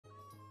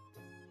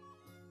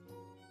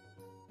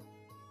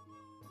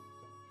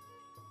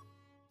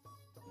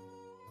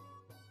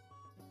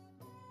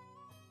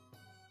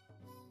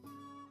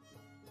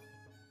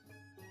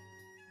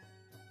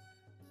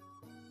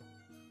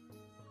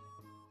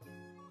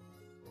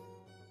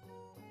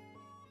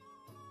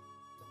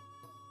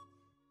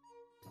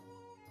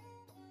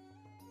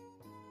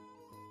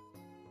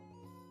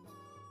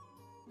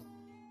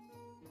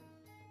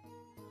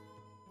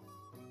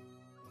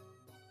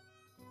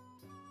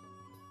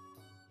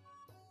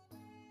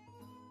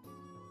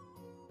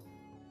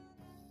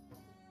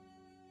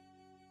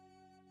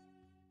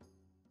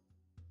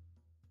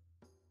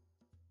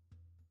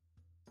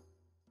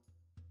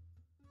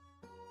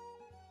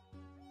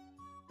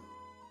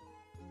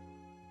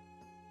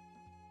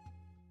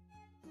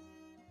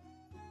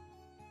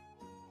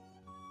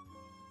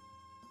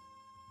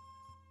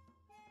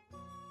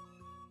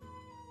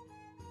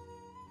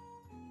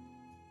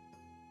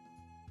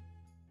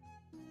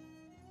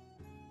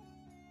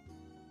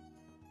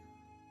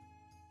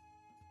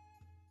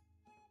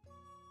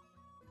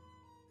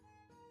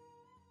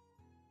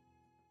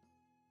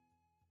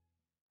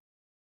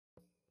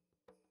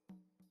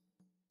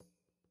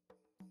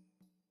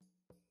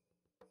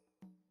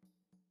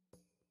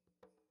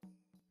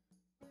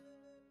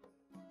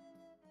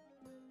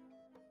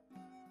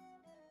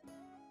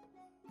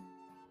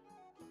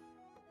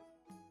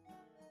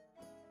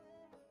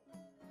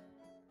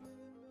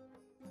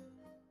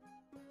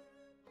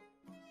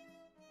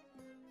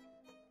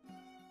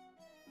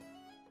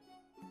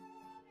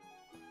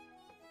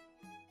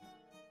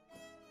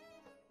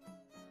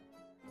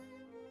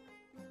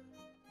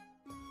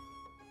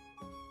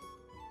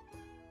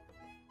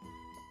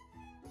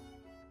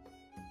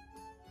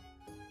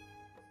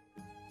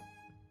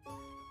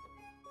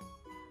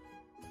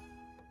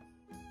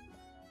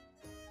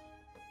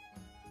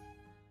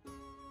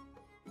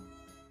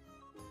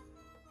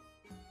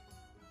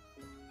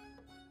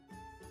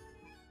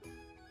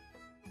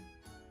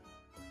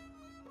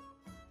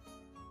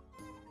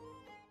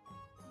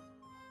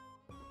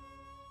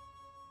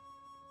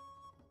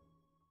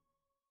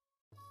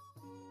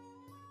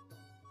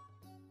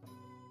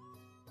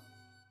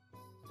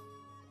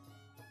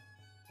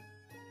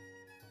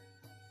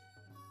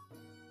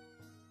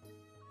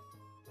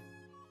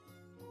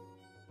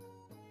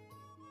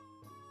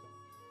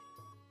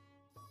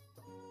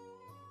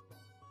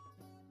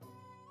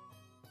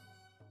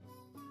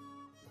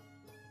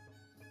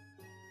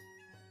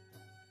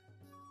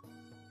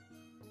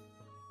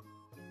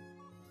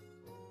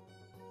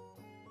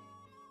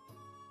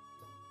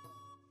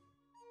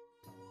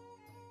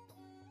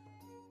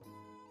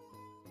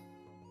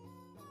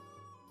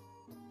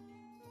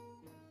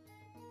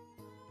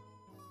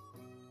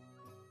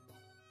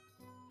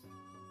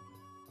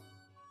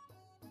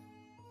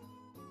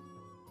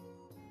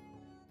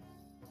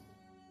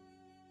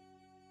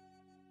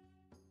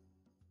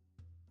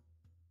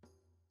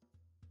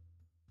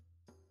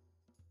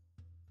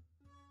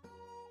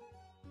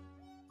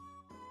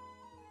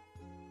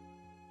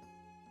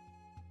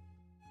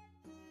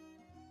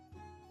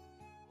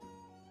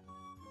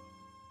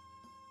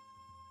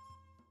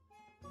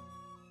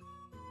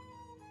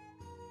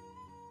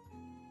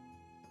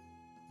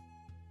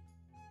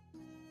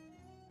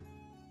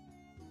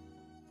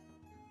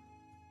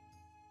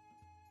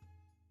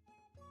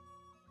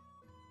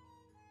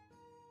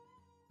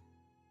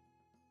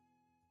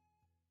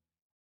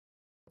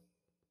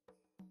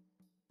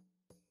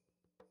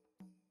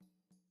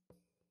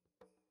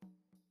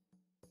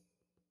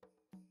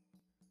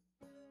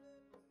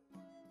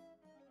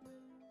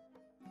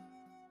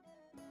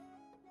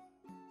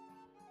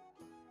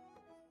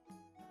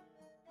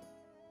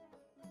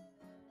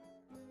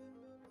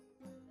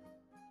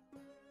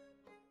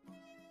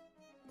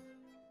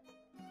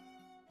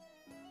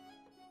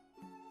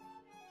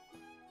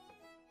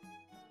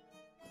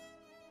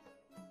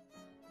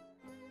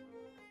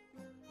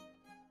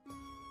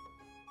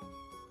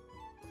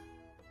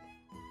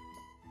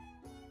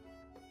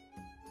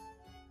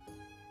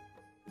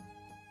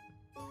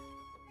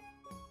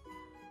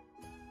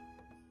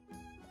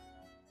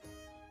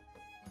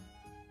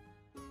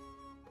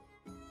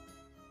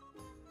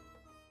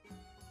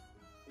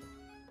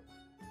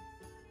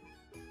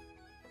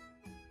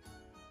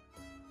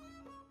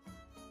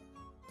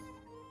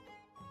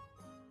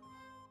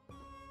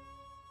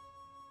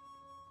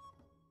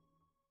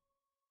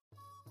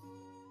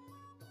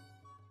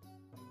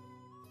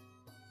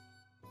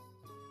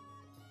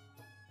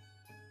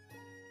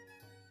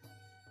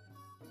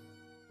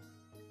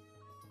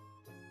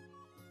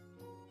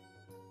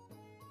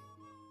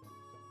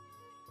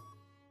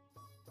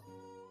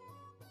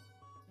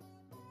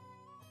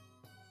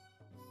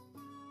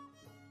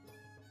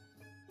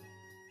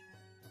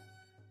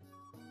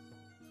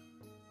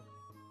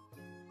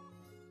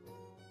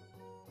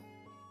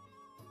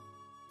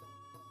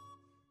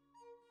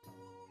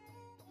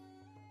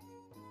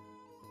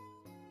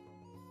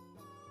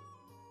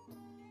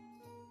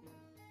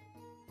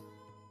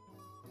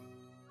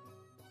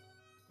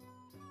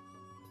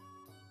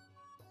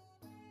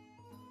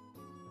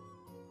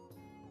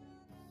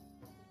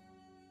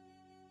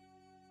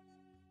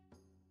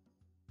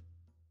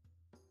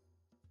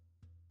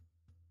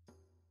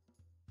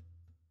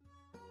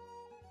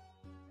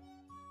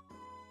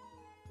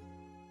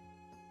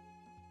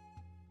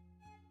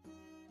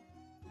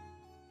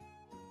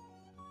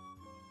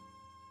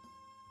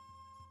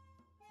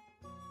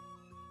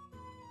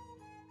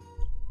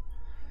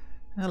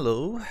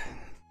Hello.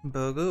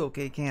 Bogo,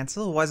 okay,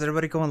 cancel. Why is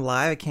everybody going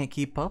live? I can't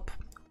keep up.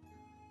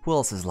 Who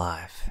else is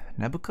live?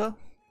 Nebuka?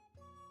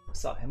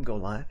 Saw him go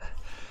live.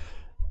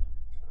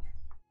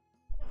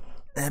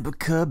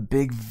 Nebuka,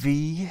 Big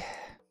V.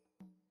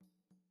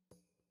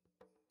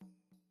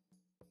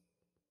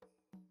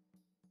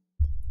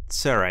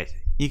 It's alright.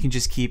 You can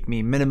just keep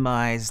me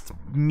minimized,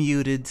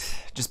 muted.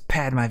 Just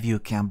pad my view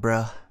count,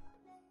 bro.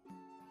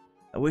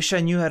 I wish I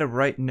knew how to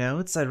write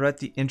notes. I'd write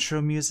the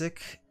intro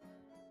music.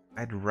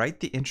 I'd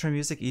write the intro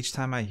music each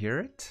time I hear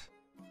it?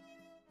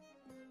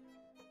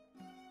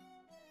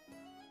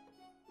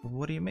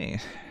 What do you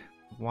mean?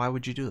 Why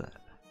would you do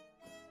that?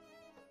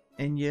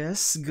 And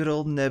yes, good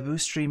old Nebu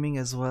streaming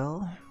as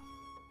well.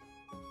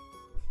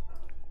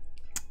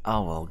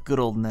 Oh well, good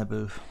old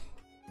Nebu.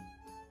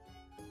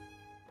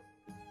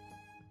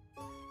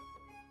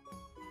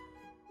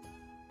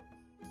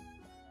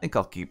 I think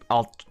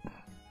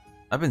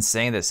I've been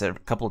saying this a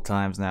couple of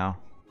times now.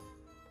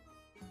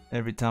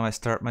 Every time I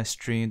start my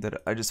stream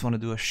that I just want to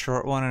do a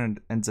short one and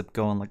it ends up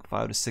going like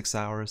 5 to 6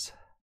 hours.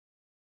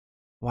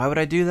 Why would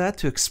I do that?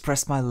 To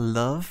express my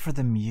love for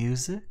the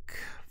music?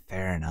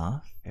 Fair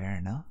enough, fair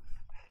enough.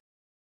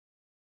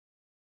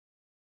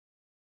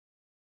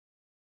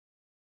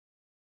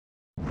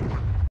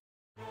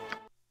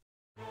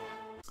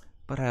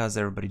 But how's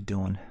everybody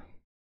doing?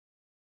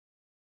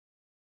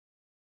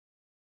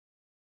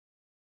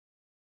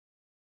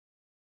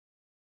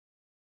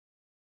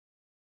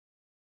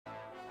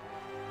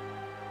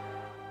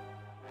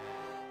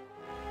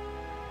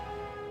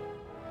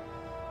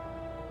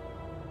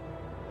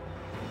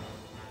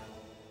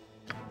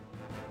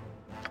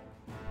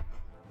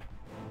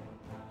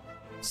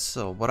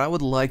 So, what I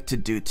would like to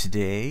do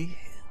today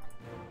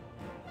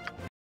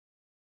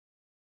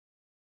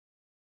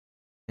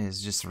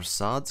is just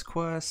Rasad's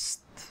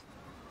quest,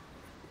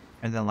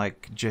 and then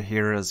like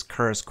Jaheira's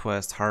Curse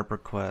quest, Harper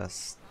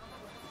quest.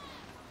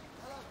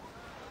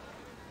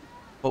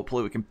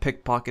 Hopefully we can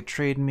pickpocket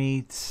trade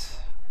meat.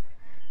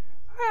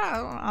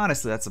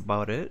 Honestly, that's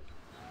about it.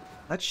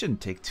 That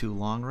shouldn't take too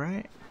long,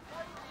 right?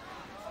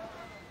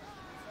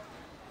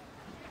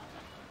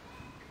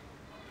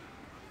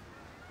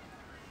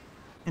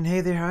 And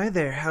hey there, hi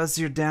there, how's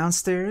your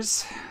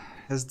downstairs?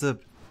 Has the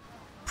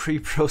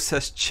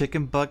pre-processed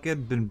chicken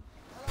bucket been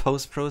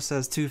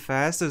post-processed too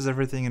fast? Is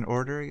everything in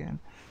order again?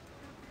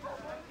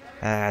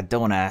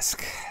 Don't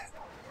ask.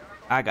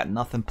 I got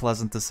nothing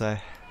pleasant to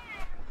say.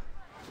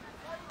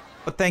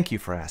 But thank you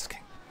for asking.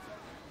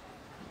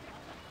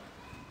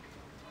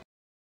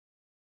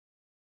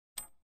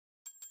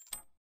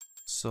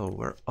 So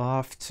we're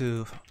off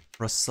to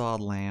Rasad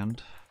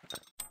Land.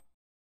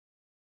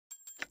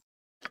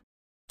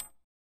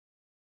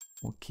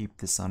 We'll keep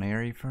this on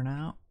airy for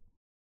now.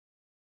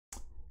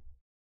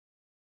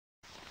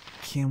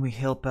 Can we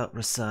help out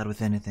Rasad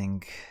with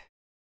anything?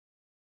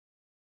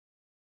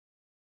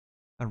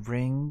 A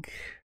ring?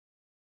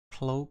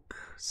 Cloak?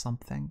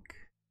 Something?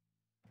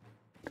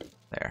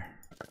 There.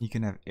 You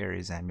can have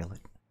Ares'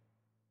 amulet.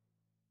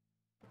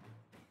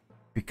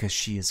 Because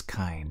she is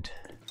kind.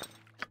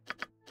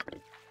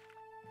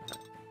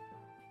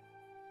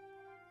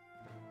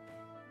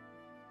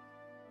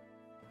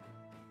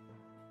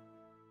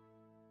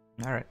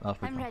 Alright,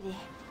 off we go. I'm ready.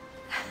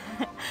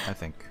 I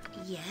think.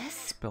 Yes?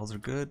 Spells are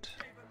good.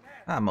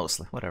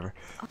 Mostly, whatever.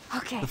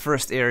 Okay. The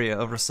first area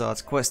of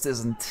Rasad's quest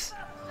isn't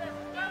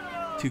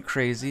too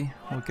crazy.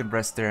 We could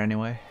rest there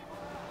anyway.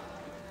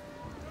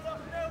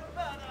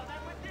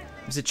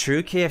 Is it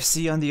true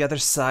KFC on the other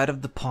side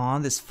of the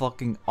pond is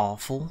fucking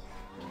awful?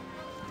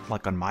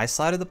 Like on my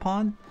side of the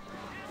pond?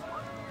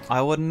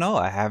 I wouldn't know.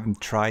 I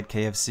haven't tried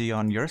KFC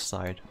on your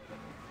side.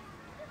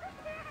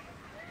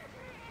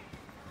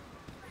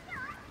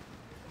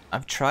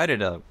 I've tried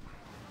it out.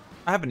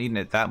 I haven't eaten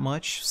it that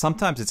much.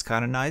 Sometimes it's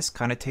kind of nice,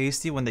 kind of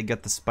tasty when they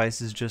get the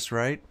spices just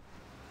right.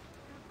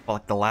 But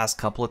like the last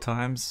couple of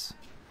times,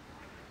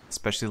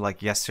 especially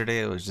like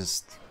yesterday, it was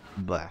just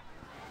blah.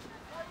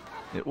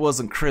 It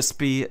wasn't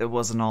crispy, it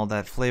wasn't all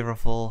that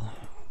flavorful.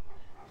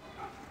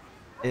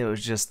 It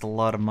was just a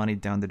lot of money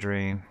down the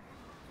drain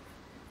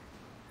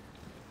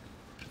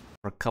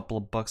for a couple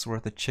of bucks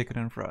worth of chicken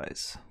and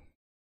fries.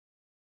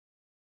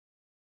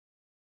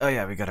 Oh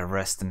yeah, we gotta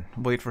rest and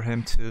wait for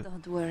him to...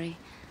 Don't worry.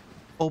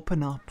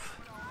 Open up.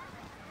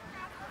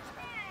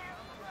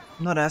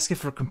 I'm not asking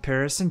for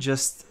comparison,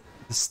 just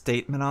the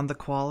statement on the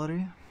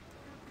quality.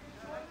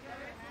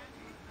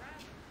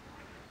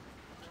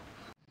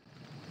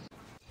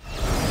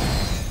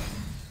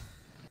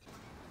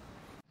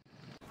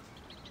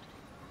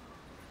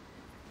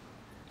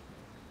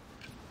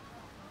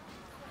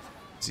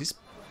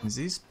 Is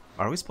these...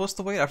 Are we supposed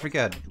to wait? I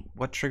forget.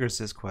 What triggers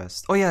his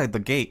quest? Oh yeah, the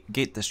gate.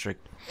 Gate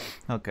district.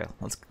 Okay,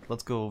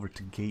 let's go over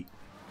to gate.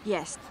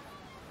 Yes.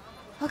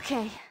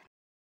 Okay.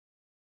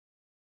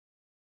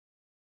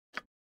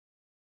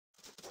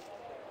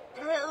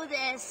 Hello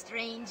there,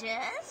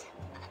 strangers.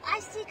 I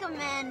seek a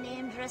man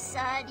named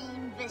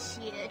Rasadin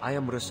Bashir. I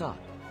am Rasad.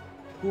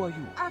 Who are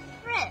you? A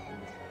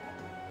friend.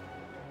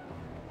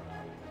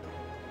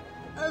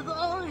 of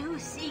all who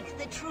seek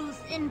the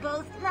truth in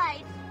both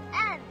light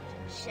and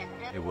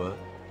shadow. They were.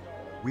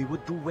 We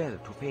would do well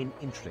to feign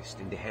interest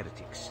in the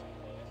heretics.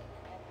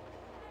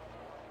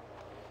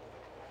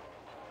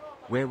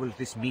 Where will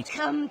this meet?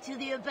 Come to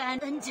the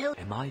abandoned until...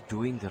 Am I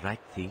doing the right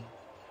thing?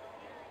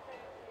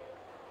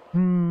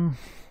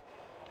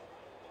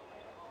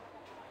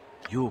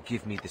 You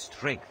give me the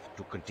strength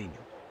to continue.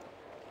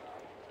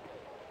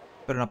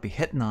 Better not be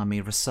hitting on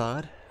me,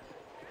 Rasad.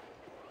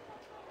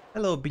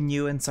 Hello,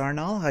 Binu and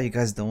Sarnal. How you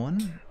guys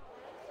doing?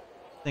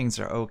 Things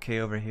are okay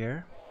over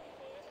here.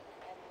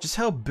 Just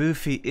how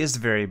boofy is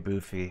very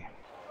boofy.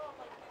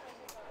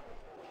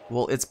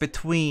 Well, it's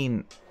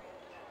between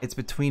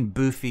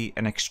boofy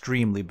and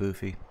extremely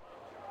boofy.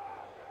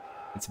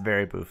 It's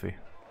very boofy.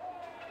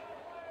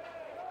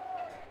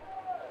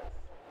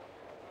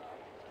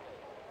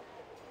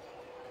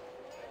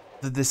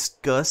 The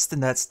disgust in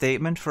that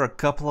statement for a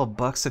couple of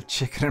bucks of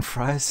chicken and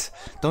fries.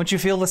 Don't you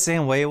feel the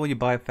same way when you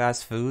buy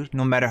fast food?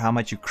 No matter how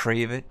much you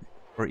crave it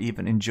or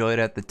even enjoy it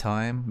at the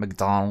time.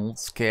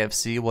 McDonald's,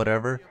 KFC,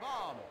 whatever.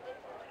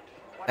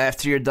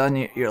 After you're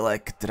done, you're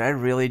like, did I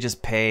really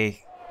just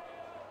pay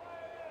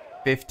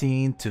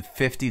 $15 to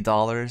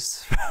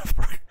 $50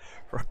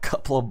 for a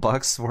couple of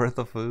bucks worth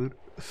of food?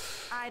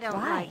 I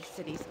don't like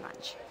cities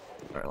much.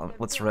 Alright,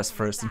 let's rest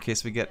first in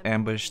case we get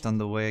ambushed on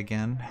the way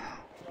again.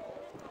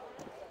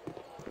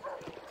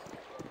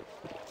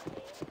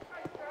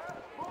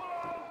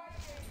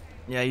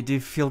 Yeah, you do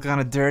feel kind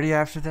of dirty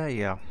after that?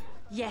 Yeah.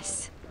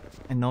 Yes.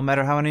 And no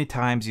matter how many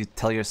times you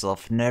tell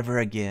yourself, never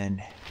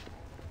again.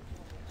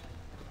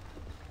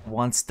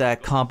 Once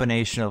that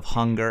combination of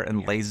hunger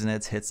and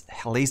laziness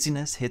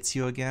hits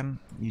you again,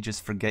 you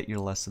just forget your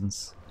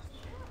lessons.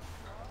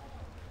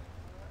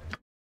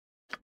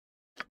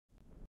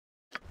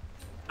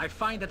 I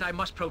find that I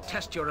must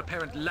protest your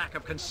apparent lack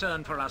of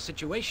concern for our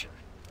situation.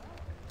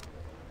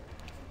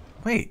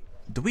 Wait,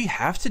 do we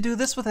have to do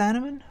this with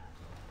Animan?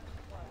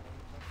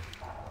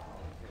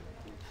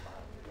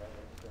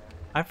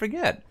 I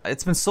forget.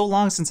 It's been so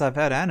long since I've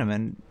had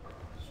Animan.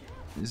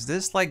 Is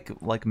this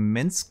like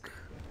Minsk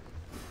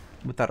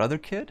with that other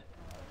kid?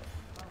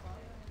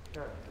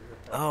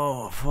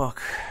 Oh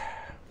fuck.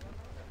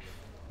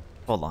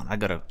 Hold on, I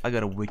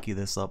gotta wiki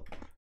this up.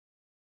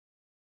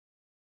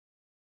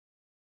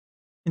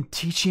 In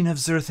teaching of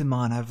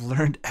Zerthiman, I've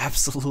learned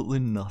absolutely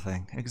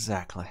nothing.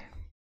 Exactly.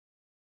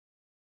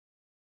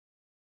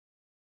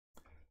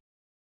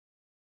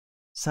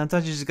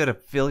 Sometimes you just gotta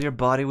fill your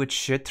body with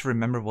shit to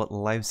remember what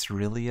life's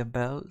really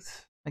about.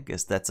 I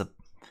guess that's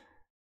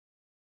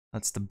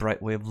the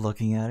bright way of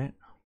looking at it.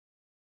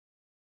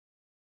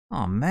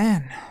 Oh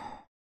man.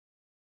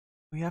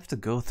 We have to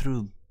go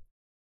through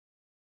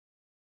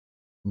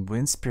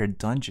Windspear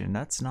Dungeon.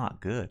 That's not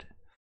good.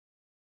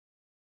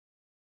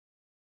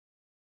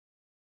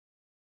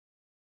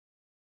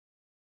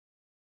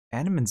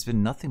 Animan's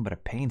been nothing but a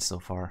pain so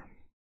far.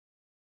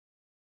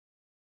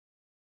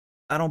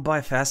 I don't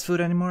buy fast food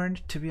anymore,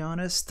 to be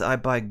honest. I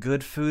buy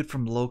good food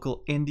from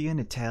local Indian,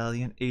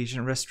 Italian,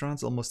 Asian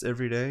restaurants almost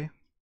every day.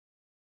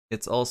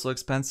 It's also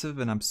expensive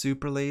and I'm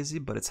super lazy,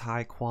 but it's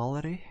high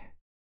quality.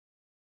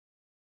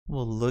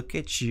 Well, look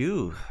at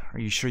you. Are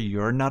you sure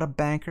you're not a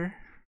banker?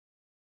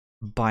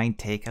 Buying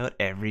takeout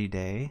every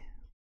day?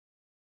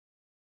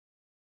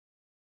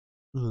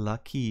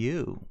 Lucky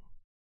you.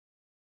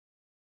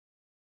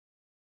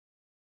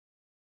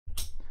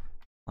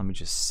 Let me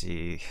just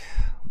see.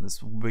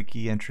 This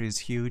wiki entry is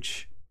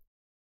huge.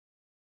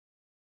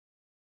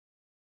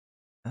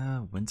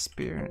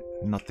 Windspear.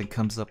 Nothing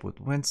comes up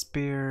with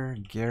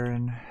Windspear.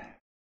 Garen.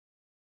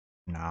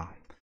 Nah.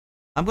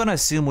 I'm gonna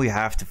assume we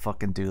have to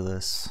fucking do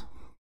this.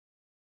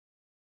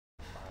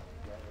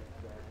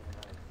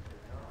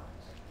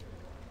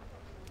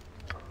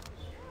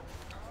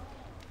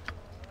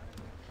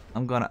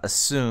 I'm gonna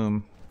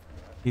assume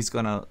he's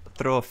gonna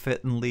throw a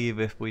fit and leave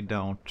if we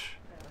don't.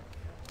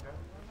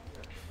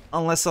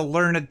 Unless a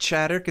learned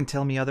chatter can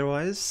tell me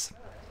otherwise.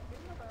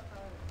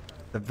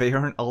 The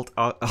Vaorn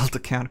alt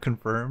account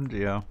confirmed,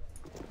 yeah.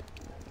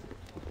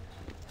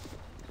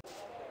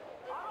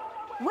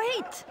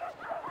 Wait!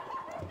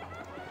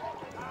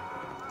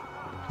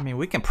 I mean,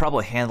 we can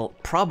probably handle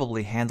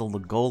the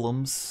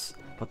golems,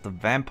 but the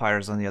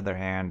vampires on the other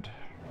hand,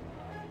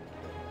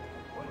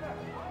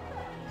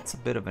 it's a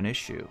bit of an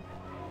issue.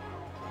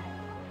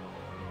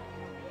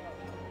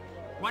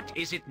 What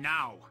is it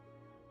now?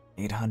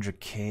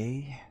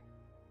 800k?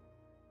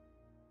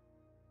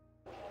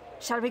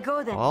 Shall we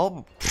go then?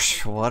 Well,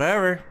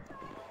 whatever.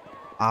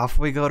 Off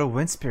we go to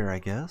Windspear, I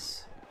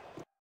guess.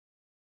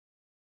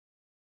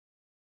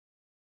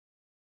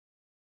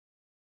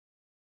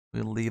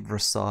 We'll leave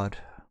Rasad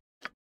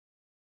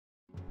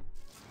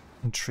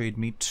and trade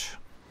meat.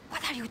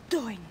 What are you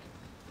doing?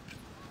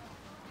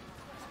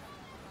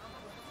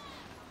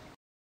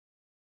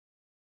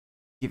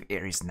 Give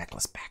Ares'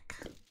 necklace back.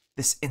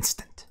 This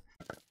instant.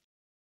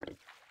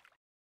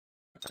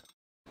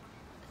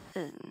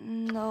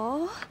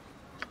 No.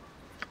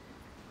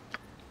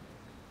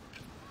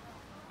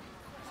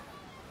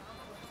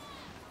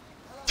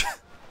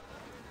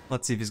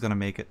 Let's see if he's gonna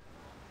make it.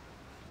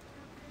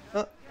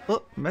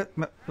 Oh,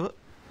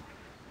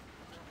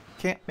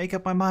 can't make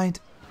up my mind.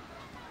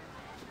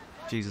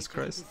 Jesus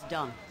Christ. It's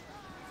done.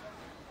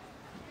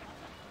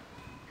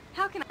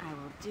 How can I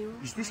will do?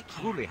 Is this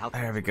truly how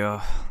There we go.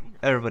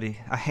 Everybody,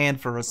 a hand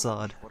for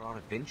Rasad. for our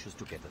adventures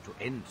together to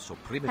end so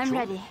prematurely? I'm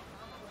ready.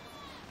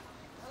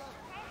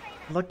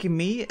 Lucky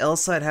me,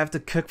 else I'd have to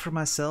cook for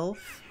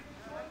myself.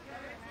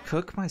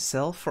 Cook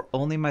myself for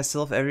only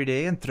myself every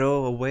day and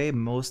throw away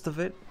most of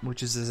it,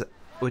 which is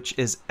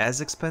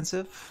as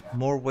expensive,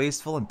 more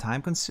wasteful and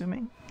time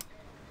consuming.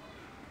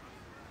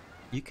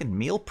 You can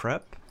meal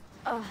prep.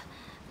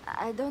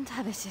 I don't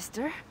have a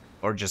sister.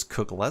 Or just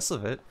cook less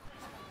of it.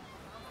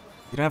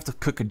 You don't have to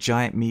cook a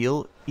giant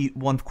meal, eat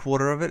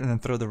 1/4 of it, and then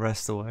throw the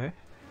rest away.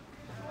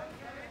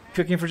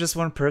 Cooking for just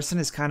one person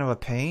is kind of a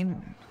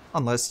pain,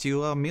 unless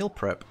you meal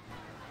prep.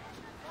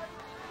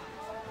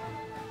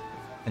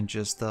 And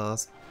just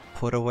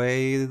put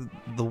away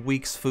the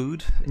week's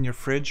food in your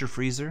fridge or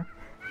freezer.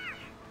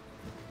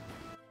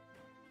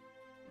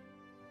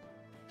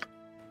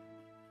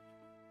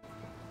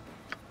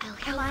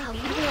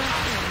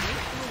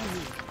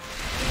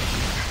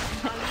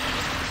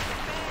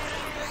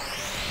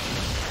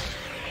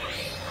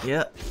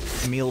 Yeah,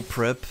 meal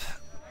prep.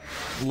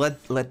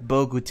 Let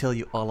Bogu tell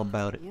you all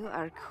about it. You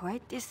are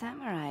quite the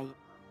samurai.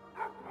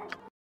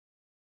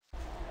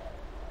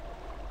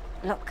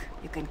 Look,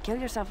 you can kill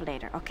yourself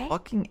later, okay?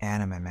 Fucking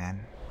anime,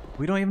 man.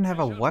 We don't even have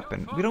a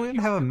weapon. We don't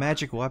even have a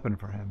magic weapon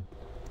for him.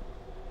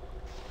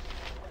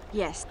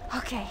 Yes.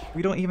 Okay.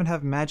 We don't even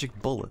have magic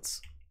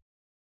bullets.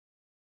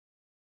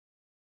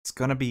 It's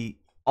gonna be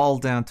all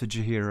down to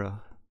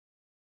Jahira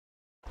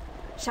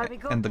Shall we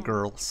go? and the then?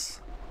 girls.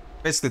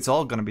 Basically, it's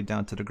all gonna be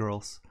down to the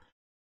girls.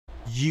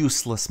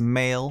 Useless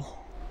male.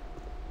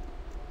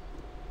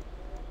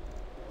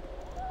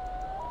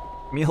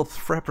 Meal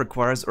prep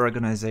requires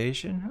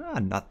organization?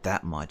 Not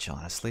that much,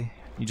 honestly.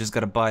 You just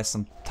gotta buy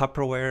some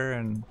Tupperware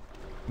and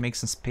make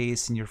some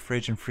space in your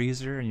fridge and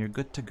freezer and you're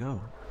good to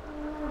go.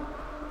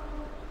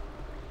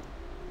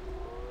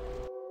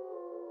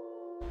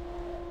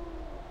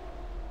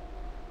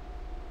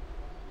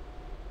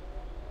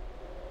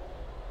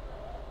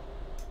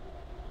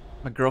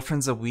 My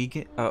girlfriend's a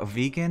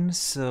vegan,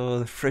 so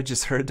the fridge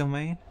is her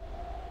domain.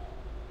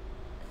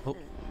 Oh,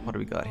 what do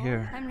we got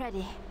here? I'm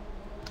ready.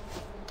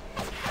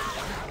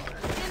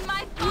 In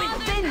my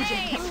father's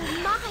name!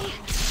 My...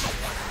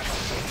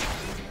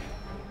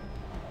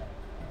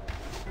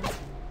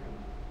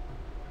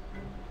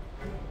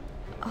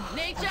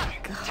 Nature,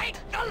 take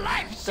the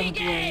life she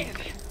gave!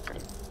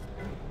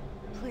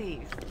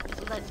 Please,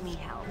 let me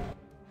help.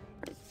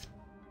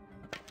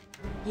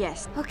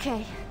 Yes.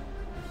 Okay.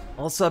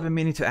 Also, I've been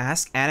meaning to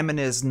ask, anime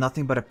is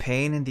nothing but a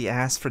pain in the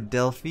ass for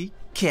Delphi.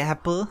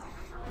 Kappa.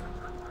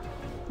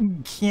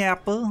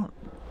 Kappa.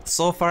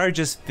 So far,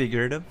 just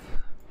figurative.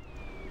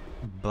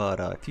 But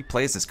if he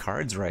plays his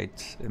cards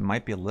right, it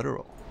might be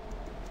literal.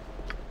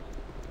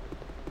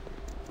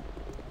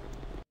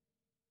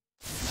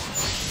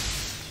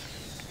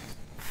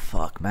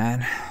 Fuck,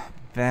 man.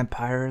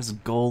 Vampires,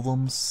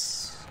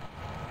 golems.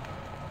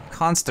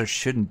 Conster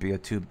shouldn't be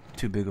too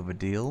big of a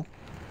deal.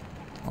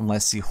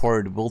 Unless he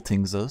Horde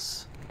Wiltings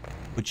us.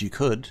 Which he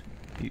could.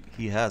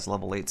 He has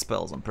level 8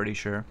 spells, I'm pretty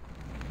sure.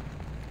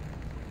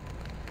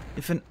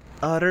 If an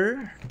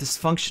utter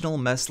dysfunctional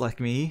mess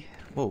like me...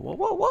 Whoa, whoa,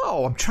 whoa,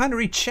 whoa! I'm trying to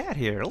read chat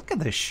here. Look at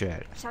this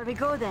shit. Shall we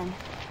go then?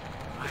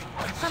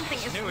 Something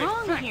is Knew it.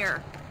 wrong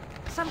here.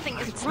 Something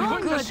is It's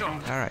wrong. not good.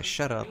 Alright,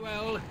 shut up.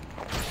 Well,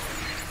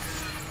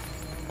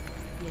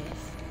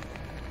 Yes.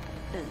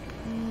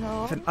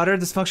 No. If an utter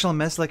dysfunctional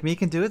mess like me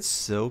can do it,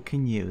 so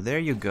can you. There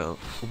you go.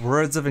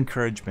 Words of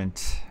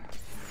encouragement.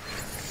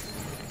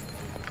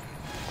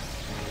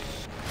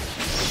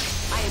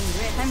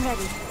 I'm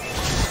ready.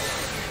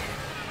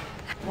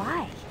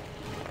 Why?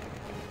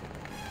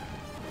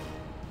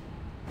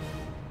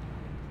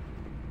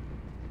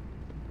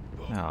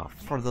 Oh,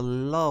 for the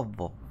love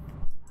of...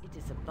 It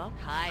is above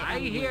I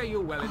hear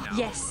you well enough.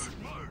 Yes.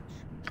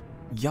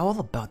 Y'all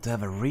about to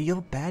have a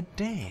real bad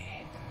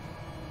day.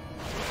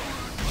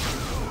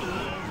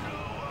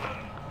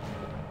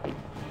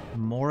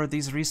 More of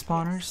these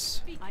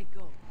respawners? I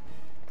go.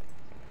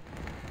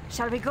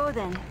 Shall we go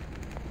then?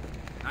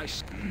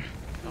 Nice.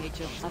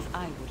 Nature as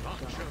I would have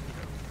done.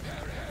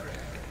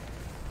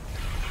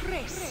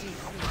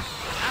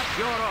 At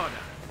your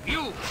order.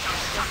 You shall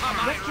suffer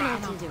my What can I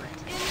wrath. do it?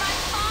 In my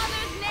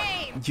father's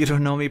name! You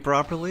don't know me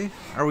properly?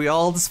 Are we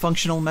all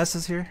dysfunctional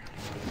messes here?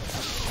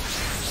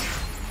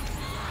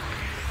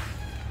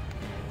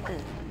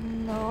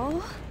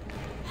 No.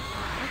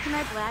 How can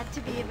I glad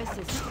to be of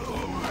assistance?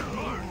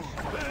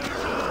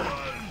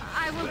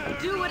 I will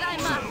do what I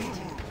must.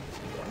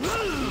 I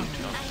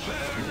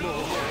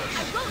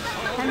won't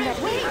let I'm my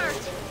ready. wrist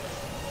hurt.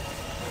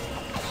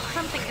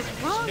 Something is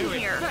wrong Knew it.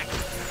 here.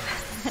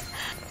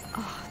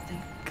 Oh,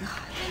 thank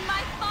God. In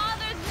my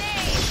father's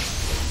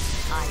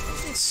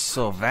name!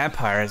 So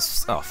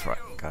vampires... Oh,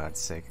 God's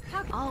sake.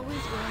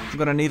 Always willing I'm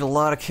gonna need a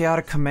lot of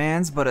chaotic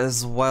commands, but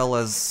as well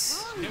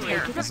as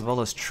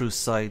to true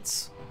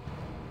sights,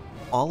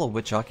 all of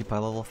which occupy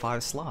level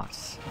 5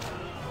 slots.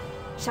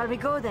 Shall we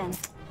go then?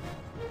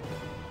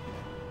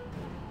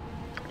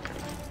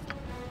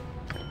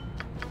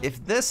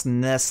 If this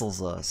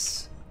nestles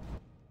us,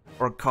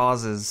 or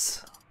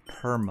causes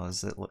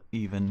permas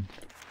even,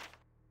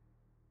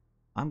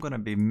 I'm gonna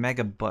be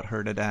mega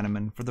butthurt at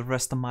Animan for the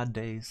rest of my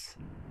days.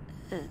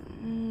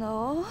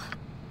 No.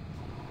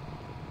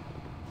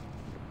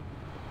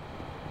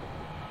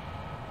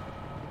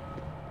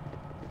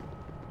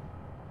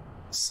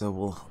 So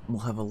we'll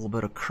have a little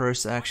bit of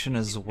curse action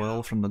as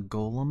well from the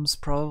golems,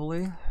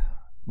 probably.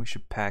 We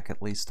should pack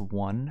at least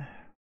one.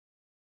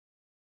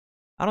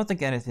 I don't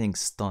think anything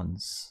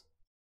stuns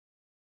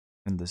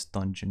in this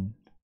dungeon.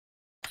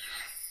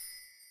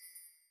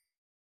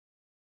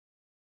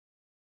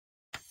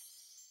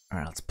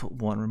 Alright, let's put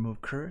one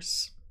remove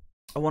curse.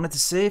 I wanted to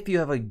say if you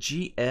have a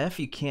GF,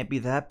 you can't be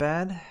that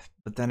bad.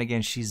 But then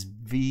again, she's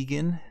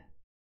vegan.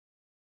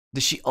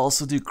 Does she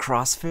also do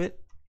CrossFit?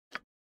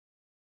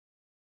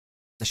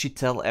 Does she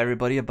tell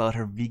everybody about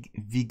her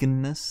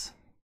veganness?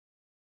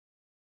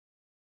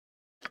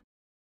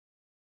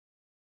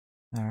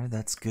 Alright,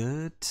 that's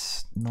good.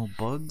 No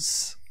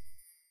bugs.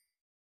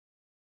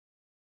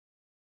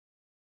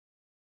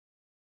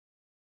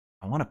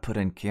 I want to put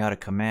in chaotic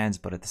commands,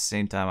 but at the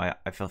same time, I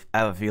have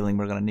a feeling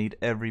we're gonna need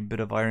every bit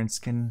of iron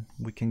skin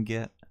we can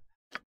get.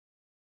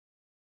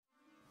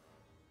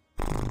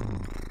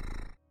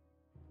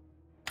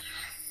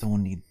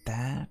 Don't need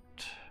that.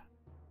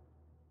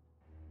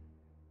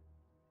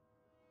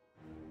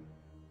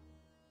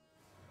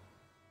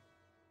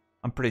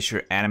 I'm pretty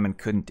sure Animan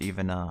couldn't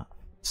even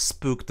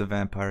spook the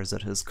vampires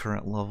at his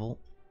current level,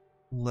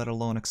 let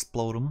alone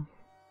explode them.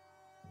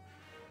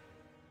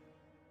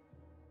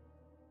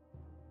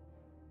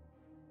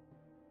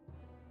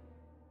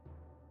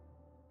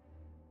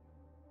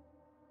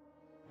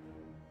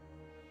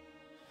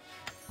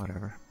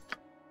 Whatever.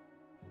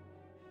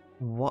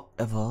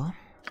 Whatever.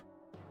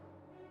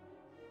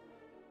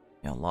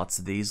 Yeah, lots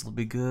of these will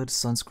be good.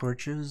 Sun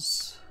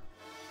Scorches.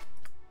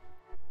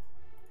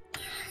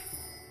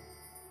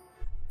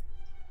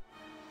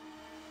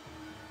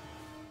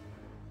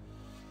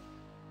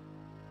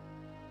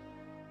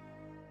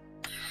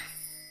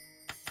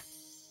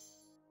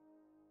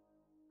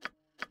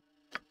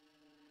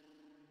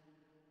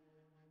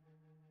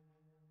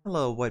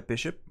 Hello, White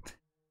Bishop.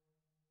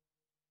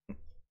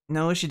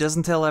 No, she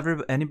doesn't tell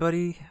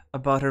anybody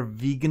about her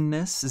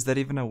veganness. Is that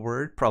even a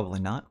word? Probably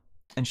not.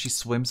 And she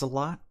swims a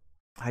lot.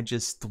 I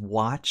just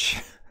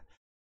watch.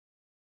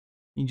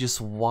 You just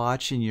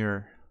watch in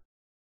your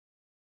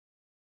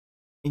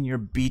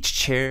beach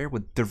chair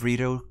with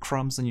Dorito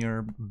crumbs in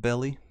your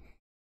belly.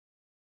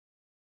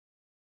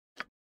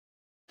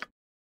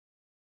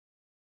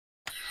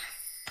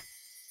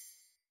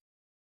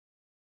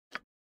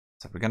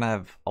 So we're gonna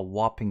have a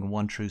whopping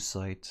 1 true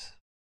sight.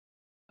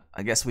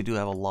 I guess we do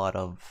have a lot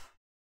of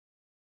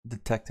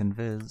detect and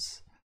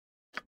viz.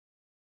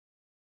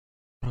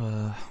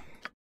 The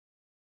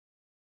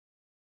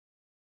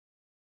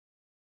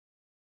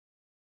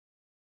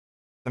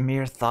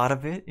mere thought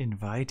of it,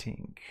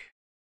 inviting.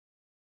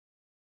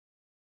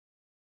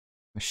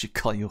 I should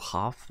call you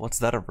Hoff? What's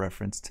that a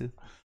reference to?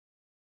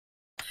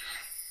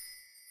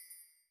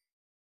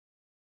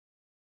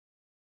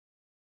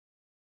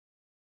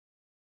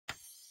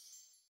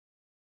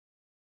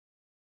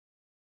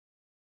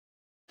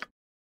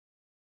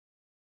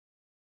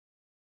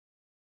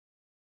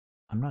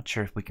 I'm not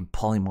sure if we can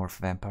polymorph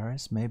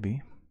vampires,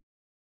 maybe.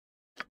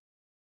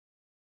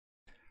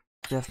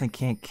 Definitely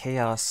can't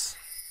chaos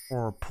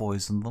or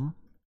poison them.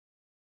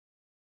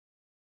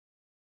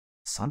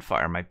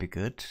 Sunfire might be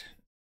good,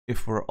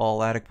 if we're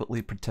all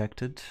adequately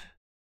protected.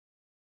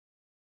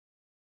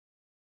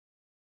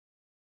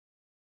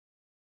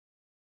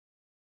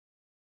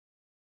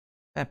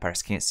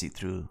 Vampires can't see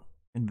through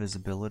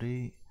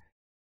invisibility.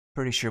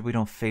 Pretty sure we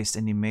don't face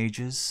any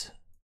mages.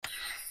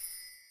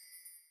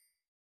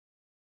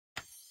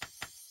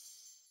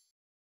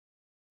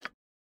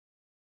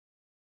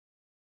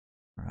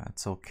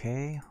 That's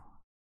okay.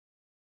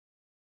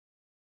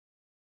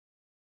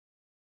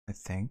 I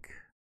think.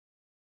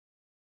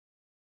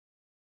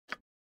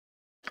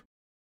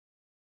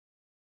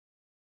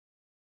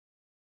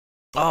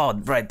 Oh,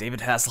 right,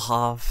 David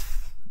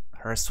Hasselhoff.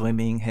 Her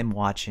swimming, him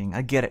watching.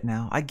 I get it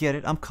now. I get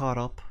it. I'm caught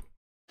up.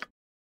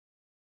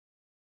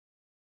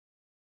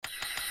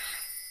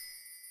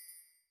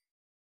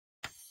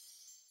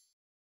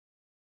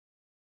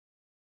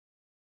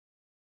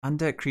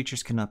 Undead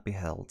creatures cannot be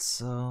held,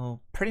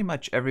 so pretty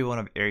much every one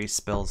of Ares'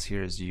 spells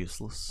here is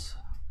useless.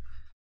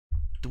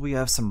 Do we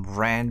have some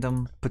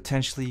random,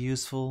 potentially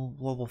useful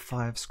level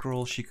 5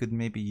 scroll she could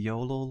maybe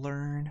YOLO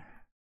learn?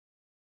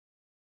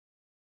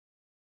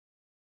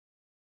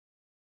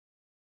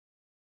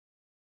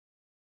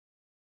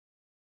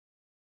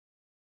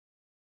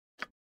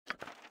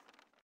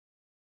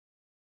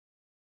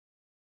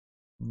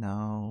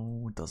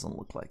 No, it doesn't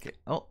look like it.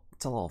 Oh,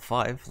 It's a level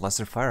 5.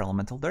 Lesser Fire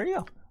Elemental. There you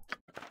go.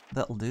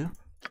 That'll do.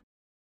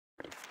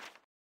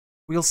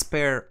 We'll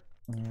spare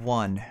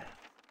 1.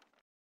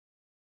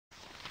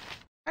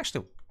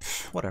 Actually,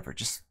 whatever.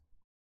 Just...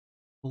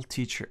 We'll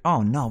teach her.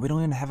 Oh no, we don't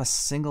even have a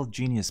single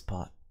genius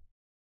pot.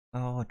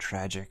 Oh,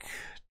 tragic.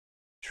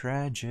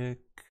 Tragic.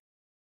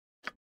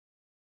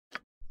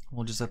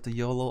 We'll just have to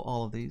YOLO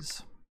all of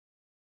these.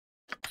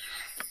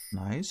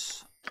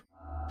 Nice.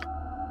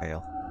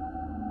 Fail.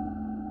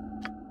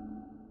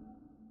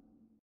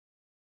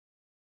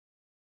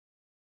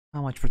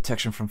 How much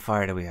protection from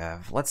fire do we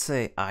have? Let's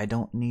say I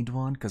don't need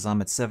one because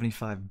I'm at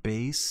 75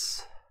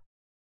 base.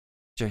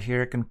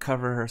 Jahira can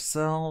cover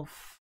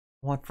herself.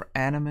 1 for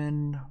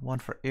Animan, 1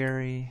 for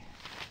Airy.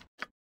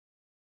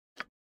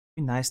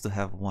 Be nice to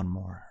have 1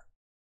 more.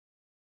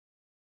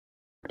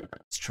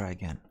 Let's try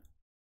again.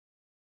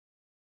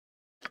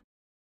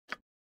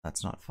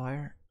 That's not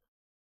fire.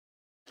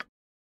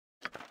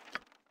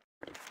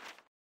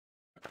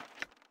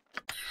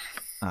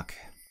 Okay.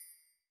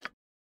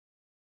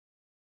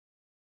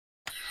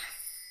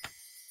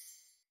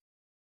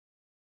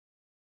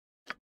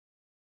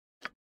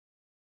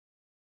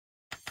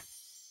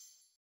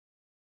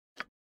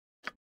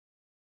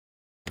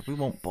 We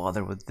won't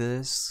bother with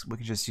this. We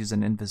can just use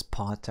an invis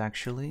pot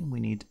actually. We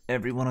need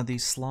every one of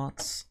these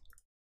slots.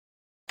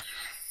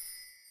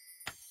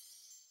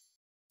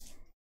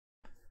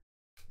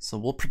 So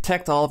we'll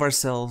protect all of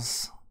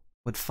ourselves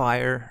with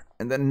fire,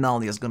 and then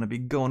Nalia's gonna be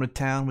going to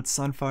town with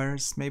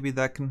Sunfires. Maybe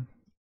that can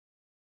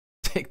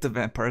take the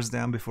vampires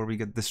down before we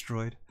get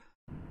destroyed.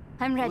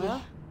 I'm ready.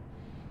 Well,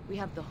 we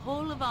have the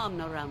whole of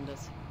Amna around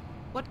us.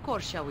 What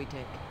course shall we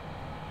take?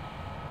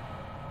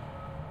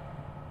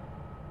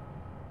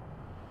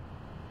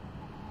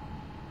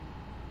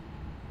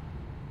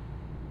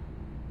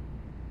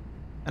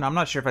 And I'm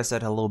not sure if I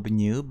said hello,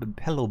 Benu, but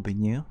hello,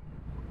 Benu.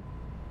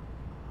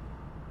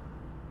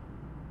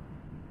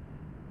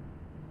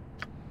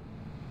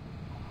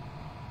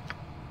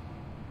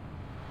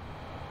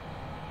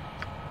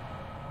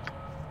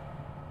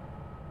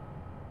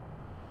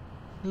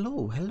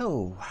 Hello,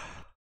 hello.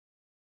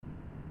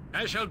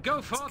 I shall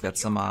go forth. Let's get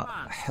some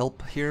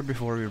help here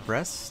before we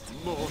rest.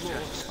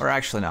 Or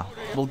actually, no.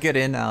 We'll get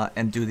in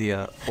and do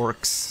the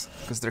orcs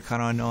because they're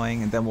kind of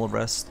annoying, and then we'll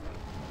rest.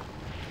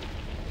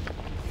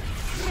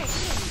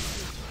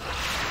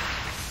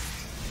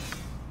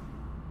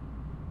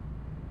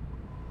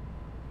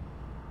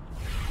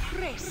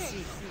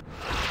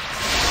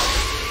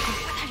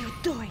 What are you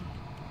doing?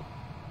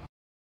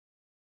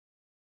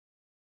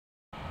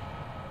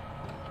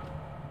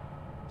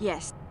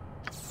 Yes.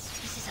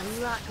 This is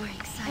a lot more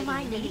exciting Am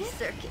I than any needed?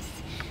 circus.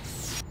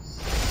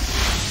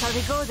 Shall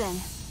we go then?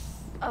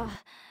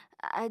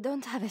 I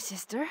don't have a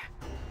sister.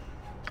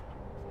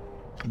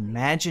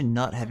 Imagine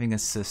not having a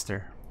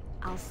sister.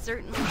 I'll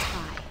certainly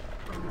try.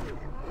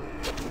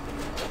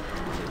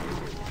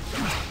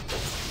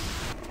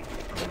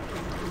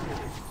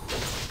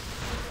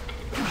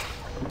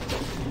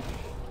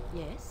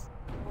 Yes?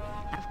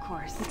 Of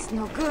course, it's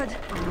no good.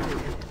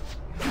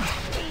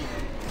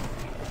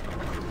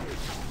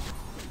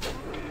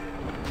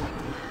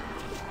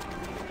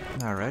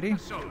 Alrighty.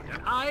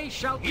 And I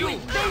shall You will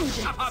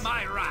suffer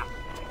my wrath.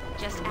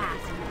 Just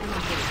ask, and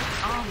I'll get it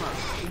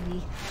almost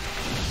beneath.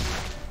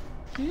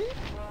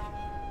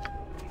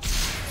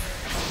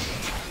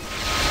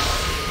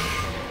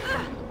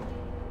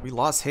 We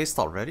lost haste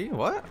already?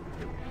 What?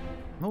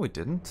 No, we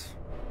didn't.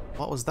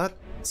 What was that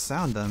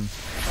sound then?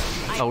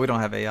 Oh, we don't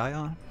have AI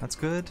on. That's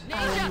good.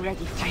 I am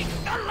ready. Take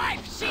the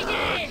life she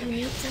did! You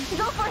need something?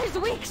 Go for his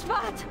weak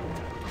spot!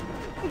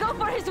 Go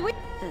for his weak...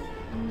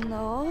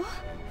 no?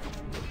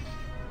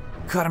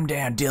 Cut him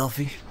down,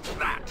 Delphi.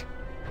 That!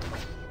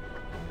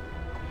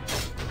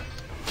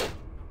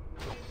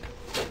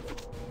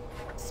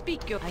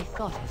 Speak your... I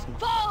thought as much.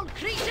 Fall,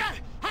 creature,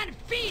 and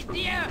feed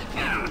the earth!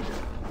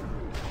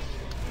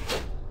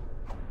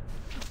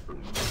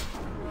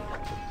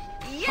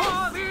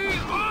 For the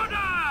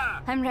order!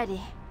 I'm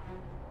ready.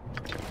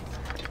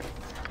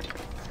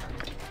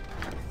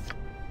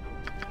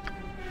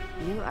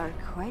 You are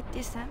quite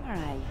the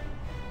samurai.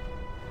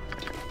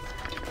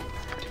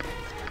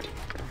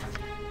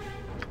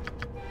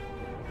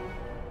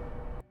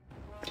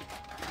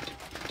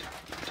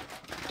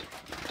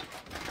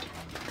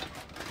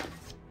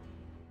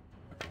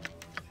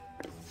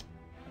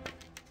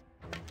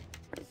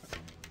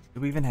 Do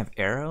we even have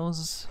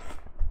arrows?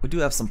 We do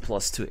have some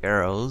 +2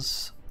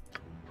 arrows.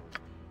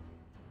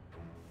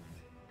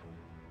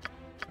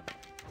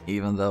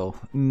 Even though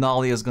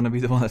Nalia's gonna be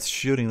the one that's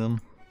shooting them.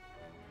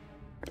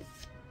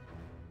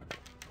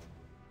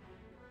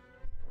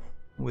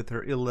 With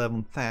her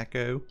 11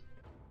 Thaco.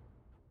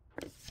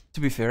 To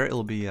be fair,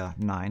 it'll be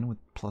 9 with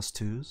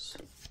 +2s.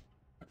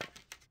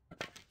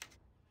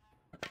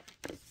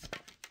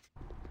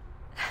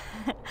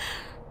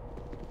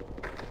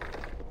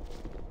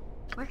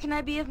 Where can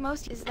I be of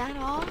most? Is that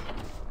all?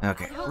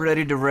 Okay,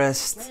 ready to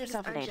rest. Let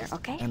yourself later,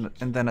 okay?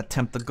 And then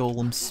attempt the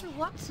golems. I've never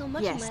walked so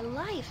much Yes. in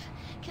my life.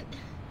 Can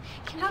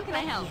How can I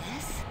help?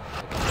 Yes.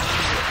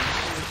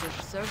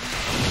 master's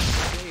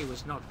servant. The day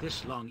was not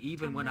this long,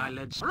 even when I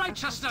led.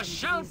 Righteousness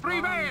shall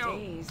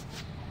prevail!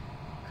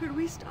 Could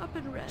we stop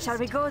and rest? Shall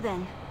we go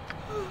then?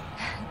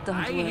 Don't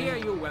I worry. hear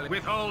you well.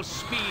 With all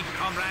speed,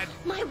 comrade.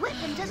 My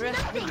weapon does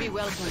Rest would nothing. be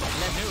welcome,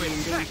 lest we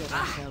endanger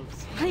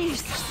ourselves.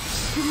 Please,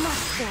 you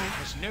must go.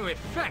 Has no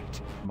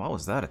effect. What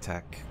was that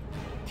attack?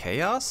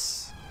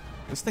 Chaos?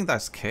 This thing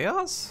that's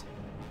chaos?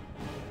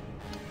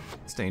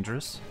 It's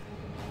dangerous.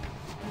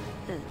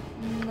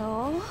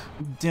 No.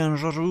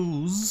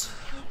 Dangerous.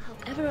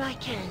 However I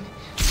can.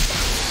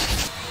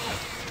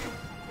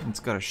 It's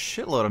got a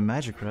shitload of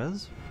magic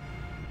res.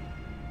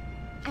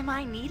 Am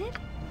I needed?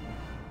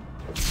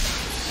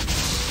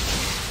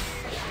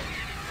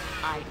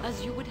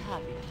 As you would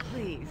have it.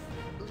 Please,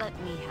 let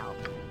me help.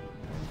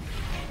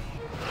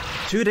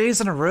 2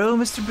 days in a row,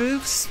 Mr.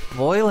 Booth,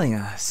 spoiling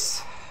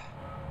us.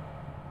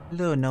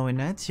 Hello, knowing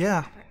that.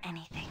 Yeah,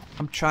 Anything.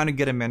 I'm trying to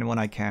get him in when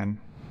I can.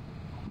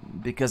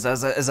 Because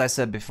as I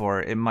said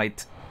before, it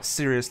might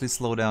seriously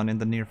slow down in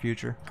the near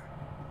future.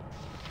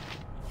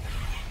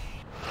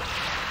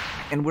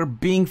 And we're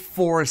being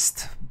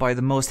forced by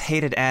the most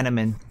hated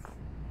animan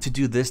to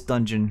do this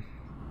dungeon.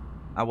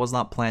 I was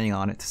not planning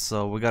on it,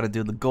 so we gotta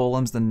do the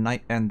golems, the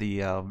knight, and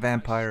the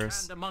vampires.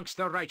 Stand amongst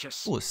the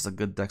righteous. Oh, this is a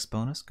good dex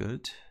bonus,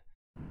 good.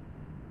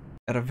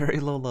 At a very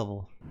low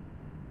level.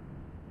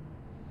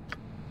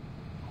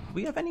 Do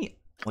we have any,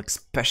 like,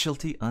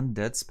 specialty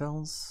undead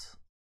spells?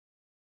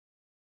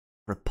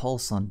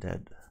 Repulse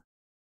undead.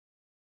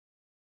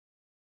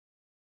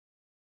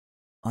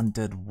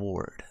 Undead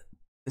ward.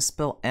 This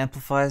spell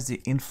amplifies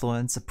the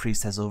influence a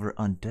priest has over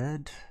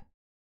undead.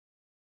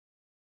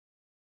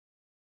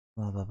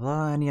 Blah blah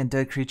blah. Any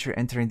undead creature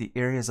entering the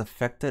area is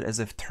affected as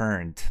if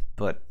turned.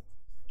 But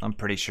I'm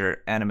pretty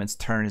sure Animan's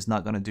turn is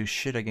not gonna do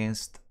shit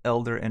against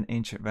elder and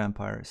ancient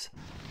vampires.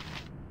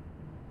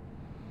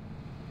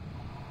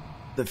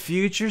 The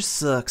future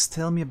sucks.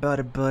 Tell me about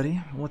it,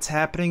 buddy. What's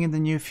happening in the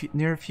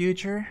near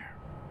future?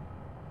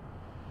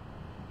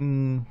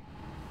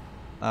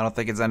 I don't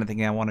think it's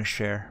anything I want to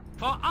share.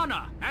 For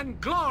honor and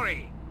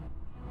glory.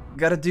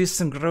 Gotta do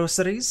some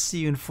groceries. See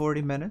you in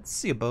 40 minutes.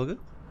 See you, Boga.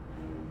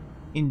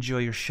 Enjoy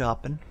your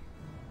shopping.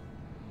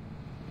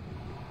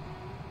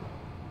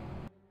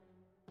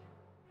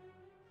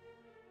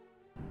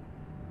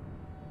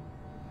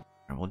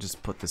 We'll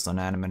just put this on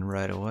Animan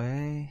right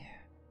away.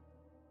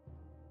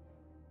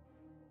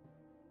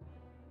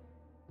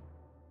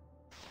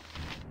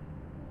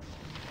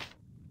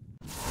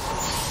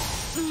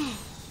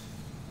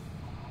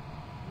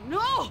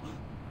 No!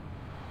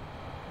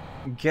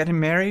 Getting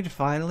married?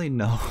 Finally?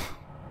 No.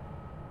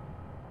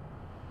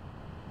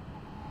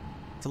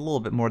 It's a little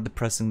bit more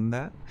depressing than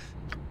that.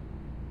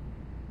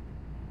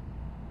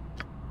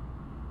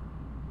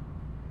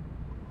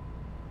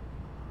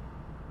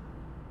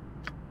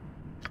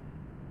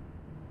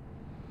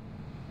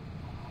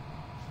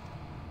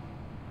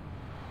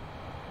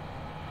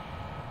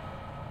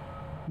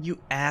 You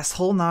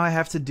asshole, now I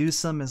have to do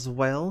some as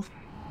well.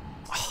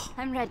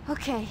 I'm ready.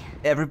 Okay.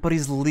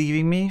 Everybody's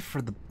leaving me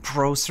for the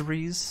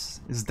groceries.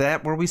 Is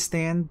that where we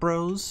stand,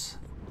 bros?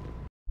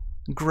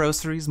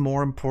 Groceries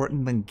more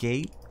important than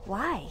gate?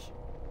 Why?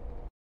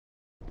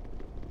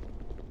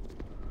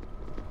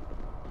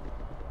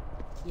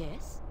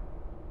 Yes?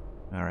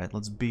 Alright,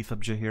 let's beef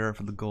up Jaheira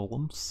for the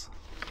golems.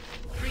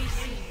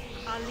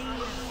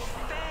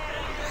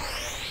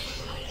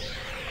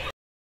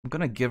 I'm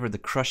gonna give her the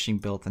crushing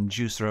build and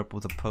juice her up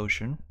with a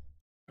potion.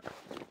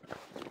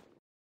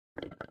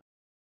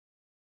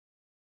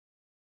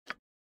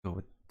 Go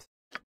with...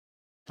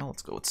 Oh,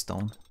 let's go with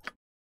stone.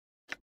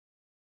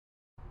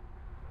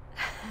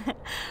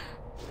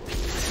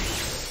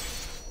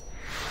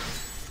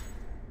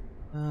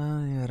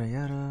 Yada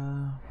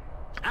yada.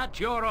 At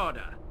your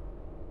order.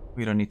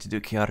 We don't need to do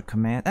chaotic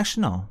command.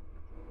 Actually, no.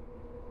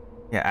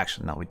 Yeah,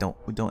 actually, no.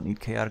 We don't need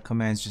chaotic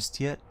commands just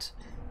yet.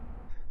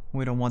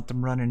 We don't want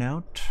them running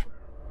out.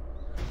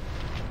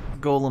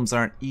 Golems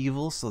aren't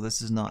evil, so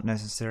this is not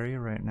necessary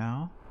right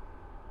now.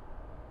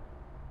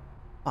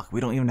 Fuck,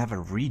 we don't even have a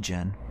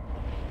regen.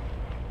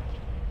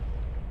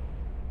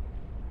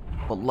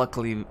 But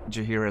luckily,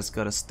 Jaheira's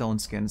got a stone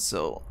skin,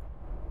 so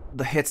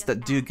the hits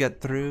that do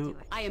get through.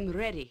 I am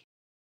ready.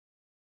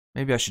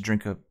 Maybe I should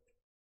drink a.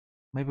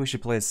 Maybe we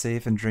should play it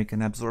safe and drink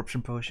an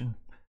absorption potion.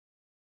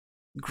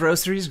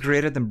 Groceries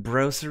greater than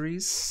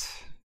broceries.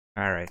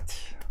 Alright.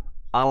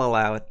 I'll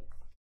allow it.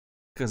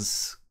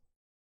 Because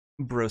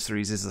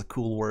broceries is a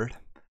cool word.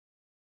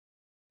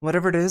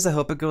 Whatever it is, I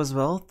hope it goes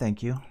well.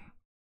 Thank you.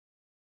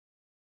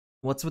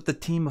 What's with the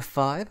team of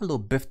 5? A little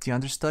biff the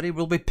understudy.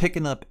 We'll be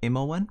picking up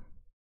Imowen.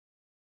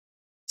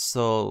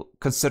 So,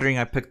 considering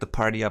I picked the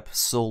party up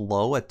so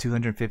low at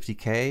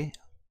 250k,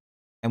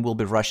 and we'll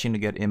be rushing to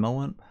get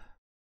Imowen,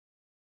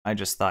 I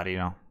just thought, you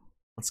know,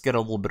 let's get a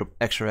little bit of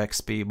extra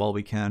XP while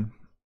we can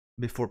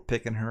before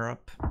picking her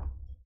up.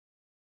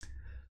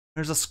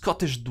 There's a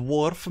Scottish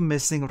dwarf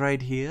missing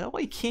right here.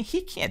 Well,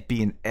 he can't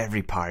be in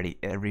every party,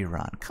 every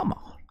run. Come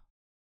on.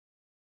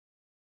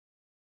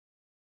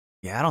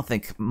 Yeah, I don't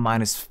think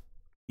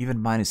Even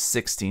minus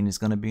 16 is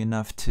gonna be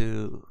enough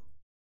to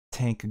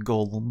tank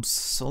golems,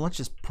 so let's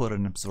just put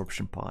an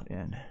absorption pod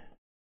in.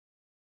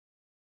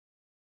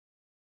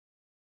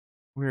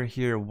 We're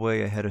here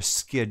way ahead of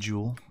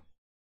schedule.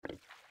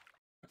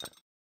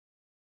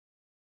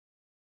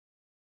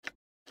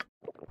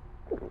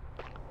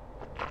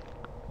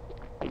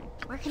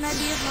 Where can I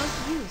be of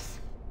most use?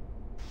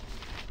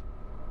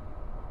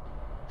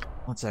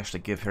 Let's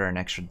actually give her an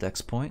extra dex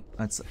point.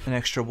 That's an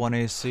extra 1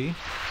 AC.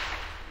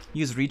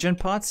 Use regen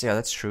pots? Yeah,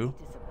 that's true.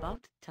 It is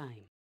about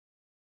time.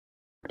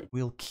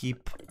 We'll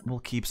keep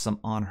some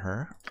on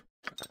her.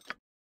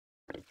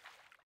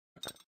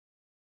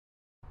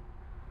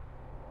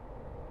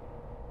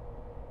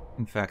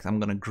 In fact,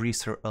 I'm gonna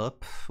grease her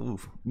up. Ooh,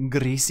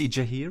 greasy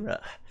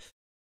Jaheira.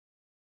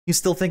 You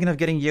still thinking of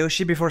getting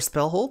Yoshi before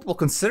Spellhold? Well,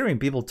 considering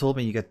people told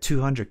me you get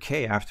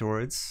 200k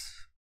afterwards,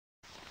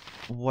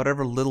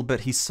 whatever little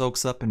bit he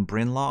soaks up in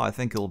Brinlaw, I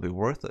think it'll be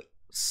worth it.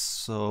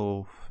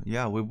 So,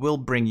 yeah, we will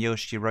bring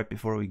Yoshi right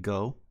before we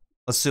go.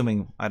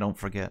 Assuming I don't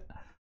forget.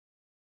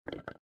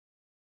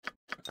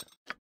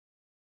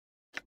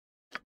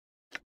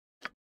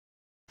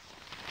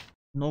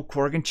 No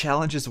Korgan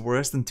challenge is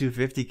worse than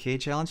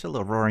 250k challenge?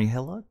 Hello, Roaring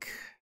Hillock.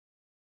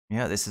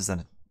 Yeah, this is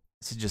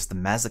just the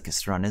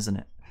masochist run, isn't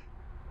it?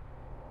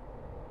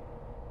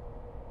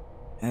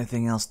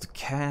 Anything else to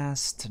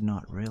cast?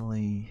 Not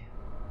really.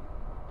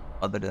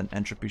 Other than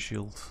Entropy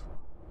Shield.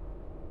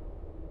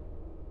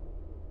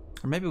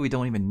 Or maybe we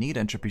don't even need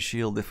Entropy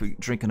Shield if we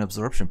drink an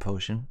Absorption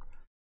Potion.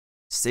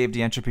 Save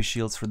the Entropy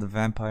Shields for the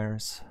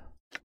vampires.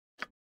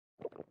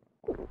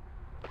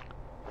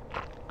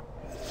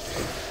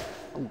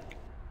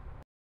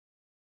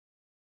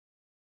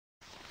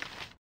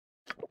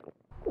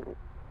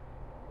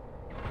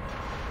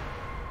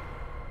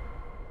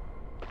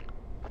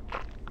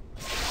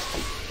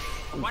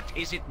 What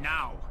is it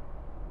now?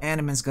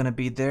 Animan's gonna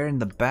be there in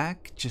the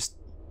back, just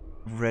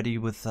ready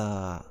with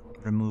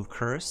remove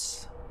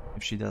curse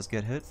if she does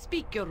get hit.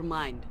 Speak your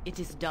mind. It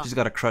is done. She's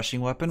got a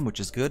crushing weapon, which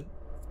is good.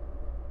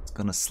 It's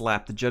gonna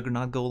slap the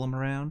Juggernaut Golem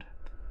around.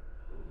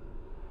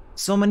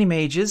 So many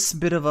mages,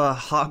 bit of a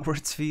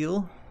Hogwarts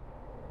feel.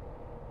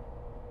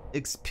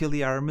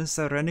 Expelliarmus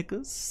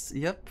Irenicus.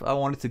 Yep, I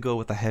wanted to go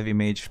with a heavy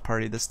mage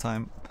party this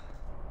time.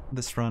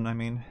 This run, I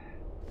mean.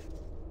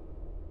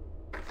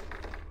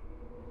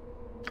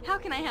 How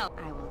can I help?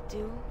 I will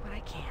do what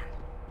I can.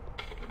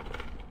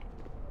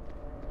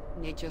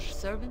 Nature's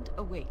servant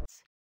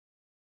awaits.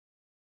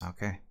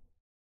 Okay.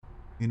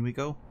 In we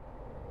go.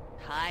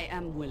 I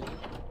am willing.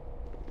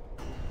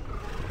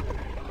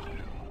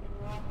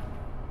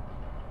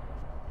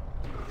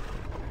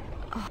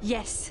 Oh,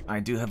 yes.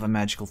 I do have a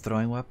magical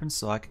throwing weapon,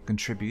 so I can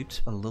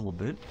contribute a little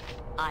bit.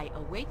 I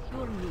await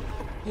your need.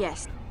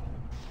 Yes.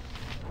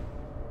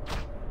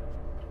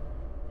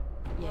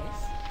 Yes.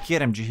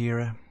 Get him,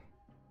 Jaheira.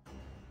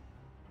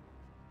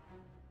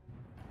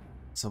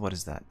 So what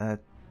is that? That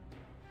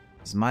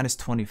is minus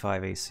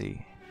 25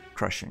 AC.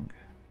 Crushing.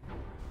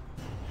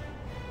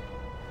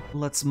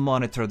 Let's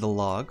monitor the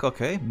log.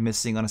 Okay,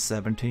 missing on a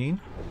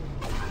 17.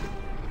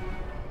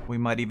 We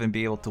might even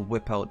be able to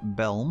whip out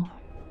Belm.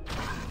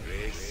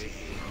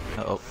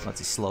 Uh-oh,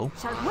 that's a slow.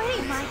 Wait,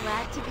 am I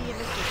glad to be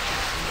of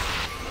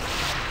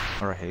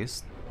assistance? Or a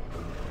haste.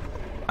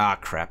 Ah,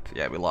 crap.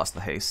 Yeah, we lost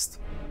the haste.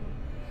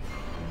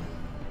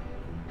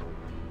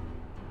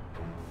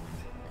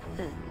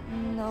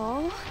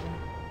 No.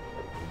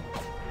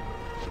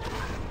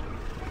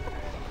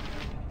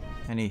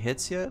 Any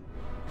hits yet?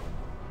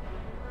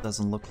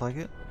 Doesn't look like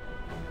it.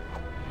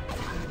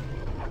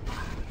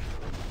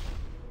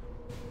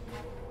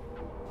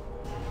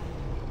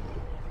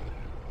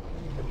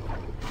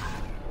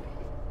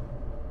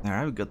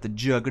 Alright, we got the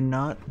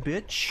Juggernaut,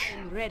 bitch.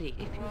 I'm ready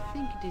if you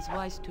think it is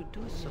wise to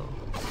do so.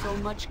 So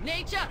much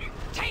nature,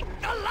 take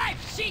the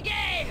life she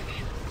gave!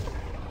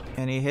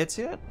 Any hits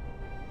yet?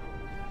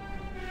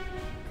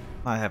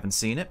 I haven't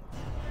seen it.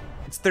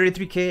 It's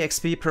 33k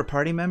XP per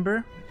party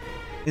member.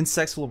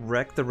 Insects will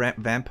wreck the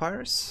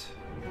vampires.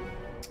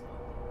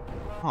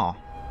 Oh,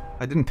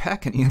 I didn't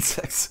pack any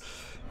insects.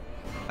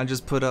 I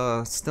just put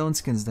stone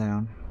skins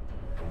down.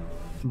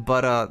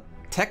 But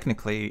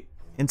technically,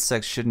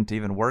 insects shouldn't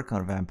even work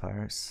on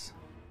vampires.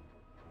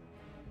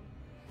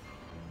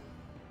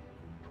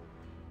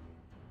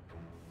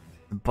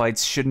 The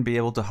bites shouldn't be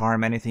able to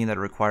harm anything that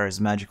requires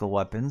magical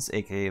weapons,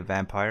 aka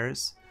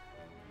vampires.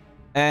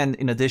 And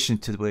in addition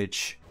to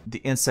which, the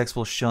insects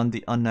will shun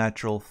the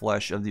unnatural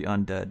flesh of the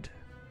undead.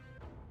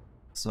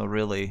 So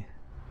really,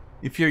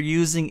 if you're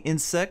using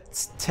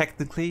insects,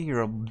 technically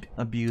you're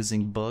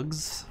abusing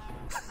bugs.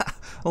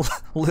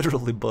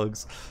 Literally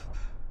bugs.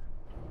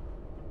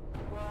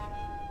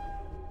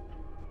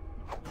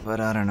 But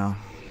I don't know.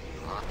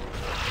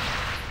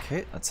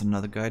 Okay, that's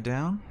another guy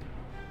down.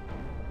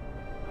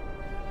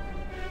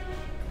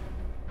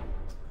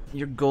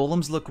 Your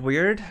golems look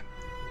weird?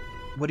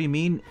 What do you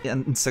mean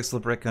insects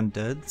will break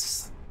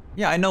undeads?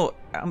 Yeah, I know.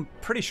 I'm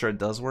pretty sure it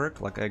does work.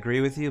 Like, I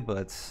agree with you,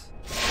 but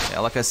yeah,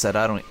 like I said,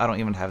 I don't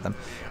even have them.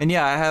 And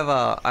yeah,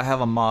 I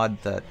have a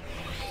mod that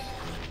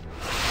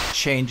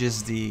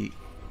changes the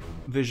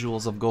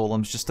visuals of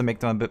golems just to make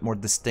them a bit more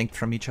distinct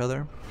from each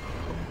other.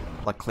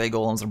 Like clay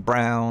golems are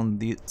brown,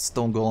 the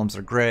stone golems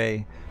are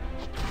gray.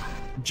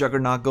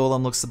 Juggernaut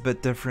golem looks a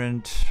bit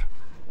different,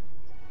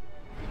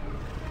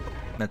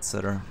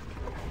 etc.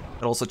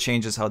 It also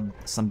changes how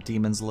some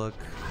demons look.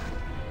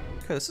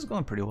 Okay, this is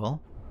going pretty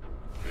well.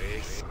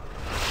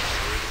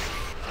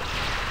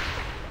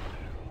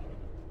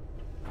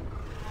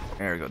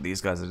 There we go,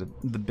 these guys are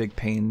the big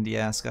pain in the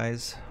ass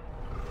guys.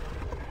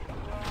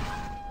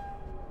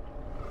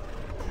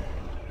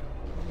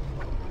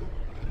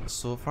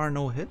 So far,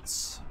 no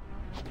hits.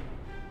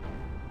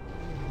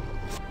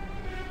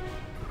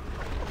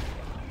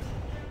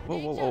 Whoa,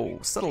 whoa, whoa,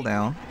 settle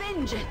down.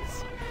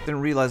 Vengeance.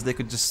 Didn't realize they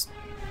could just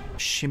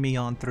shimmy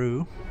on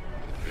through.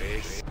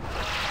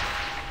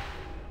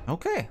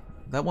 Okay,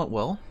 that went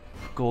well.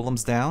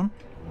 Golem's down.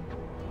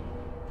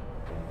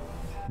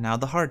 Now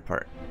the hard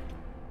part.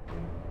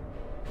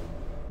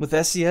 With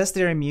SCS,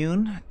 they're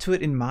immune to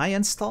it in my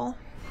install.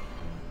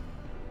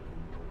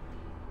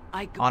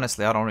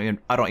 Honestly, I don't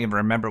even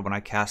remember when I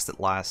cast it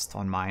last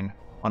on mine,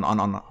 on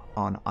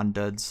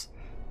Undead's.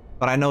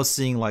 But I know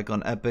seeing like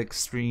on Epic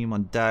stream,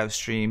 on Dive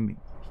stream,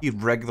 he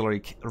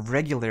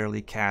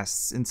regularly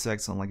casts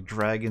insects on like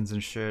dragons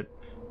and shit,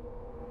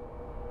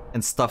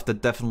 and stuff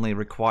that definitely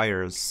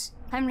requires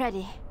I'm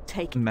ready.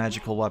 Take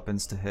magical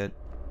weapons to hit,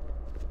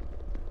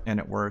 and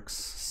it works.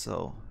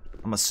 So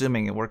I'm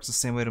assuming it works the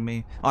same way to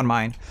me on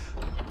mine.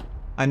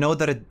 I know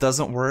that it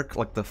doesn't work,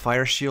 like the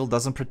fire shield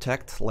doesn't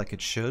protect like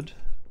it should.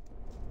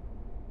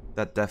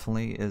 That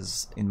definitely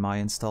is in my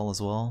install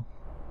as well.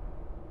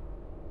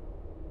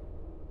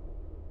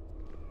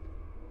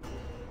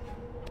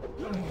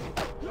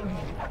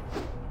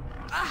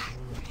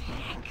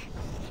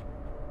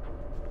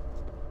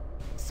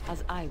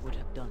 as I would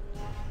have done.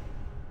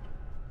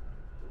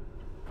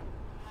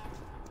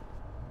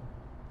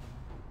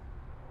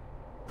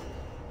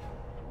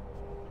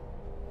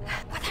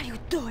 What are you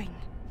doing?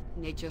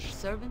 Nature's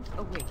servant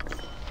awaits.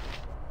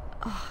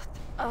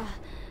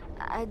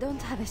 I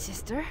don't have a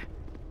sister.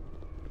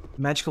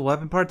 Magical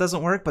weapon part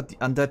doesn't work, but the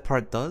undead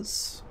part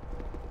does.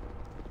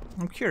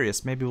 I'm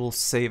curious, maybe we'll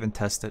save and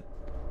test it.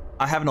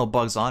 I have no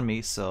bugs on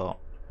me, so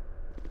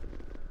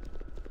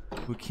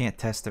we can't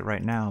test it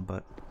right now,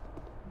 but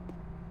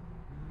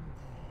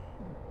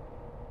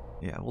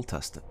yeah, we'll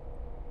test it.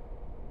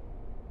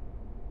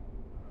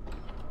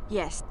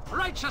 Yes.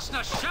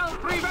 Righteousness shall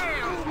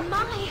prevail!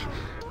 My!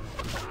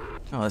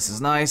 Oh, this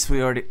is nice. We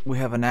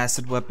have an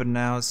acid weapon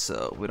now,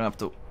 so we don't have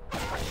to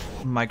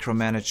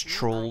micromanage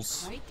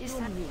trolls.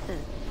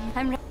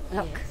 I'm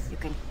look, you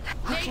can.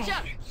 Okay. Nature,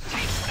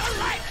 take the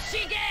life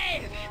she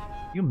gave!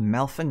 You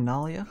Melfin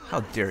Nalia?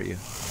 How dare you?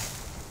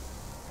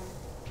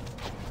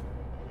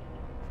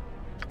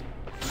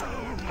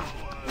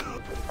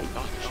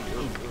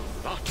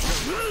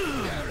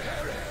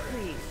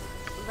 Please,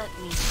 let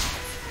me.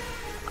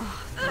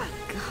 Oh, thank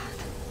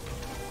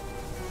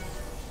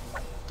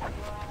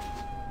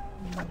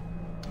God.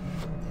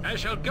 I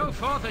shall go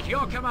forth at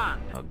your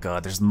command. Oh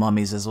god, there's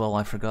mummies as well,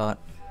 I forgot.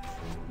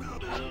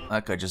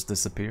 That guy just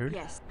disappeared.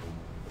 Yes.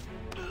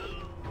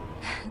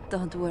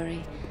 Don't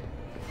worry.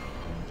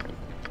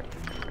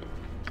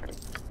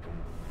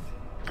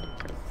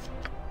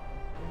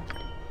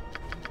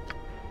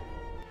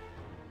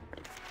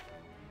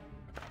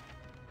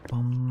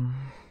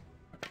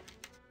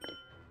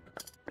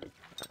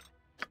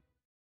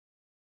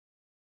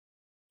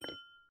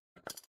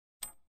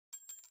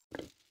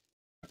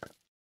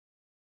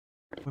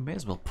 We may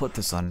as well put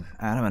this on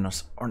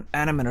animate or an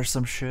animate or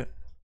some shit.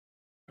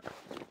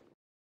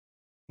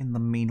 In the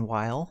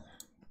meanwhile,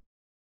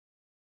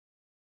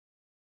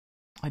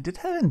 I did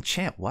have an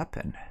enchant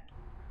weapon.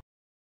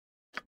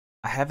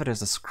 I have it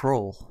as a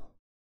scroll.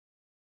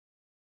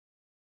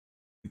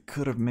 We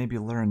could have maybe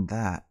learned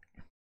that.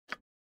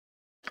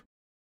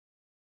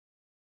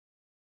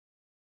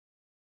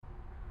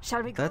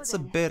 Shall we go That's a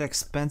then? bit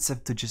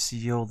expensive to just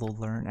YOLO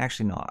learn.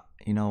 Actually, not.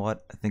 You know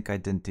what? I think I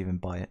didn't even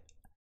buy it.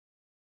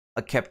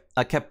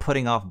 I kept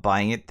putting off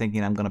buying it,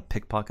 thinking I'm gonna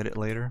pickpocket it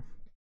later.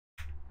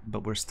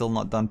 But we're still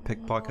not done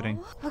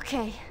pickpocketing. Oh,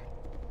 okay.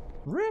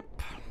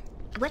 RIP!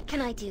 What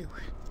can I do?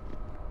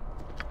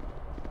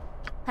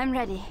 I'm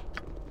ready.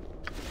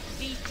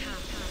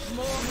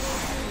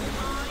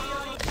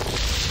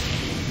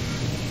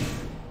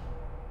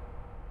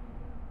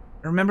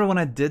 Remember when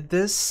I did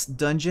this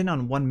dungeon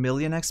on 1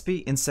 million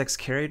XP? Insects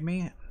carried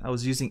me? I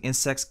was using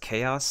Insects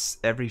Chaos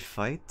every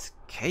fight?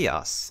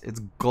 Chaos? It's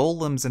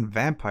golems and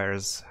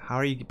vampires. How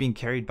are you being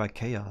carried by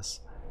Chaos?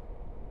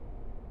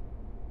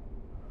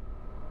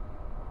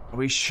 Are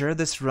we sure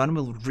this run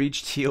will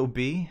reach TOB?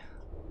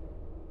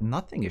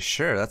 Nothing is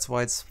sure, that's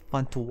why it's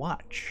fun to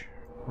watch,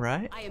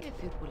 right? I am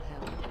if it will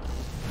help.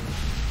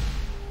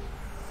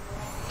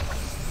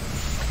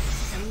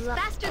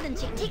 Faster than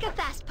take a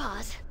fast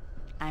pause.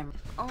 I'm.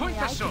 Point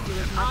the sword.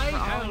 My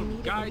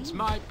helm guides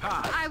my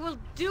path. I will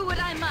do what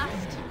I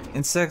must.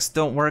 Insects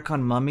don't work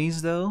on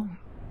mummies though?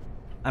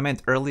 I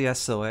meant early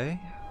SOA.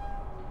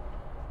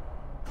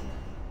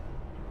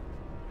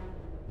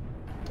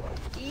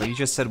 But you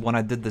just said when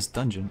I did this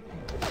dungeon.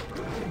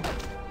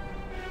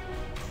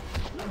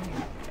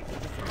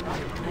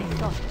 I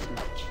thought as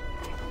much.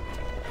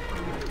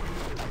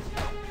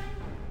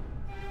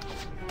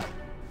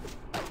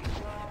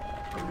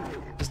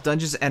 This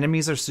dungeon's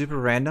enemies are super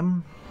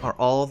random. Are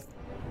all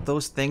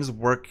those things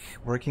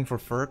working for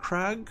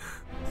Furkrag?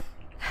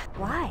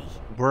 Why?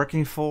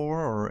 Working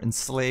for, or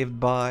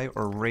enslaved by,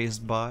 or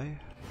raised by?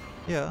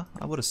 Yeah,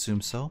 I would assume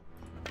so.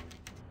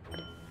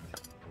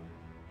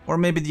 Or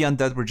maybe the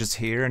undead were just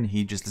here and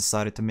he just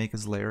decided to make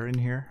his lair in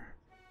here.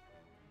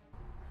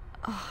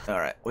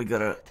 Alright, we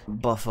gotta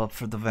buff up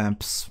for the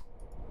vamps.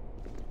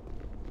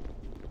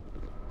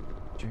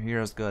 Your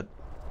hero's got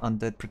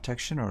undead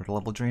protection or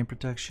level drain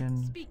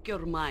protection. Speak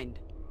your mind.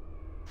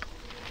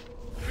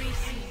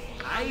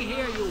 I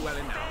hear you well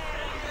enough.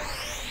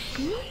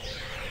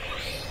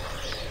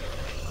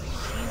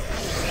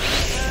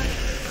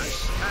 I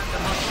stand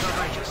amongst the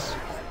righteous.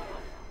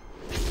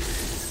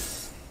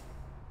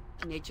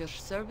 Nature's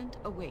servant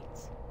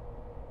awaits.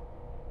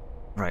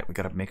 Right, we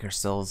gotta make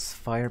ourselves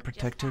fire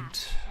protected.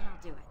 Just ask, and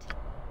I'll do it.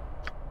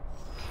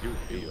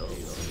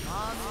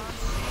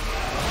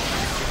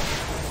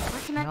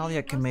 Where can I Nalia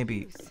be can most maybe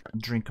use?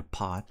 drink a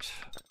pot,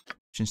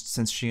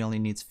 since she only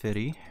needs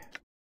 50.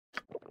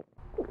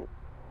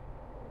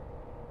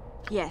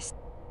 Yes.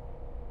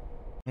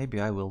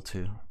 Maybe I will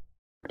too.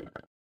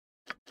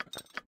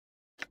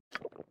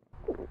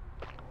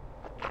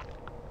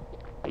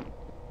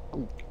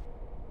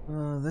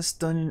 This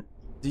dungeon.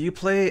 Do you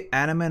play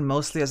Animan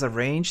mostly as a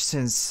range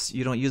since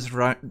you don't use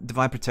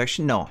Divine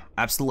Protection? No,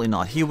 absolutely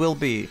not. He will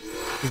be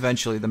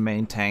eventually the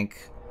main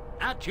tank.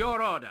 At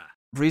your order.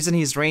 Reason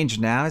he's ranged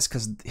now is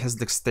because his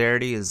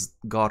dexterity is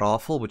god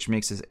awful, which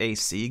makes his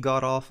AC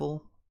god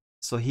awful.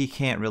 So he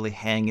can't really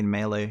hang in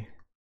melee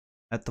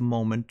at the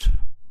moment.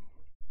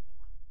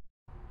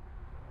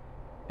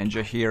 And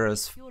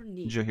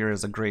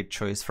Jaheira's a great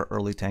choice for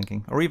early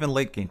tanking, or even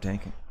late game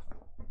tanking.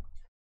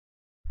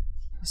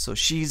 So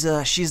she's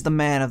the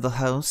man of the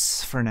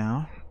house for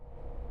now.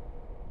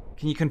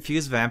 Can you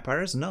confuse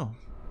vampires? No.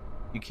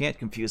 You can't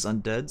confuse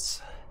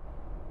undeads.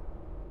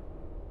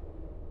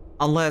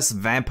 Unless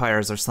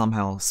vampires are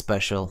somehow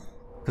special.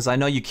 Because I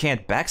know you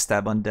can't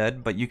backstab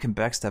undead, but you can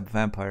backstab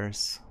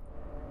vampires.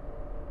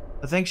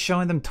 I think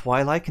showing them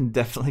Twilight can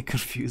definitely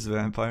confuse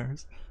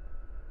vampires.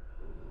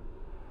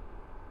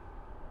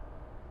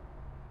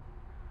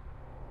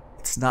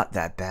 It's not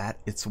that bad,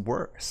 it's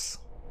worse.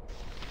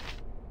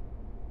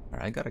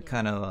 Alright, I gotta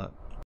kind of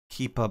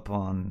keep up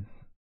on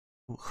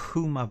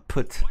whom I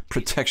put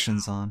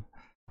protections on.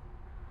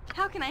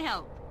 How can I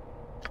help?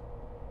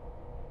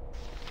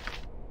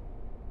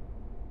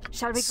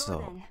 Shall we go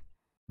then?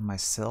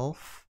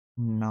 Myself,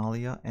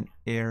 Nalia, and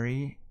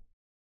Aerie,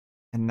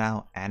 and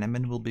now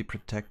Animan will be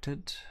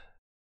protected.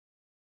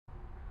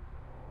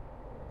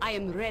 I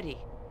am ready.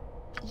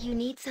 You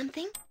need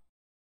something?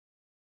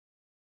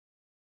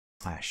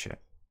 Ah, shit.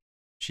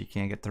 She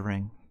can't get the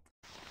ring.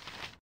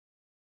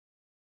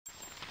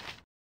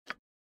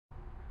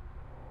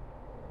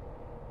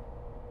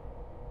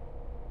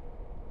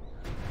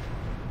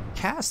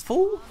 Cast,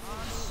 fool!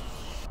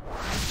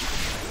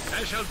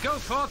 I shall go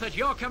forth at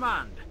your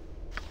command.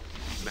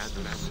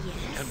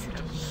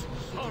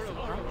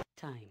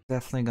 Time.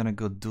 Definitely gonna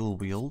go dual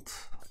wield.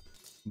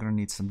 Gonna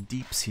need some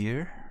deeps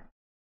here.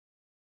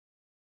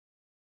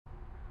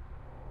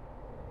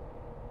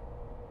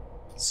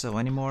 So,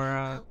 any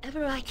more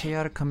Ever I can.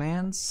 chaotic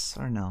commands,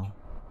 or no?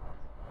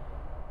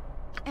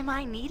 Am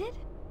I needed?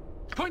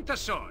 Point the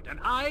sword, and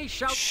I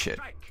shall Shit.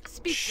 strike.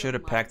 Speak Should your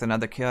have packed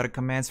another chaotic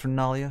commands for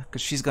Nalia,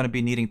 because she's gonna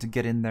be needing to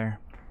get in there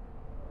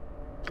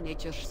mind.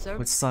 Nature's servant.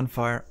 with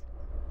Sunfire.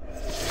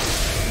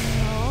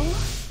 No.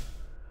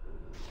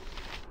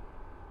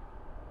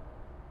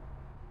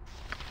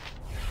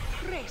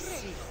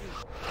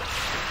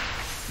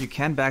 You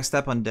can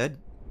backstab undead.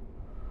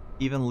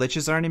 Even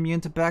liches aren't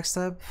immune to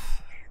backstab.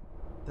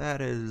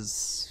 That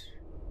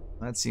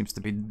seems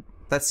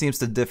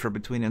to differ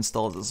between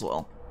installs as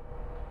well.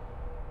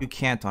 You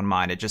can't on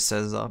mine. It just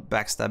says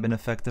backstab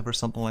ineffective or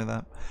something like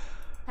that.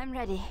 I'm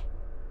ready.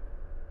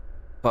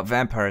 But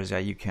vampires, yeah,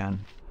 you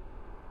can.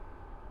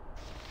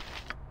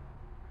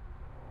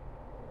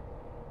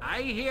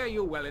 I hear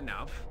you well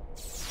enough.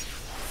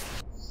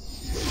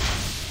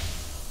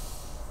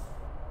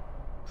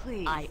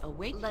 Please. I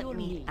await Let your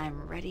me. need.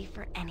 I'm ready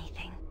for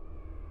anything.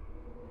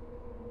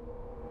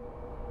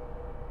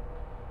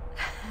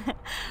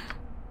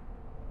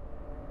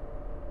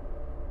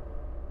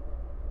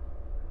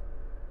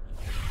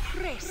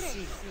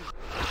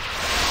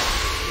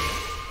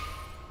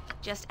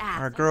 Just ask.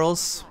 Alright,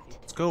 girls,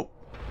 let's go.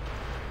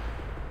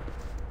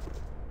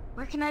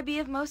 Where can I be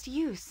of most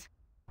use?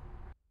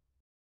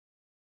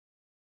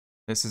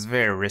 This is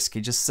very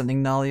risky, just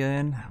sending Nalia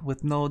in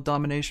with no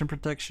domination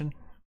protection.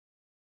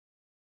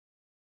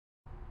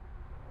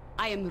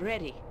 I am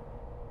ready.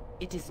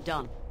 It is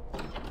done.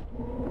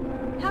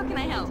 How can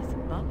I help?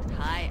 But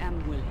I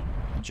am willing.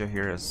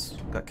 Jaheira's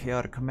got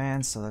chaotic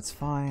commands, so that's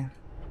fine.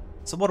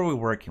 So what are we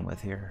working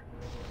with here?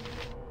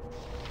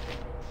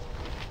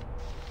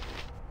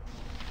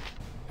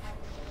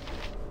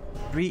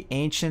 3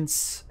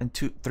 ancients and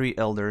 3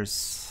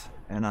 elders.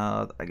 And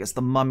I guess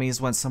the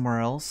mummies went somewhere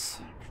else.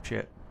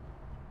 Shit.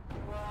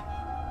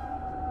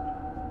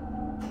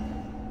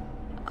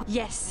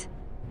 Yes.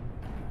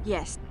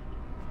 Yes.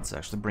 Let's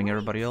actually bring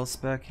everybody else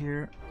back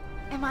here.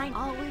 Am I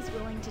always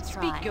willing to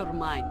try? Speak your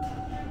mind.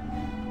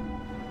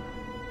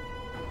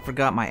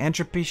 Forgot my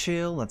entropy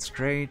shield. That's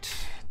great.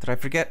 Did I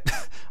forget?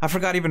 I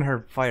forgot even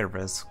her fire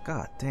res.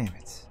 God damn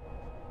it.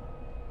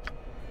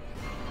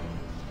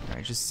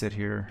 Alright, just sit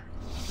here.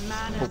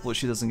 Hopefully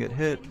she doesn't get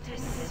hit.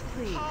 Please,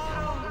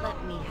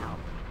 let me help.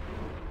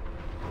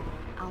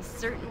 I'll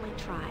certainly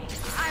try.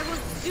 I will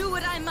do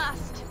what I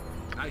must.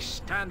 I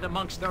stand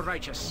amongst the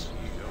righteous.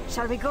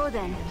 Shall we go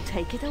then?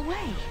 Take it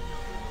away.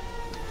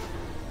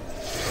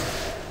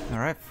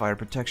 Alright, fire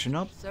protection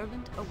up.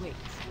 Servant awaits.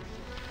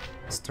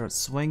 Start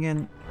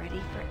swinging. Ready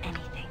for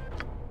anything.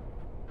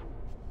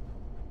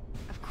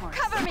 Of course.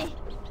 Cover me!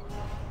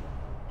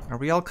 Are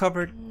we all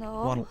covered?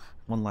 No.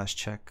 One last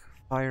check.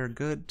 Fire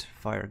good.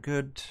 Fire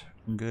good.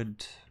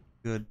 Good.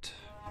 Good.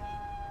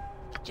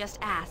 Just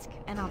ask,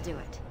 and I'll do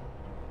it.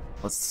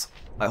 Let's.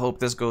 I hope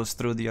this goes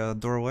through the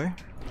doorway.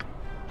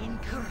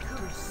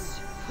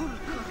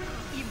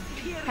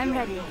 I'm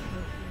ready.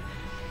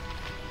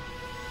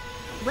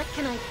 What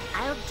can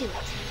I'll do it.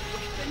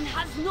 Weapon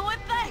has no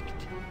effect.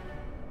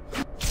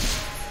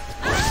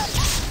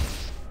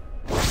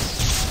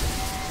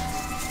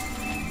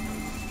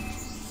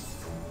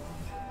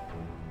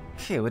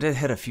 Okay, we did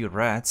hit a few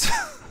rats.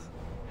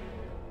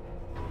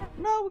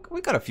 No,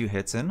 we got a few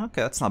hits in.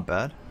 Okay, that's not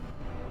bad.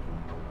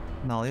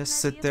 Nalia,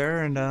 sit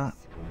there and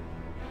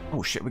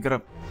oh shit, we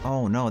gotta.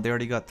 Oh no, they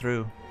already got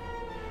through.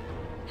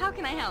 How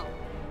can I help?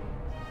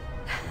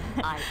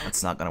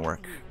 That's not gonna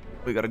work.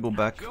 We gotta go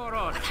back. Your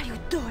order. What are you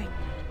doing?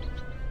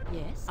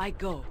 Yes, I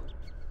go.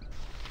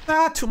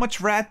 Ah, too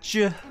much rat.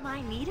 Am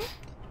I needed?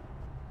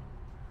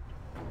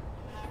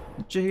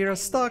 Jahira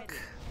stuck.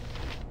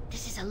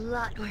 This is a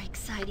lot more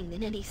exciting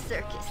than any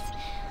circus.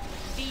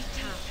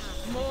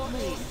 More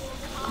me.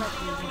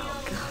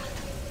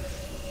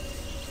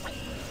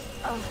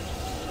 Oh,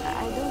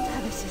 I don't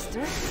have a sister.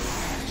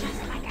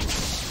 Just like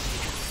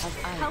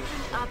I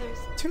helping others.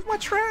 Too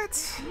much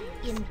rats.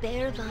 In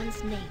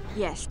Bearvan's name,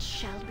 Yes. it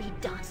shall be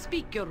done.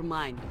 Speak your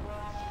mind.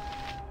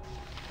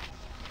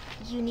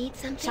 You need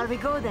something? Shall we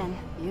go then?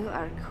 You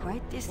are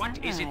quite What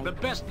is it the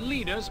best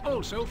leaders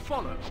also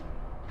follow?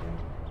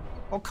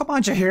 Oh come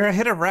on, Jahira,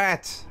 hit a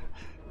rat.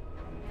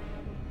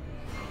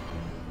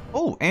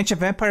 Oh, ancient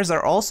vampires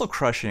are also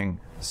crushing.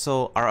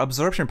 So our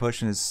absorption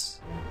potion is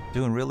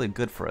doing really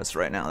good for us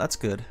right now. That's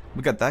good.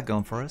 We got that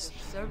going for us.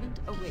 Servant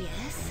awaits.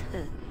 Yes?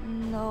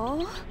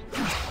 No.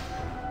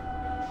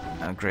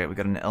 Oh, great, we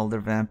got an elder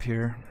vamp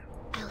here.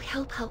 I'll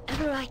help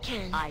however I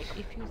can.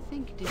 If you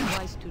think it is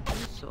wise to do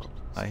so.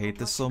 I hate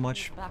this so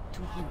much. Back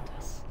to hunt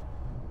us.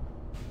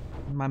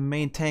 My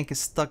main tank is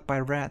stuck by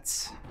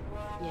rats.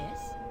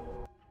 Yes.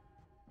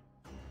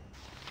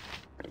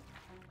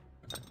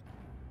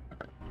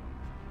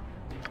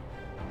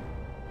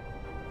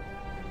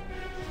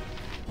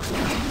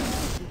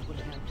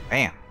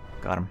 Bam!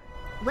 Got him.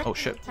 What Oh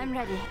shit. I'm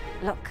ready.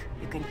 Look,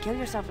 you can kill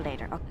yourself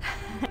later. Oh.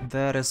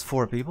 That is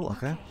 4 people,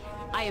 okay.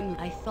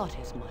 I thought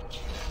as much.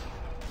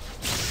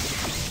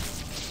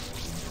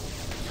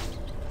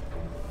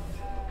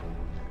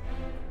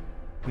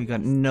 We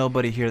got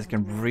nobody here that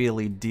can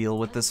really deal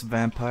with this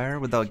vampire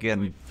without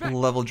getting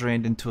level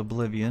drained into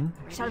oblivion.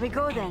 Shall we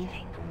go then?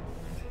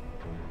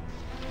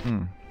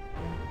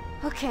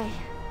 Okay.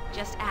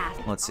 Just ask.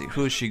 Let's see,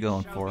 who is she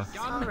going for?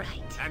 All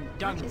right. And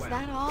done Is well.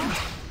 that all?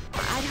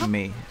 I hope.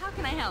 Me. How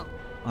can I help?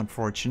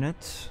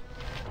 Unfortunate.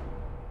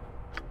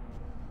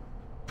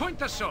 Point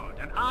the sword,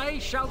 and I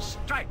shall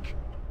strike.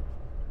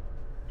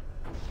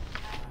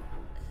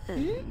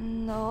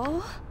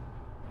 No.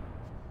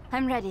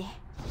 I'm ready.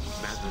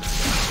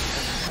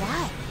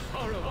 Why?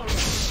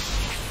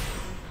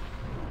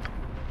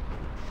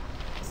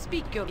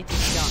 Speak your. It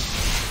is done.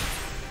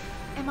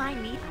 Am I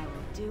neat? I will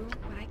do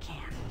what I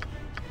can.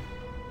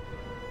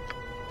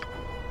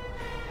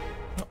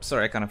 Oh,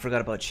 sorry, I kind of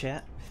forgot about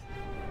chat.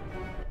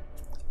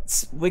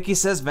 Wiki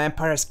says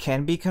vampires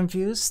can be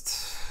confused.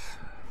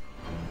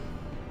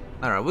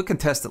 Alright, we can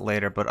test it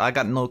later, but I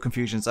got no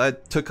confusions. I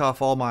took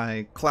off all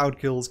my cloud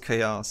kills,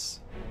 chaos,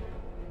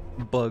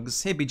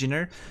 bugs. Hey, BG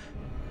nerd.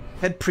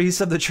 Head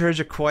priest of the Church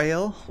of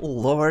Quail,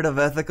 Lord of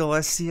Ethical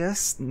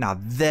SCS. Now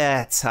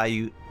that's how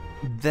you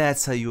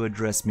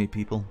address me,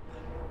 people.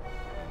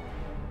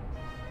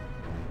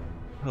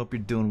 Hope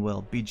you're doing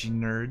well, BG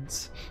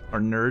nerds or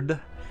nerd.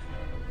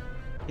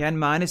 Yeah, in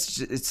mine,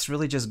 it's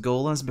really just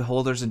golems,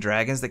 beholders, and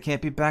dragons that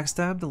can't be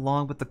backstabbed,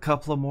 along with a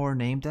couple of more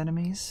named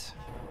enemies.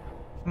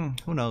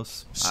 Who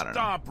knows? I don't know.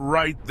 Stop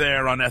right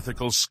there,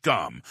 unethical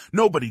scum.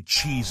 Nobody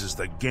cheeses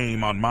the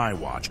game on my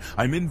watch.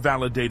 I'm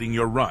invalidating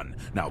your run.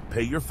 Now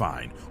pay your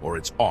fine, or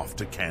it's off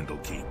to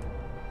Candlekeep.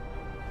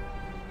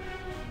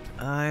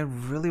 I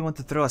really want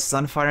to throw a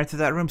sunfire into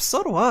that room.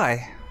 So do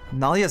I.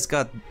 Nalia's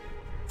got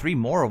 3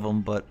 more of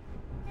them, but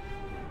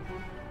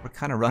we're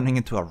kind of running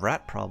into a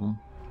rat problem.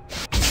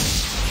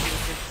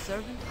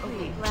 servant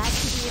away. Glad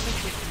to be of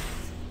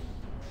assistance.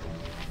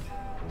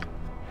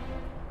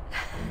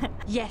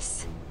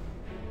 Yes.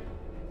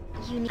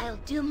 I'll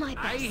do my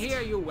best. I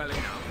hear you well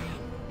enough.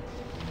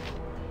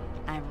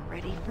 I'm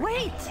ready for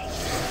Wait!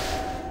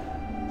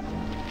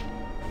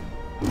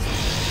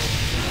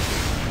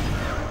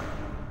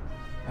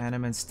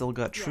 Animan still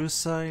got true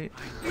sight.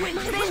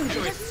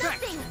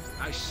 nothing.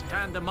 I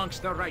stand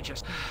amongst the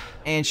righteous.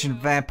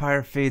 Ancient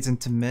vampire fades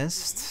into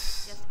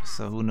mist.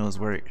 So who knows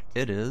where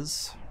it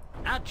is.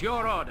 At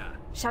your order.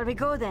 Shall we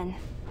go then?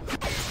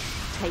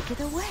 Take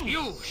it away.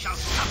 You shall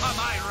suffer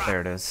my wrath.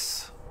 There it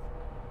is.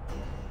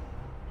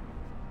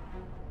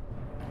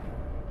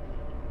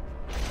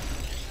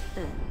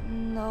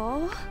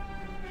 No.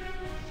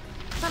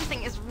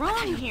 Something is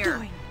wrong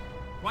here.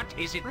 What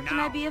is it Where now? can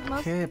I be of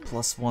most Okay, use?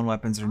 +1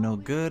 weapons are no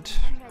good.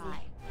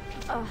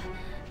 Oh,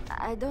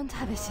 I don't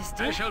have a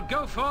sister. I shall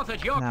go forth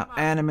at your Now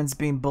command. Animan's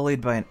being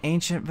bullied by an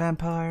ancient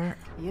vampire.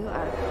 You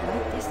are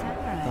quite the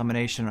samurai.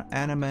 Domination on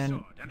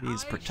Animan.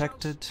 He's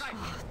protected.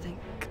 Oh,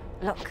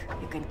 look,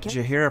 you can kill.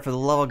 Jahira, for the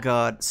love of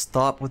God,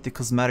 stop with the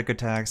cosmetic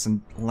attacks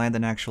and land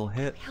an actual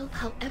hit. Help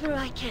however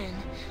I can.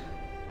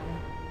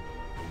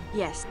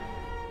 Yes.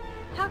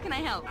 How can I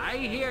help? I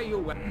hear you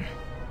well.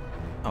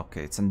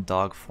 Okay, it's in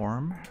dog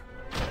form.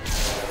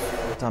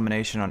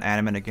 Domination on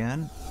Animan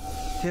again.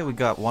 Okay, we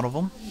got one of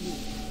them.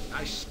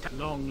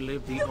 Long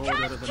live the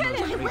order of the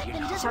most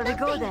radiant. Shall we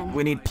go then?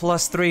 We need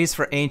 +3s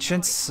for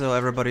ancients, so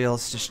everybody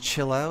else just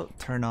chill out.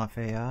 Turn off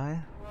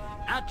AI.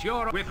 At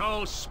your with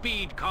all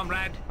speed,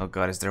 comrade. Oh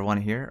god, is there one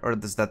here? Or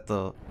is that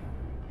the...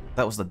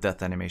 That was the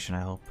death animation,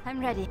 I hope. I'm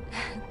ready.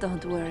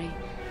 Don't worry.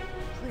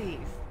 Please,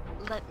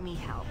 let me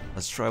help.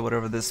 Let's try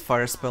whatever this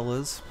fire spell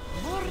is.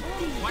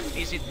 What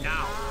is it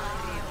now?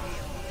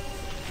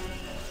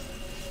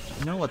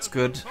 You know what's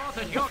good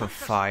for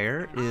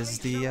fire is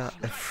the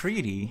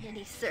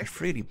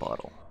Ifriti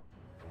bottle.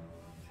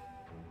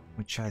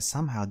 Which I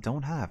somehow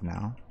don't have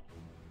now.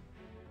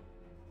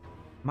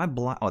 Am I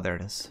blind? Oh, there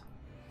it is.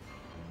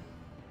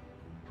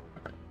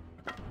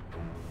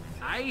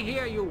 I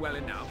hear you well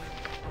enough.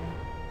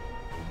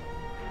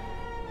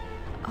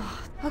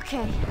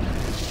 Okay.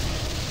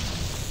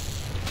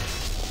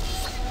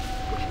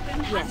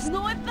 Has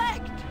no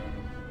effect!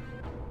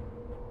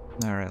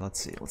 Alright, let's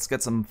see. Let's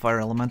get some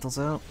fire elementals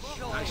out.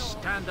 I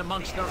stand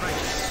amongst the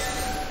righteous.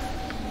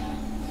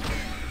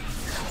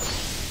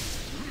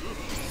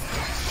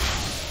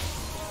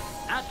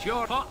 At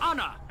your for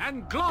honor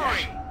and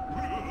glory.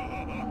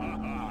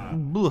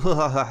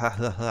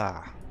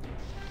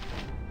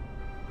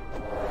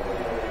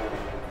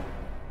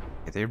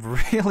 They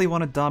really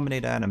want to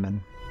dominate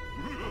Animan.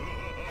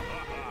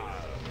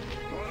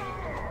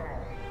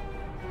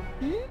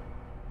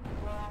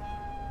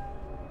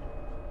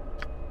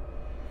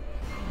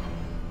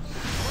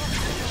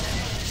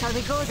 Shall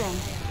we go then?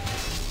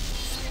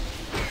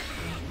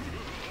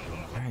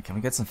 Alright, can we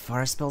get some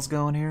fire spells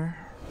going here?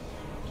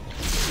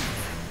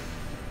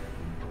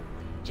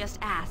 Just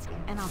ask,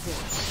 and I'll do it.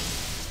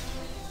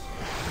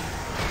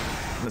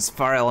 This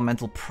fire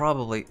elemental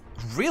probably...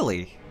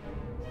 Really?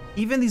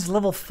 Even these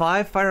level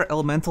 5 fire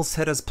elementals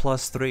hit as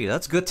 +3.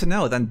 That's good to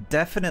know. Then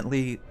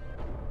definitely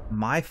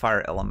my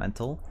fire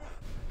elemental.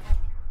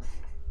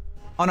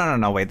 Oh,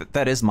 no, wait.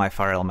 That is my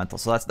fire elemental.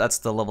 So that's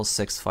the level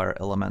 6 fire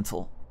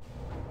elemental.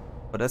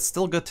 But it's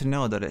still good to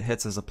know that it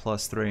hits as a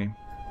 +3.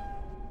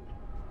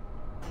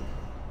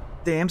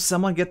 Damn,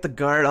 someone get the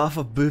guard off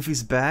of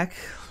Boofy's back.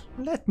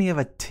 Let me have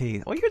a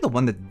taste. Oh, you're the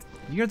one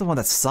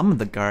that summoned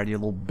the guard, you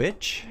little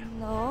bitch.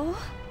 No.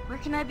 Where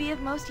can I be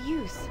of most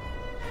use?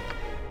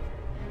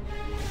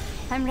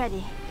 I'm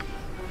ready.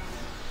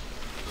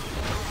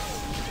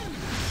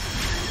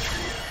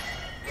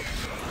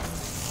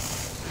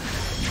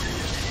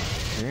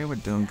 Okay, we're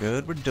doing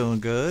good. We're doing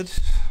good.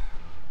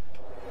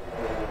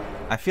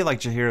 I feel like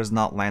Jahira's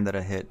not landed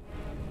a hit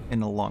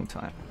in a long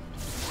time.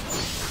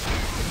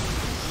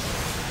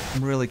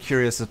 I'm really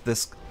curious if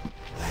this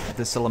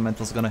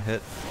elemental's gonna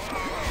hit.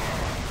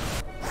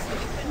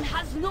 It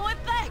has no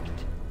effect!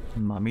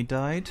 Mummy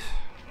died.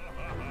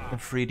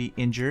 Ifriti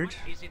injured.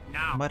 Is it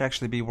now? Might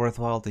actually be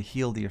worthwhile to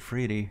heal the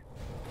Ifriti.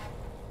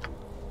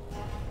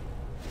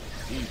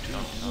 You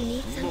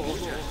need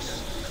something?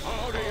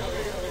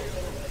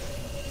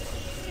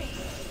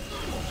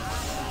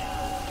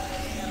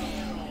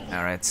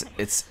 Alright,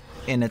 it's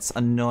in its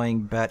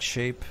annoying bat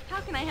shape.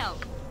 How can I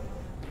help?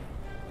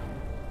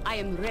 I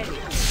am ready.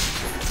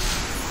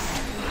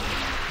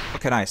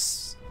 Okay,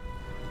 nice.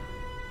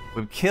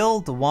 We've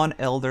killed 1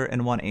 Elder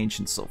and 1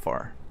 Ancient so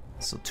far.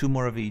 So 2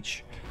 more of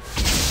each.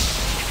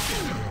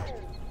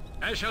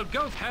 I shall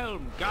go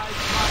helm, guide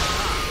my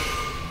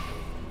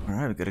path.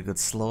 Alright, we got a good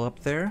slow up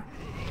there.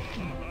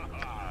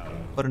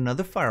 But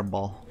another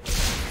fireball.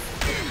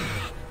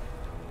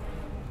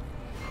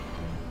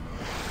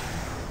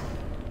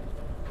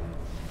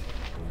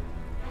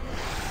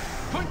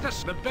 Point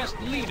us the best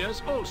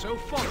leaders also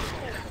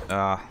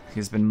follow.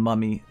 He's been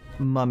mummy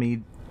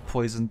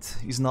poisoned.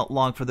 He's not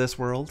long for this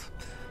world.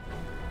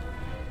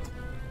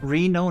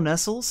 Reno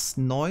Nestles,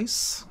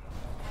 noise.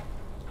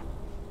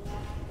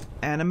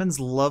 Animan's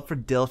love for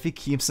Delphi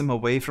keeps him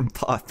away from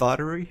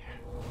thoughterry.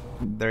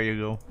 There you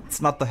go.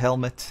 It's not the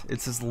helmet,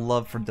 it's his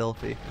love for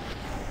Delphi.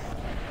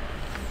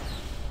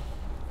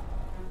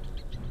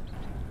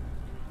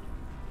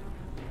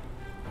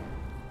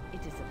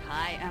 It is that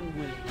I am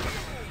willing.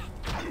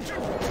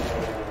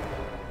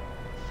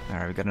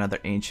 Alright, we got another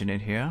ancient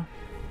in here.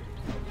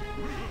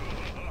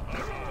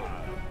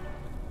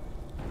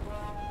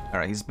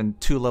 Alright, he's been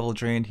 2 level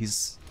drained.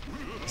 He's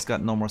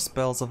got no more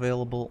spells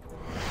available.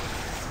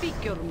 Speak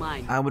your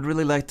mind. I would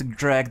really like to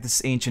drag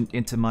this ancient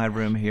into my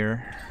room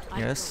here.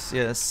 Yes,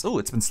 yes. Oh,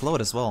 it's been slowed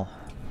as well.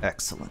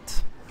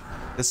 Excellent.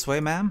 This way,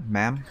 ma'am?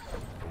 Ma'am?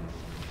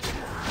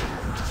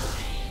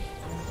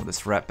 Oh,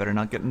 this rat better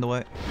not get in the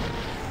way.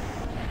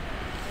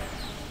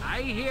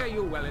 I hear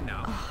you well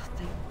enough. Oh,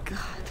 thank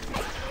God.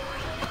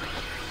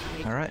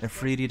 Alright, I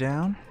freed you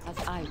down. As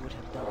I would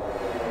have done.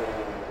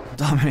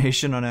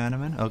 Domination on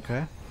Animan,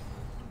 okay.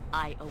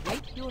 I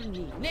await your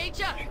need.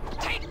 Nature,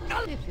 take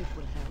the if it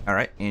will help.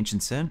 Alright,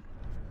 ancient's in.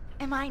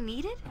 Am I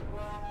needed?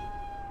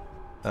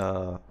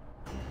 The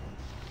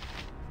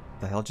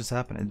hell just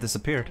happened? It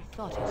disappeared.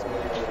 Thought as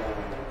much.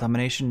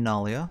 Domination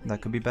Nalia,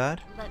 that could be bad.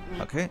 Let me.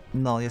 Okay,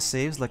 Nalia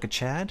saves like a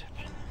Chad.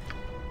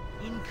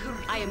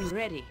 I am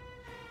ready.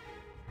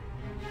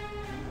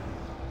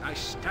 I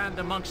stand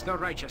amongst the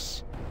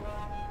righteous.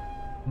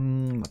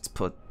 Let's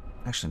put...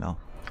 Actually, no.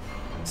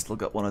 Still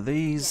got one of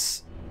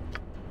these.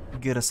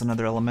 Get us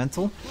another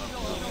elemental.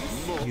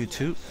 You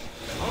too.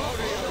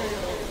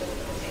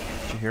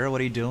 Jahira,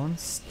 what are you doing?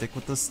 Stick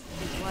with this,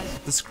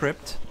 the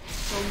script.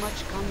 So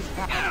much comes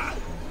back.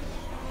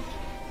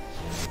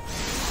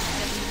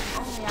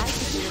 Only I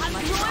could do as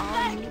much as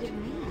all needed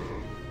me.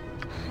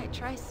 I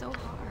try so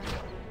hard.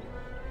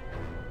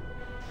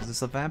 Is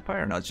this a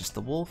vampire? No, it's just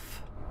a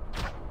wolf.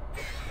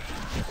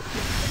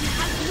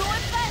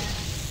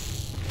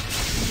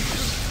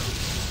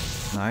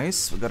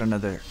 Nice, we got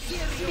another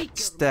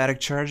static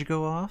charge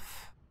go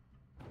off.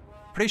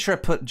 Pretty sure I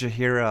put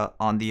Jahira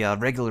on the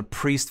regular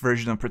priest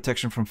version of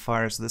protection from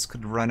fire, so this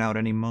could run out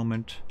any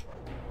moment.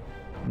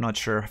 I'm not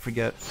sure, I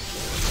forget.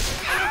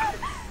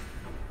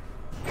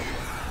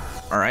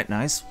 Alright,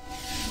 nice.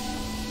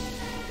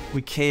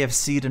 We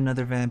KFC'd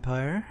another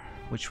vampire.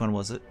 Which one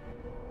was it?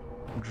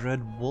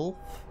 Dread Wolf?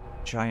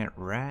 Giant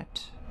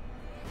Rat?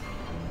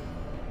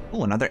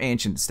 Oh, another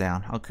Ancient's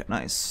down. Okay,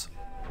 nice.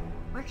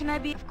 Where can I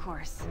be? Of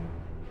course.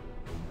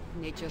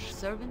 Nature's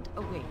servant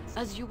awaits,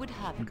 as you would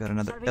have We it. got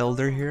another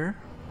Elder here.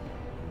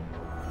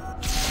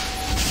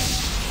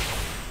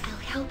 I'll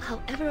help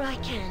however I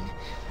can.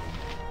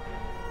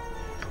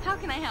 How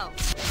can I help?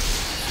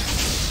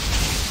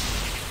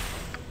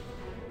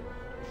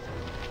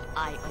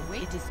 I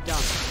await. It is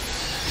done.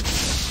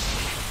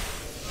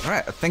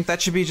 Alright, I think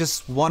that should be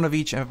just one of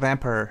each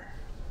vampire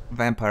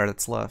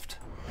that's left.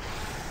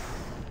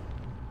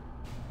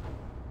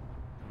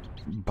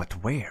 But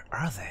where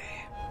are they?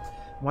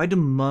 Why do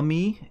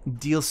mummy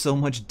deal so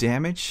much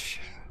damage?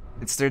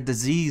 It's their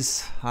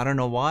disease. I don't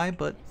know why,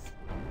 but...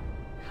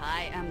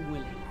 I am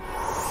willing.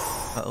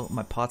 Uh-oh,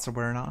 my pots are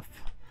wearing off.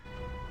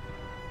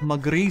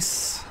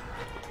 Magris.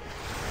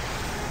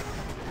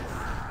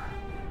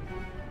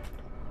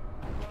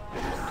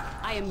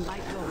 I am my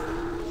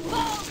lord.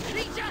 Fall,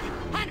 creature,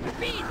 and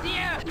feed the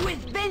earth with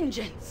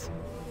vengeance.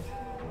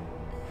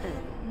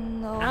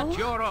 No. At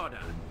your order.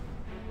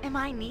 Am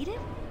I needed?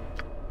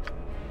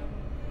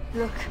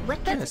 Look, what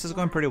Yeah, the? this is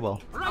going pretty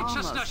well.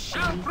 Righteousness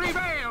shall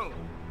prevail.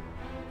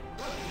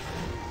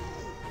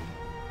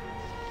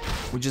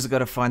 We just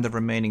gotta find the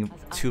remaining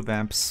 2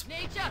 vamps.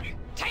 Nature,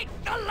 take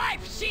the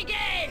life she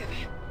gave.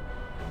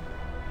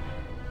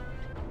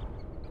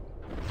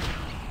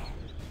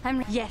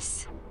 I'm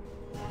yes.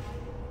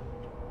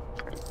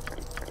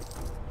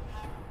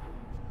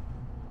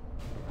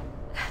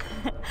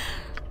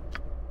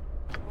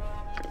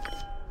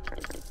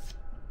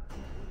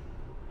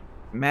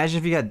 Imagine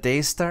if you got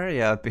Daystar,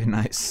 yeah, it'd be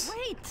nice.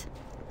 Wait.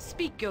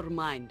 Speak your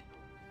mind.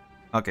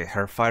 Okay,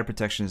 her fire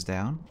protection is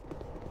down.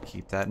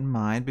 Keep that in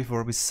mind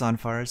before we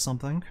sunfire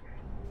something.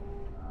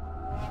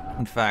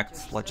 In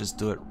fact, let's just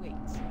do it.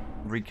 Awaits.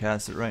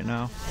 Recast it right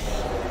now.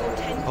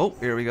 Oh,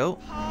 here we go.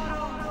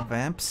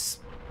 Vamps.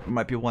 There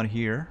might be one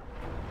here.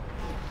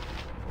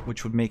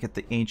 Which would make it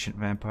the ancient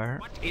vampire.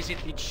 What is it?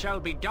 It shall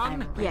be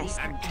done. Yes,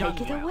 And take done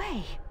it well.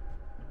 away.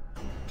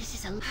 This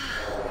is a...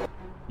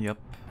 Yep.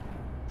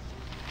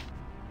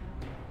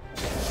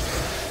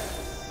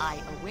 I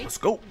await. Let's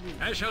go.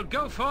 I shall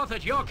go forth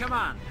at your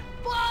command.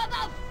 For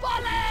the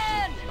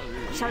fallen!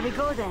 Shall we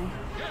go then?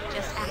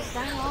 Just ask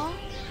that all?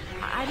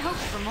 I'd hoped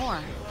for more.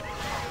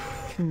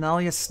 Can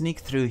Nalia sneak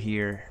through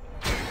here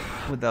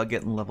without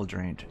getting level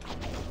drained?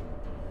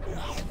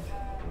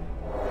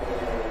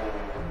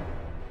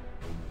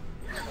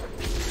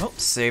 Oh,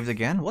 saved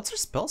again. What's her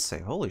spell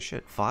save? Holy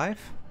shit,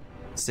 5?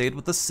 Saved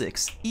with the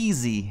 6.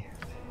 Easy.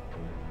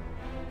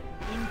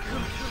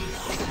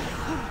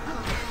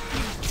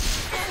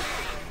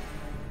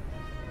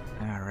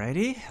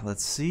 Alrighty,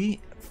 let's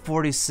see.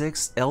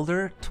 46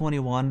 Elder,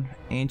 21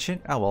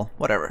 Ancient. Oh well,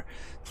 whatever.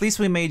 At least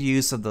we made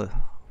use of the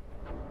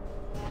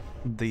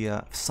the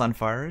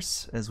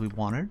Sunfires as we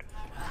wanted.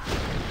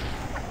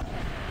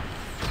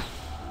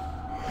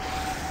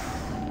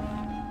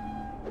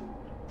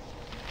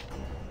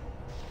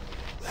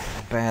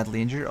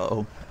 Badly injured.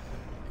 Uh-oh.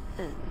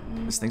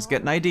 This thing's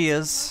getting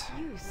ideas.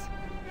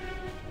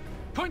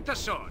 Point the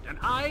sword, and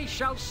I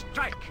shall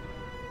strike.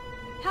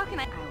 How can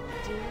I will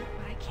do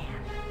what I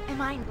can. Am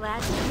I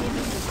glad to be of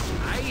assistance?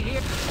 I hear.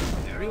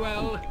 Very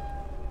well.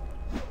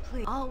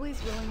 Please.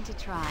 Always willing to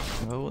try.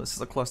 Oh, this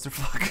is a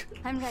clusterfuck.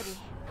 I'm ready.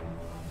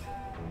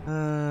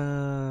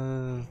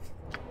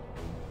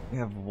 We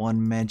have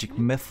one magic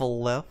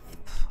miffle left.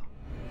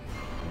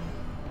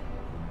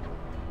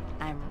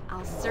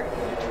 I'll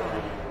certainly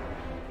try.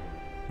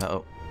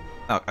 Uh-oh.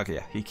 Oh, okay,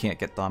 yeah, he can't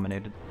get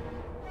dominated.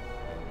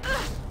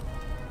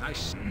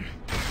 Nice.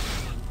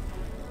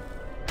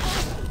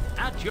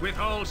 At you with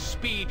all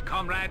speed,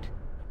 comrade.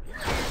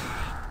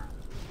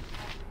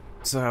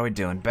 So how are we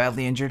doing?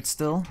 Badly injured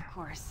still? Of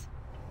course.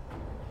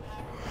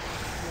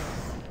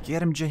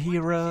 Get him,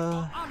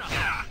 Jaheira.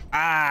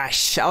 Ah,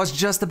 I was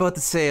just about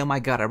to say, oh my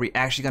god, are we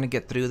actually gonna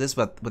get through this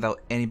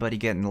without anybody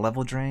getting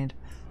level drained?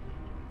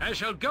 I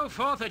shall go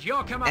forth at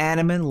your command.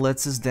 Animan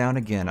lets us down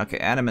again. Okay,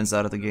 Animan's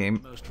out of the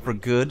game for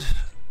good.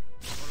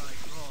 For I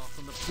draw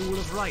from the pool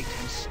of right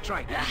and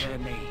strike in their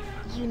name.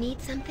 You need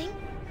something?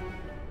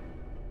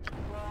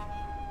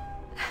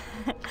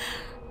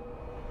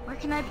 Where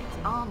can I? It's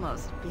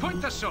almost.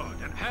 Point the sword,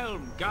 and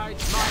helm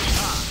guides my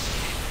path.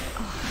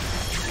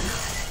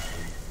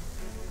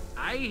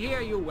 I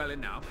hear you well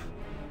enough.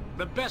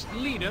 The best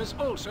leaders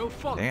also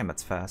follow. Damn,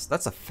 that's fast.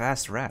 That's a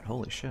fast rat.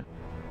 Holy shit.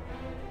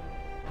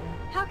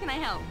 How can I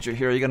help?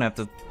 Jaheira, you're gonna have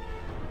to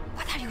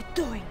What are you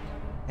doing?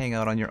 hang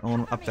out on your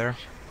own up there.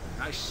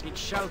 It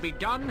shall be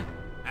done,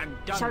 and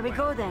done Shall we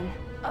well. go then?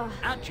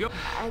 At your.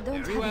 I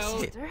don't Very have well. a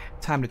sister.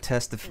 Time to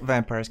test if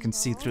vampires can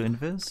see through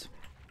invis.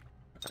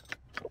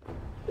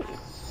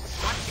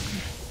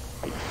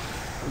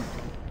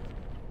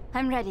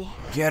 I'm ready.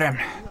 Get him.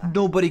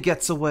 Nobody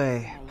gets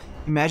away.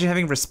 Imagine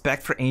having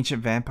respect for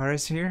ancient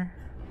vampires here.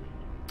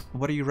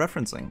 What are you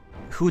referencing?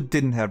 Who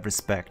didn't have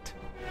respect?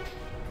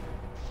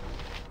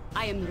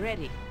 I am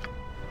ready.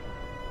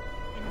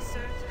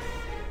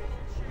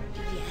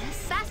 Yes,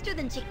 faster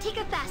than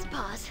Chick-Tika fast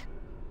paws.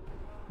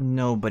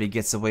 Nobody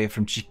gets away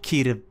from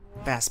Chiquita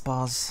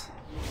fastballs.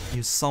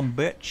 You some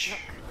bitch.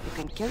 You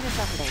can kill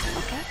yourself later,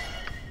 okay?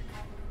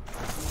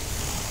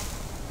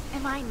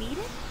 Am I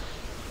needed?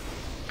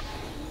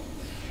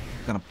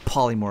 I'm gonna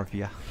polymorph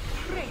ya.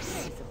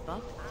 It's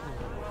about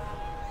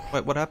time.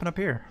 Wait, what happened up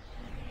here?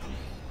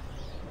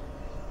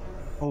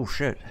 Oh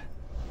shit.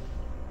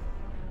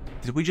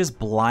 Did we just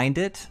blind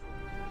it?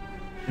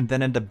 And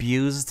then it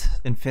abused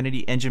Infinity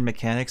Engine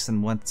mechanics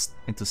and went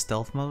into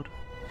stealth mode?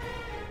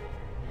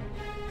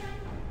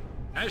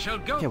 I shall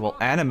go. Okay, well,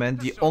 forth Animan, with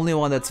the sword. only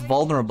one that's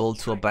vulnerable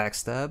to a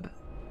backstab,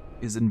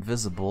 is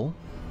invisible.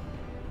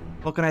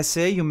 What can I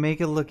say? You make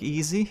it look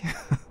easy?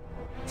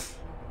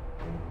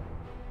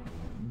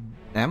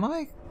 Am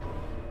I?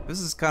 This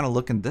is kind of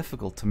looking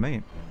difficult to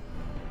me.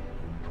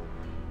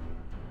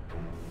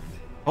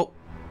 Oh,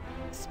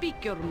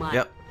 Speak your mind.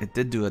 yep, it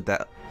did do it.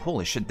 That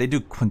holy shit, they do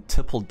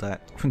quintuple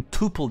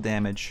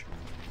damage.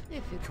 If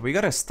it Okay, we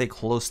gotta stay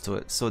close to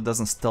it so it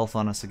doesn't stealth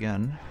on us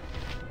again.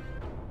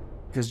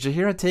 Because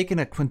Jaheira taking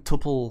a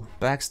quintuple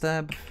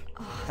backstab,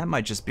 that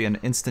might just be an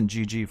instant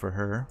GG for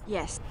her.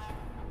 Yes.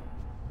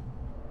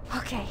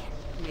 Okay.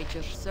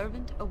 Nature's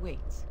servant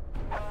awaits.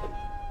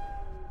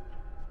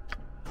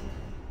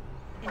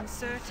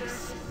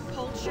 Incertus,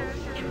 Culture,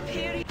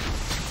 Imperium.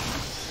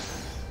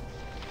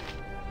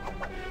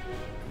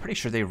 Pretty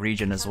sure they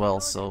regen as well,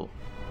 so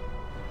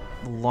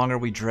the longer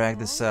we drag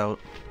this out.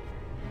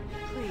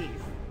 Please,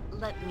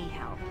 let me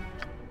help.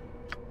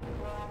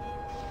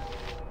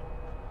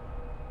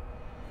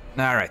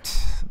 Alright,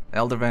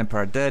 Elder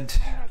Vampire dead.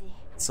 Ready.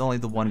 It's only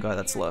the one guy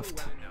that's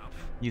left.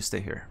 You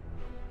stay here.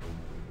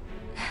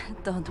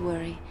 Don't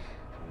worry.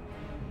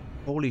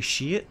 Holy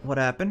shit, what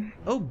happened?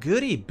 Oh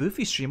goody,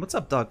 Boofy stream, what's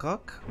up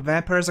Dogcock?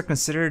 Vampires are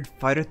considered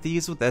fighter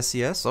thieves with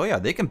SCS? Oh yeah,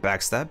 they can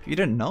backstab, you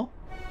didn't know?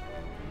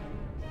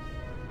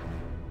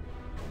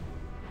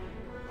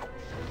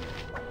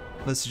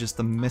 This is just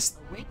a mist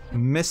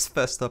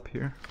fest up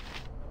here.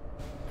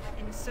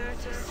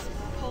 Incertus,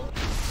 Culture.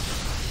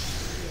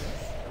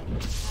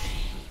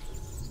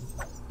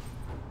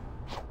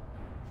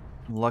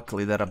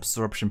 Luckily that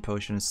absorption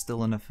potion is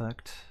still in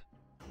effect.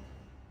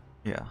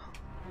 Yeah.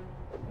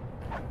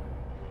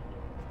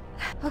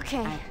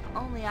 Okay.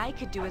 Only I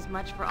could do as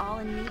much for all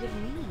in need of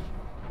me.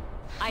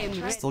 I am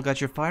ready. Still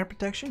got your fire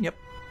protection? Yep.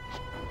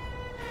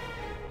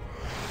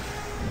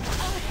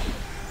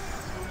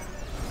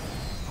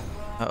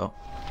 Uh-oh.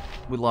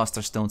 We lost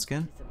our stone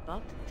skin. It's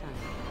about time.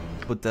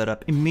 Put that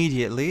up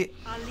immediately.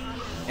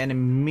 And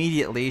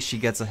immediately she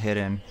gets a hit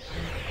in.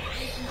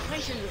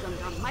 Concentration is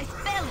undone. My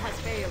spell has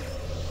failed.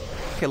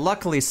 Okay,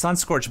 luckily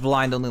Sunscorch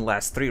Blind only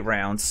lasts 3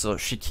 rounds, so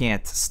she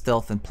can't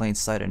stealth in plain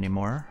sight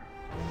anymore.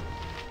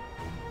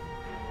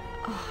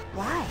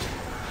 Why?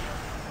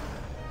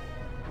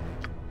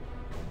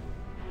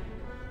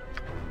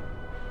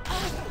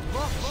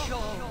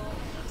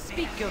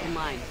 Speak your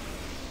mind.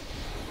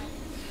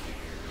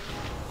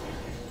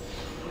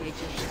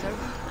 Nature's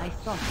servant, I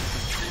thought.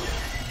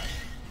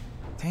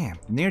 Damn,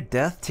 near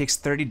death takes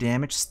 30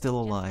 damage, still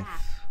alive.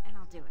 And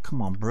I'll do it.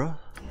 Come on, bruh.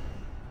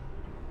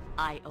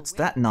 What's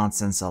that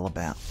nonsense all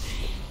about?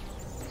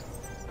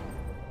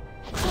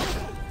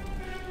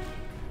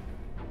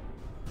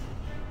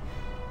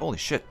 Holy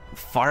shit.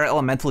 Fire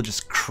Elemental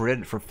just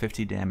crit for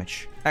 50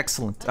 damage.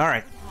 Excellent.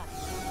 Alright.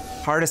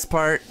 Hardest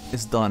part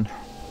is done.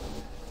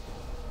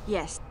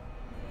 Yes.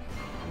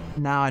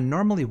 Now, I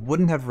normally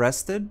wouldn't have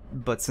rested,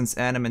 but since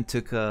Animan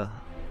took a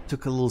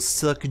little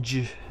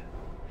suckage,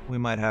 we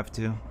might have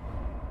to.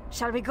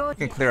 Shall we go? We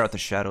can clear out the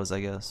shadows,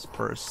 I guess,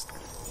 first.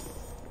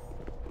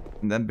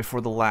 And then before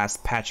the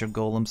last patch of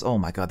golems. Oh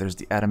my god, there's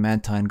the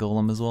adamantine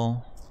golem as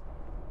well.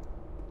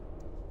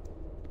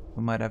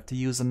 We might have to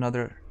use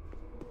another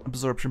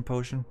absorption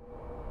potion.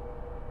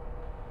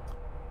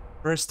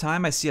 First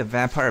time I see a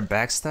vampire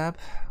backstab.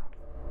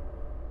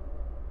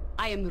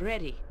 I am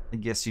ready. I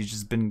guess you've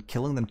just been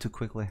killing them too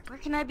quickly. Where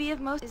can I be of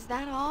most? Is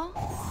that all?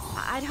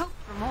 I'd hope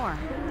for more.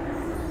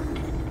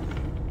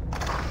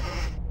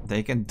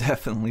 They can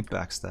definitely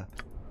backstab.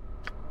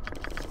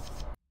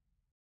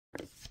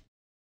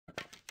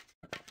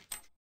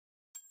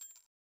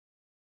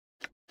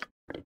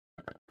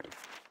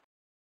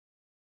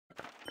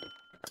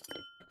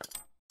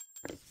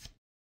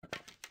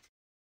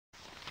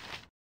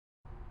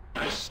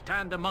 I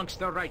stand amongst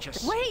the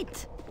righteous.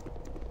 Wait!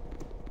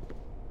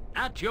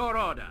 At your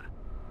order.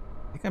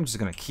 I think I'm just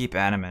gonna keep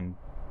Animan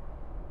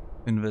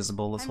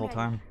invisible this whole ready.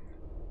 time.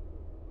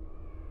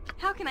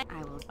 How can I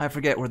will. I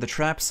forget where the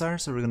traps are,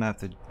 so we're gonna have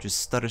to just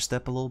stutter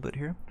step a little bit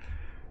here.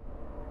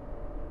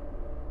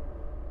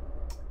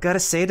 Gotta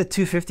say, the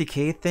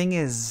 250k thing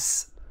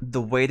is the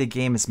way the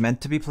game is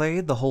meant to be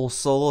played. The whole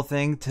solo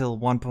thing till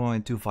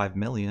 1.25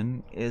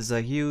 million is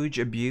a huge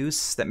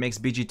abuse that makes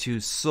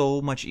BG2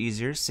 so much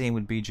easier. Same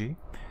with BG. You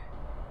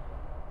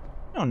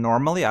know,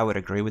 normally I would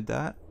agree with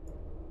that,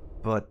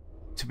 but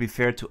to be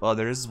fair to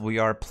others, we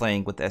are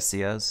playing with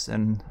SCS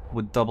and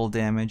with double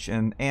damage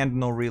and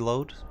no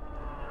reload.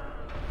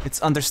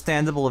 It's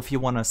understandable if you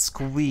want to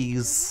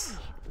squeeze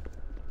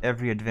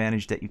every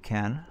advantage that you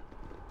can.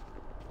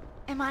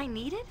 Am I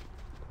needed?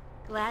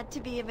 Glad to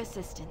be of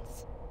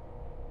assistance.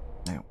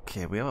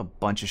 Okay, we have a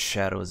bunch of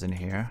shadows in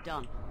here.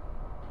 Done.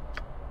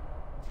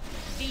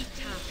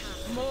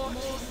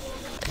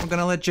 I'm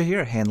gonna let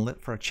Jahir handle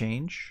it for a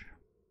change.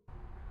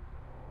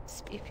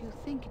 If you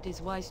think it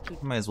is wise to,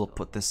 Might as well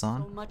put this so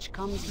on. much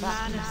comes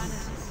back.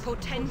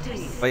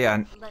 Potenti. But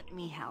yeah, Let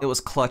me help. it was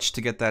clutch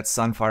to get that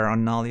Sunfire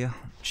on Nalia.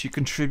 She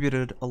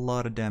contributed a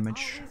lot of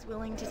damage. Always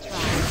willing to try.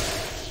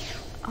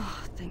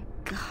 Oh, thank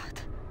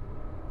God.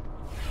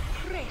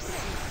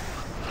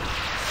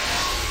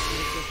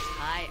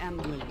 I am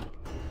willing.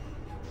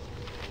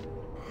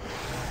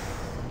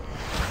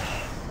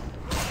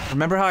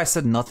 Remember how I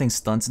said nothing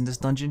stunts in this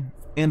dungeon?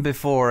 In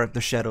before the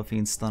Shadow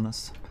Fiends stun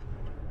us.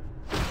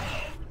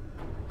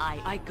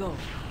 I go.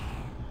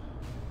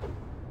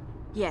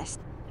 Yes.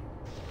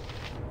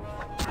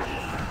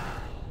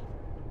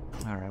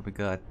 Alright, we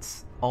got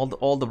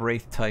all the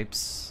Wraith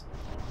types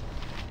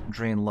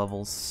drain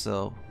levels,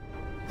 so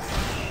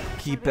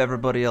keep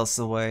everybody else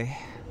away.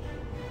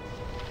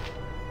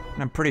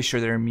 And I'm pretty sure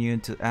they're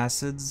immune to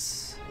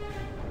acids.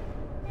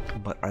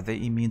 But are they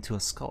immune to a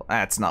skull?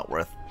 Ah, it's not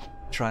worth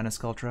trying a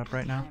skull trap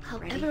right now.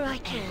 However I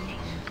can.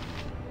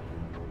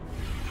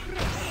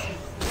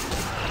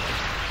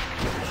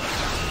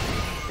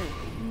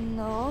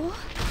 No.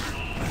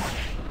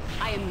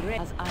 I am ready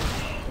as I.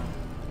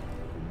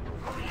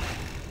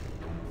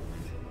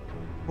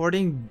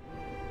 Hoarding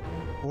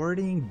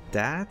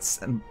darts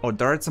and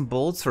darts and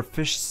bolts for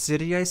Fish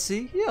City, I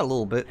see? Yeah, a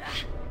little bit.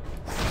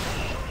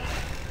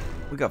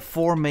 We got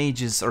 4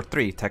 mages, or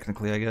 3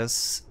 technically, I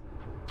guess.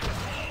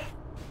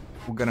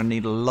 We're gonna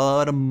need a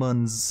lot of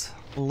muns.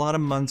 A lot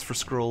of muns for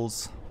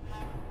scrolls.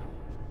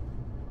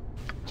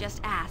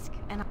 Just ask,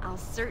 and I'll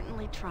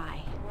certainly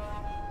try.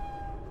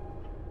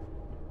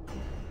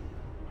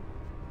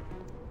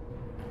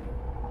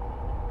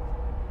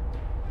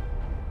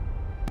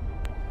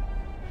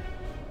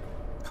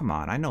 Come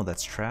on, I know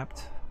that's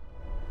trapped.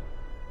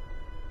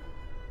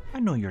 I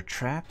know you're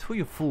trapped. Who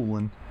you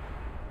fooling?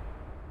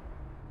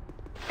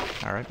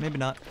 Alright, maybe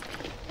not.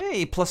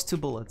 Hey, plus 2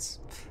 bullets.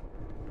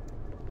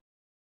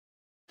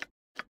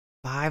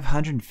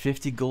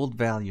 550 gold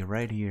value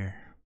right here.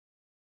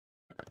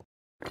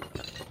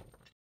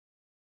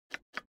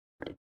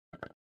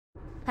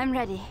 I'm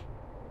ready.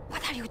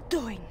 What are you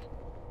doing?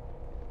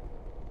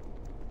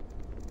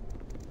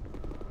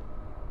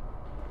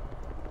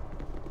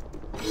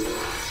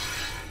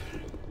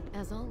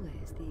 As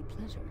always, the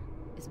pleasure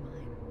is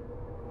mine.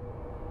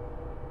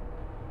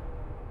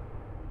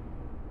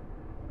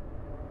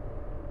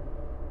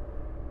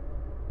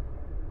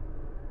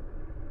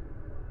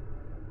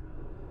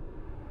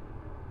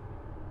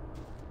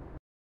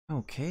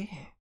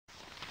 Okay.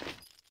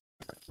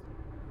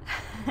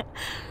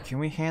 Can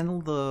we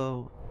handle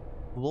the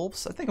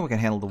wolves? I think we can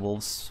handle the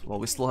wolves while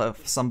we still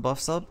have some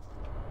buffs up.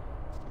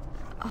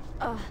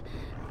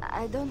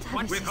 I don't have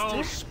What a with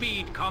all sister.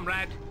 speed,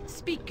 comrade?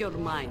 Speak your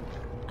mind.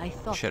 I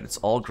thought. Shit, it's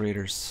all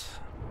graders.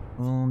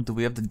 Do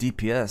we have the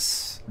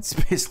DPS? It's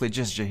basically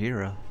just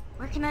Jaheira.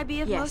 Where can I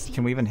be of Yes. most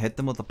Can we even hit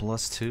them with a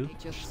 +2?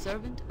 That your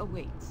servant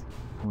awaits.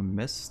 We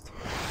missed.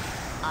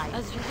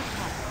 As you would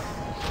have.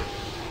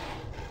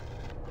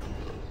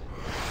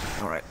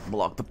 Alright,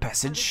 block the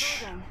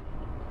passage.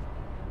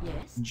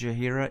 Yes.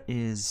 Jaheira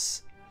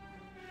is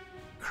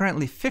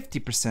currently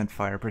 50%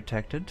 fire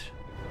protected.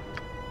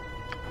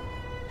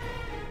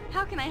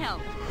 How can I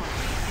help?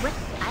 Well,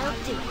 I'll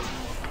do it.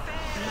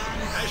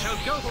 I shall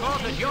go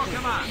forth at your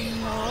command.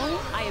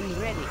 I am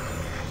ready.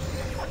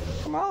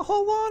 Come on,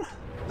 hold on.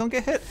 Don't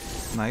get hit.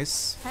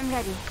 Nice. I'm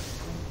ready.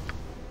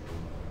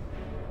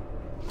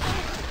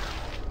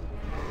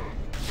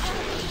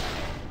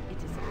 It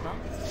is about.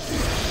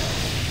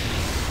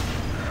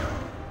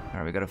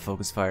 Alright, we got a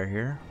focus fire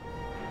here.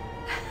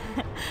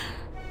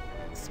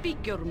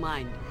 Speak your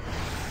mind.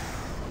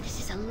 This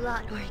is a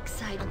lot more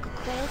exciting. Uncle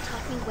Quail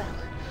taught me well.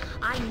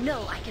 I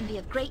know I can be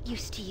of great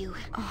use to you.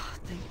 Oh,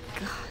 thank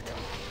God.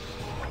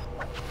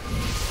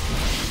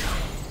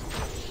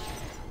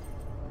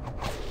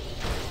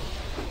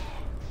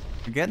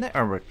 We're getting it?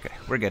 Or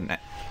we're getting it.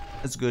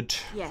 It's good.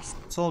 Yes.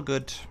 It's all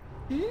good.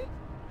 There,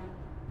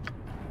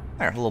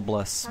 a little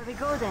bless. Shall we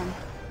go then?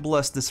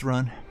 Bless this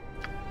run.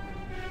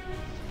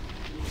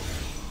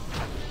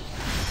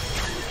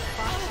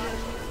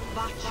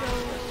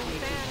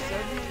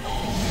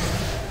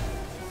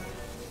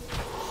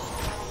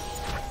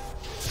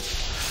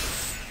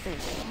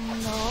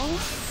 No.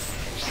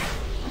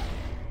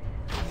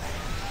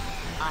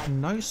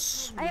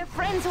 Nice. I have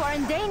friends who are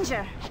in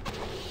danger.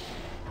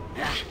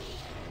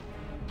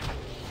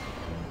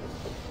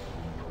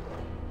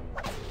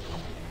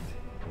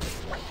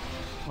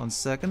 One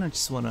second, I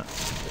just wanna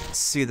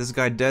see this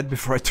guy dead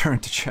before I turn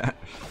to chat.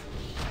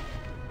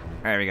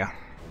 There we go.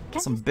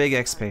 Some big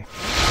XP.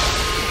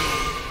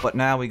 But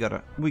now we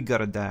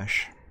gotta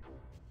dash.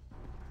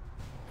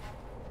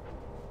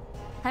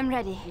 I'm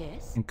ready.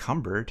 Yes.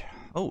 Encumbered.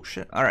 Oh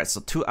shit. Alright, so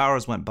 2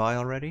 hours went by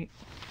already.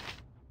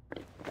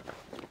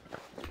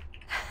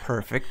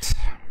 Perfect.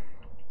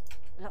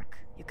 Look,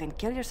 you can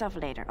kill yourself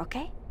later,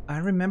 okay? I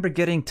remember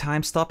getting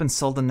time stop and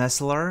Soldan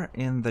Nesselar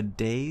in the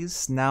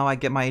days. Now I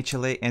get my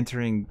HLA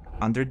entering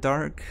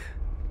Underdark.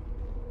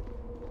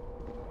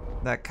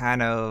 That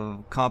kind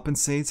of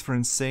compensates for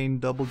insane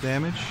double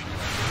damage.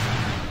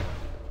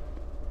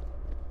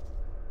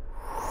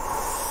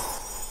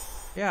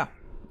 Yeah,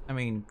 I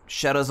mean,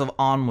 Shadows of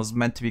On was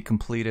meant to be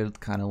completed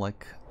kind of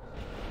like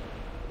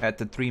at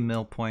the 3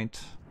 mil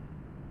point.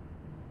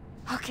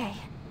 Okay.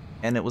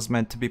 And it was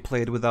meant to be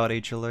played without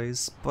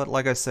HLAs, but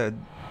like I said,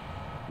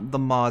 the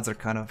mods are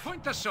kind of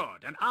Point the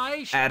sword, and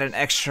I shall... add an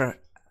extra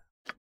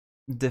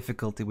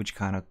difficulty, which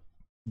kind of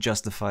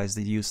justifies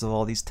the use of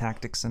all these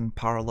tactics and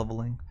power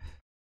leveling.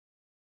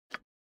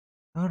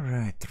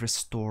 Alright,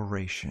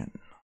 restoration.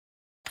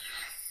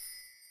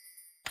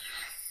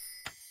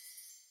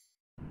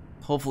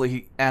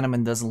 Hopefully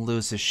Animan doesn't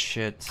lose his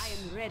shit I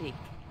am ready.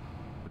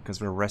 because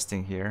we're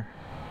resting here.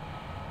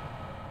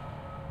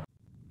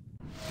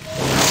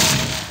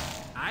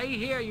 I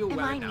hear you Am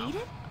well I now.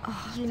 needed?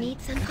 You need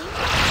something?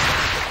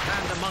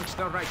 Stand amongst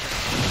the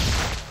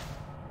righteous.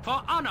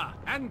 For honor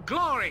and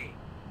glory!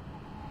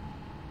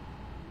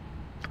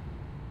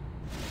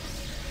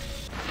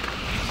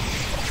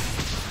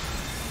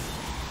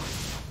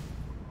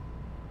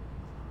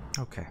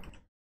 Okay.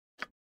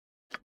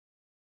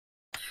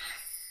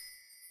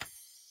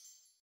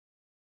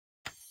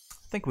 I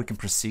think we can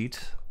proceed.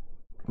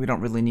 We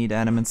don't really need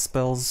animate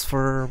spells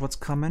for what's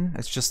coming.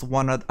 It's just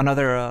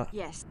another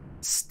Yes.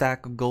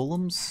 stack of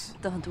golems,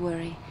 Don't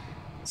worry.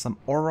 some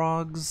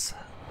orogs,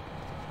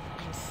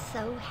 I'm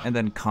so happy and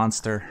then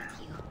Conster.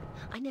 for you.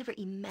 I never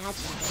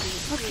imagined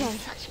we would do Okay.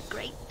 such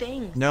great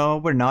things. No,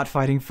 we're not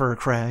fighting for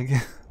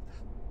Crag.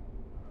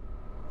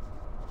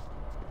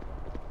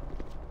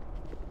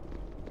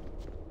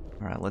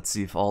 Alright, let's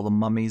see if all the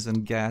mummies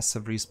and gas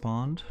have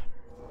respawned.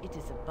 It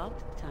is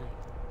about time.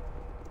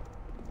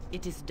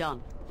 It is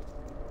done.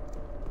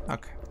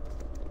 Okay.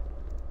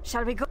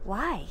 Shall we go?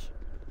 Why?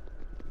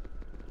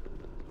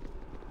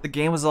 The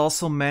game was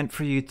also meant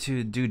for you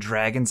to do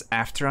dragons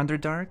after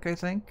Underdark, I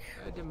think.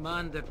 I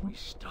demand that we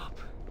stop.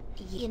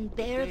 In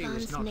Day was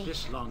Bearvan's not name.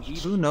 this long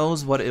either. Who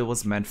knows what it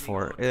was meant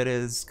for? It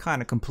is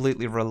kind of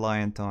completely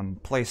reliant on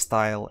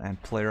playstyle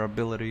and player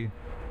ability.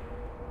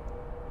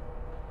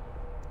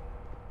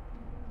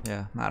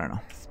 Yeah, I don't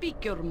know.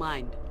 Speak your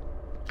mind.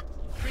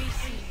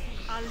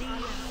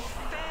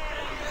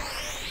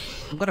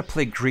 I'm gonna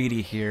play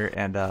greedy here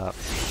and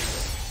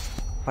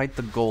fight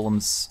the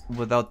golems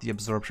without the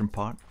absorption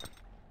pot.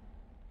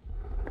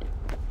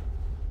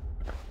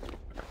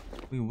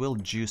 We will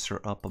juice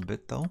her up a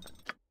bit though.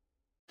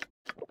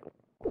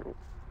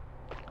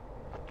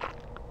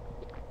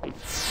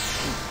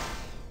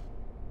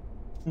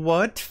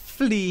 What?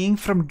 Fleeing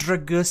from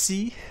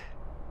Dragussi?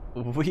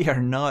 We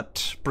are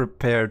not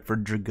prepared for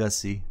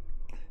Dragussi.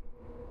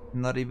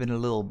 Not even a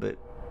little bit.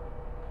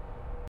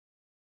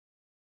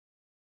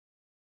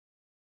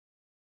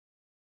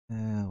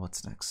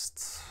 What's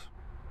next?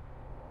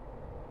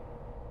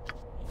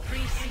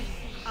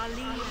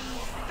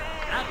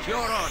 At your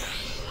order.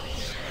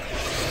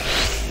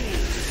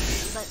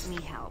 Let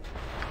me help.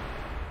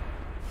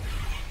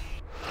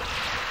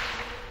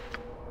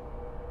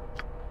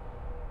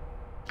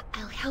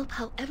 I'll help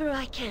however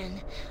I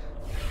can.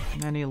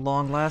 Any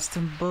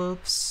long-lasting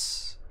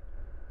buffs?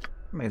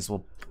 May as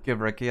well give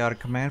Reki out of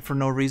command for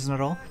no reason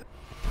at all.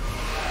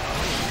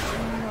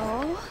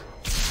 No.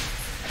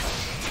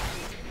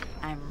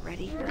 I'm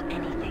ready for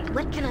anything.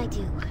 What can I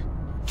do?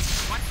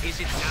 What is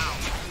it now?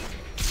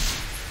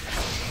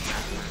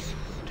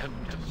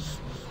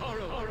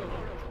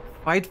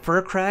 Fight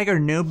Furcrag or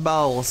no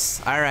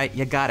balls? Alright,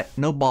 you got it.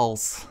 No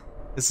balls.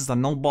 This is a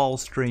no ball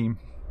stream.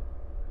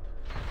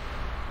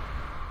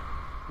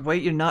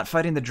 Wait, you're not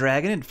fighting the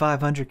dragon at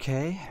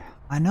 500k?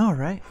 I know,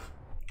 right?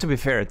 To be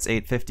fair, it's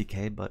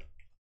 850k, but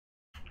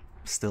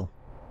still.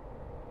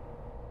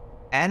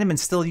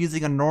 Animan's still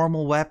using a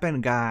normal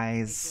weapon,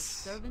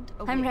 guys.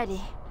 I'm ready.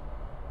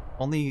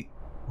 Only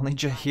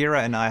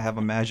Jaheira and I have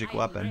a magic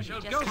weapon.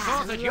 Shall go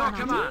forth at your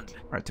command.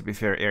 Right, to be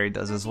fair, Eri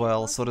does as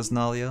well, so does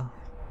Nalia.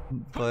 The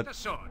But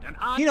sword and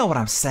I you know what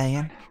I'm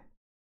saying.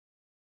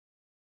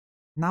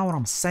 Know what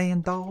I'm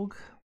saying, dog?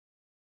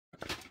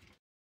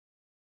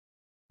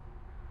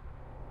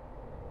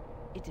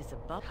 It is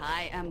above.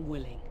 I am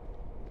willing.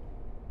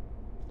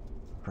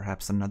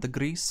 Perhaps another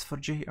grease for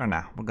Jaheira? Or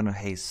nah, we're gonna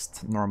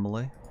haste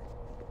normally.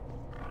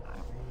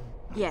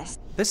 Yes.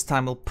 This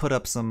time we'll put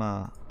up some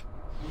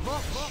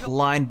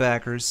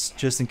linebackers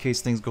just in case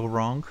things go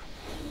wrong.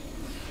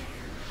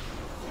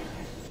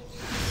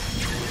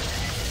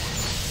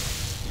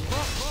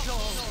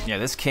 Yeah,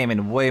 this came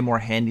in way more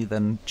handy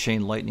than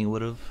Chain Lightning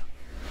would have.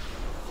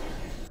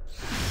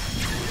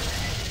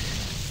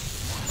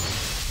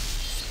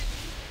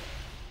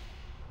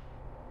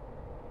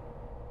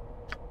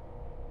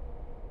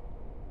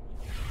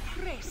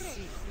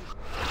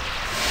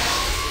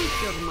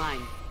 Speak your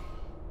mind.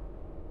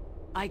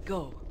 I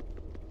go.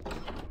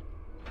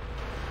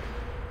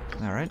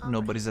 Alright,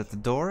 nobody's at the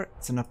door.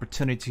 It's an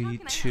opportunity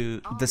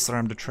to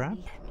disarm the trap.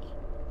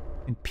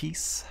 In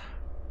peace.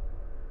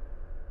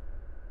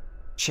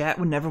 Chat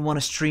would never want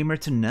a streamer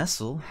to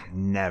nestle.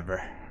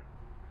 Never.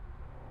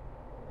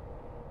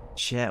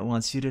 Chat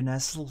wants you to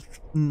nestle?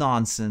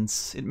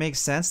 Nonsense. It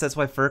makes sense. That's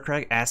why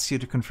Furcrag asks you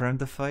to confirm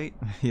the fight.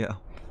 Yeah.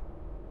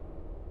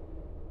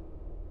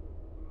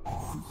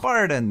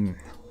 Barden!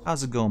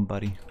 How's it going,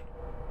 buddy?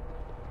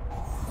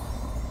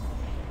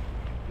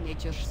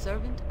 Nature's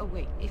servant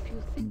await. If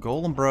you think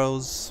Golem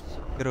bros,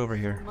 get over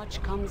here.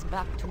 much comes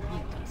back to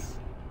haunt us.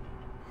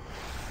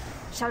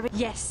 Shall we?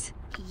 Yes.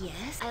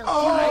 Yes,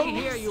 I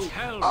hear you.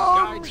 Hell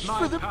guides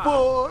my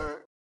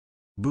path.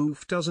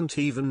 Boof doesn't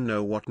even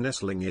know what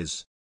nestling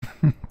is.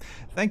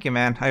 Thank you,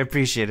 man. I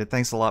appreciate it.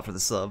 Thanks a lot for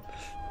the sub.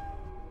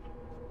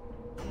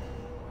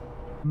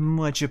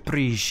 Much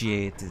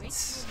appreciated.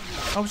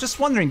 I was just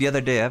wondering the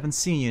other day. I haven't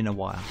seen you in a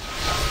while.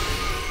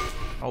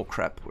 Oh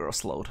crap, we're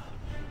slowed.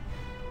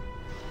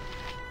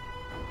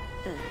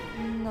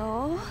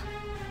 No.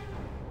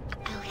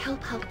 I'll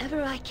help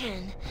however I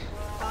can.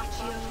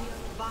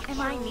 Am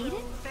I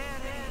needed?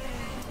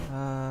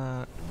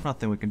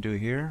 Nothing we can do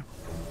here.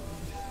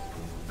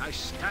 I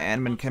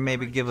stand Anman can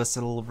maybe give us a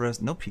little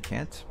rest. Nope, he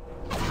can't.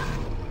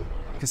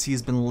 Because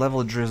he's been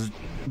level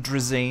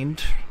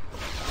drizaned.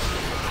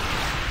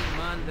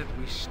 command that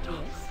we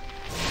stop.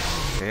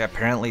 Okay,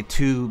 apparently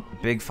 2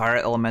 big fire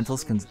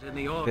elementals can In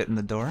the order. fit in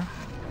the door.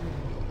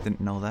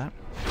 Didn't know that.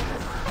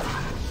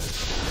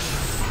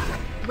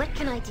 What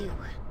can I do?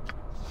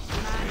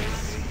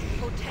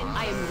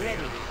 I am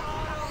ready.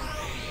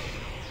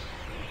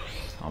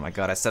 Oh my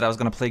god, I said I was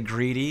gonna play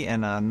greedy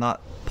and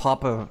not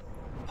pop an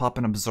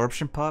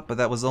absorption pot, but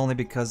that was only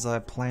because I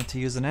planned to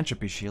use an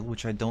entropy shield,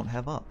 which I don't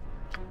have up.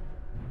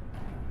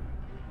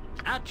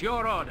 At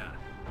your order.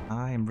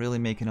 I am really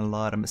making a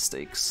lot of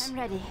mistakes. I'm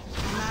ready.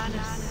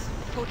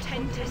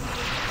 Potentis.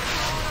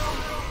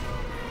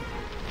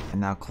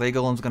 And now Clay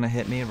Golem's gonna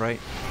hit me, right?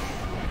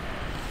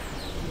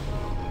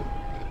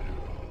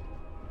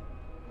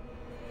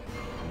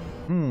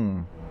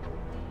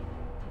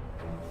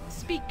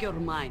 Speak your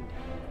mind.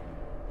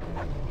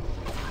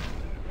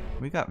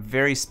 We got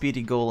very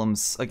speedy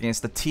golems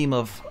against a team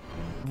of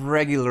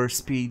regular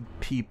speed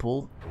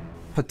people,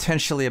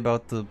 potentially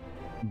about to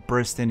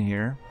burst in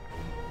here.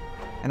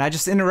 And I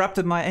just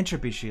interrupted my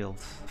entropy shield.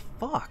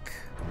 Fuck.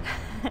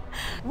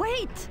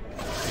 Wait!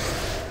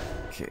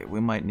 Okay, we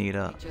might need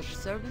Nature's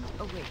servant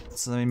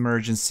awaits. some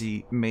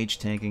emergency mage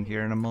tanking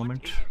here in a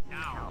moment.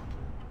 Now.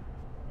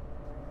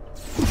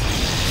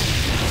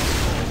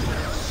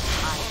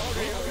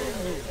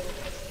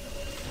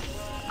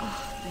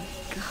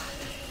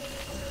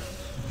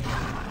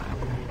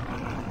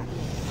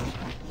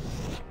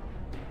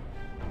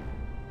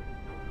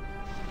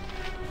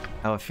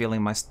 I have a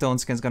feeling my stone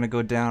skin's gonna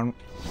go down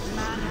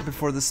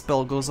before the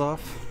spell goes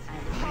off.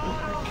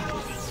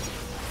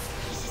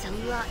 This is a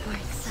lot more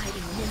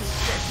exciting than it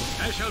should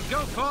be. I shall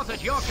go forth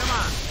at your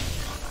command.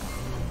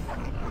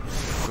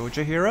 Go,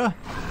 Jaheira.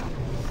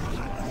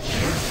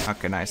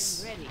 Okay,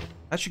 nice.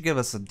 That should give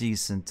us a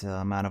decent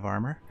amount of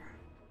armor.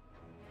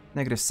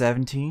 Negative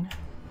 17.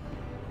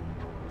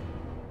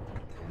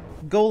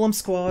 Golem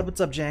squad,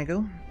 what's up,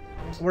 Django?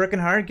 Working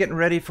hard, getting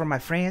ready for my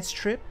France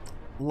trip.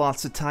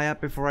 Lots to tie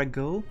up before I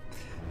go.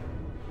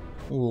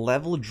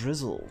 Level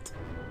drizzled.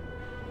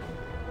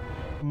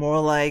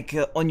 More like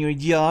on your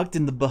yacht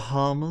in the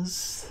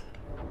Bahamas.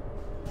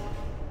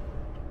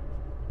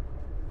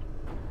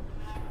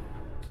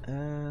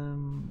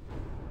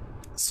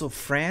 So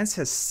France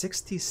has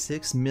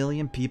 66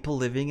 million people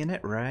living in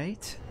it,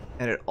 right?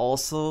 And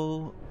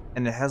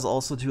it has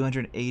also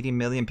 280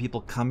 million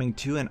people coming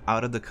to and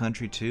out of the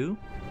country too.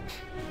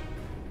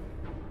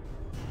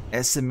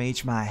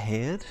 SMH my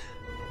head?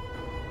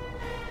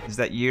 Is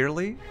that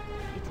yearly?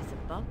 It is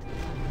about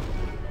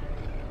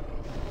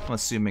I'm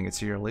assuming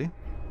it's yearly.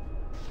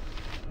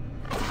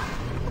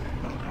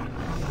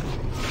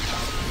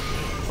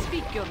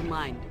 Speak your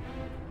mind.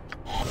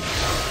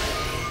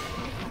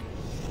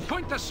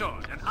 Point the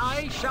sword, and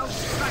I shall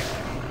strike.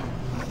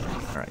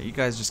 Alright, you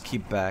guys just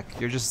keep back.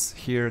 You're just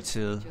here to...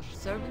 Your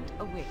servant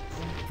awaits.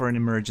 for an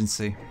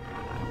emergency.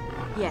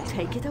 Yes,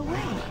 take it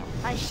away.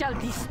 I shall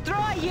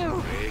destroy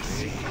you.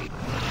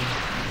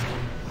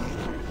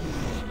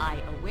 I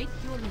await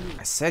your news.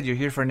 I said you're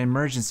here for an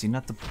emergency,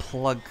 not to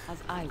plug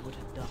As I would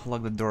have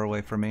done. the door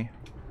away from me.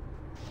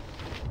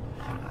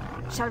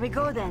 Shall we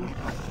go then?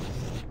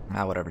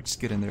 Ah, whatever. Just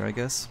get in there, I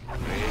guess.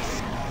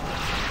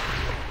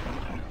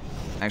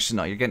 Actually,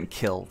 no. You're getting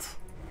killed.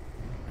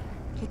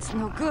 It's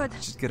no good.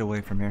 Just get away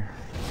from here.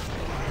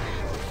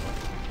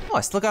 Oh,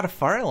 I still got a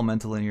fire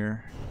elemental in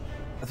here.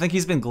 I think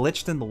he's been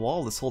glitched in the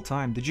wall this whole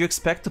time. Did you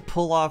expect to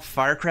pull off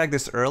Firecrag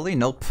this early?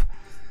 Nope.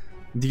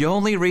 The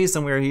only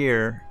reason we're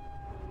here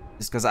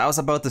is because I was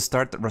about to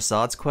start the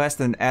Rassad's quest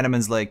and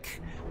Animan's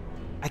like,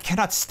 I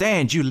cannot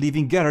stand you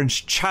leaving Garen's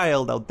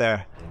child out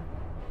there.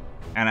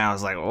 And I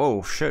was like,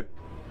 oh shit.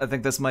 I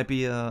think this might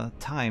be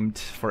timed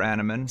for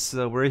Animan.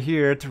 So we're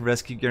here to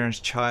rescue Garen's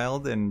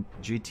child and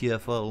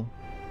GTFO.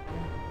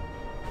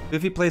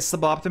 If he plays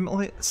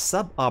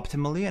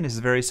suboptimally and is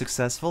very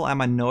successful,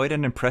 I'm annoyed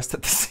and impressed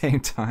at the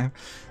same time.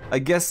 I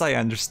guess I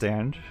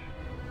understand.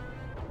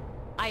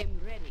 I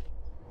am ready.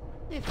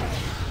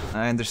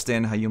 I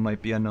understand how you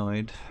might be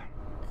annoyed.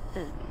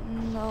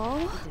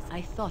 No.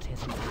 I thought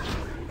as much.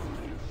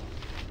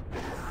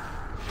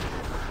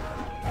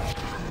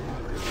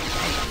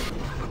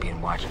 We're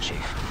being watched,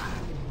 Chief.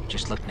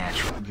 Just look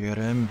natural. Get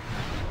him.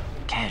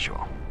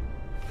 Casual.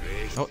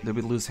 Oh, did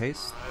we lose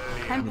haste?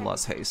 We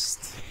lost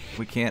haste.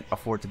 We can't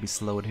afford to be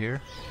slowed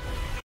here.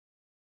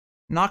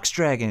 Nox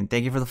Dragon,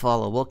 thank you for the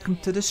follow. Welcome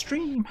to the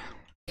stream.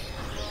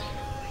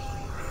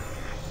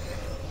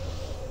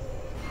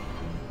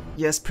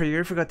 Yes,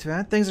 Prayer, forgot to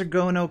add. Things are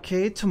going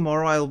okay.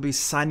 Tomorrow I will be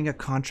signing a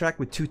contract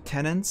with 2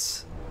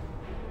 tenants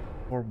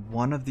for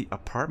one of the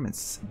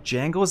apartments.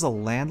 Django is a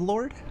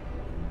landlord?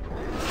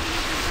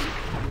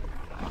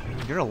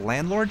 You're a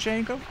landlord,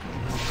 Django?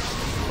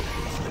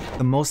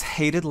 The most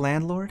hated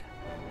landlord?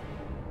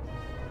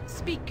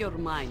 Speak your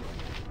mind.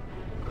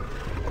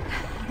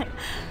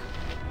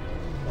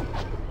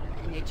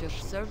 Nature's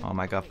servant. Oh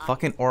my god,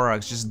 fucking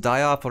Aurochs, just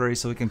die off already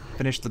so we can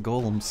finish the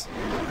golems.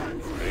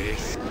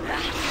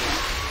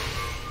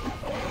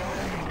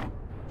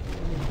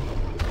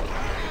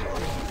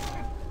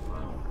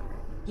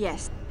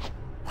 Yes.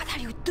 What are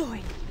you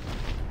doing?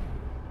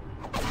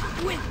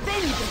 With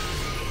vengeance.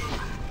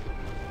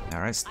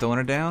 Alright,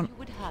 stoner down. You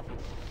would have it.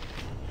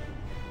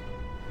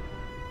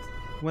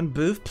 When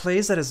Booth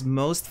plays at his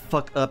most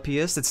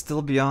fuck-uppiest, it's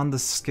still beyond the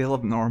skill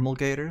of normal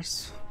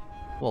gators.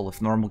 Well, if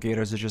normal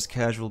gators are just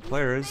casual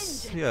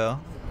players, yeah.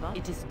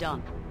 It is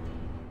done.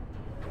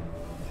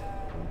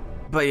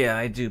 But yeah,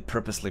 I do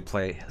purposely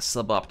play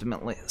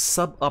suboptimally.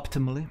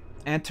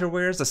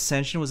 Anterware's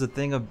ascension was a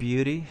thing of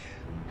beauty.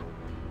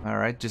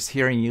 Alright, just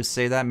hearing you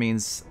say that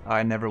means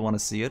I never want to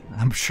see it,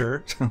 I'm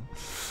sure.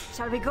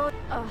 Shall we go?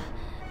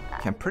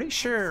 I'm pretty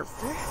sure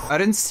I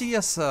didn't see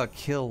us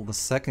kill the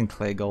second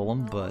clay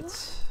golem,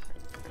 but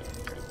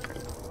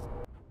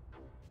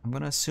I'm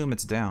gonna assume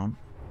it's down.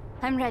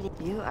 I'm ready.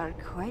 You are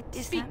quite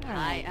distant.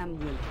 I am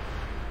willing.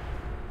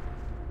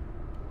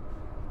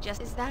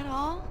 Just is that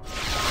all?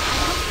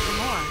 I want some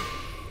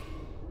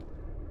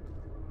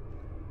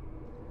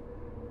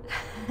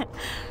more.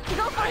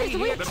 Go for I his hear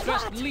weak the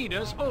spot. best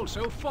leaders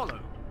also follow.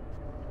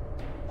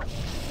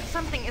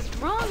 Something is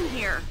wrong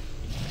here.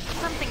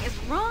 Something is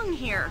wrong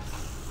here.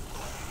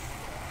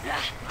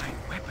 My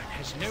weapon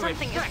has no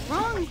Something effect. is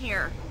wrong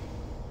here.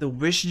 The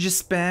wish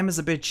just spam is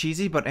a bit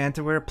cheesy, but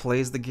Antiware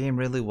plays the game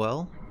really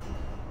well.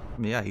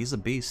 Yeah, he's a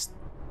beast.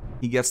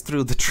 He gets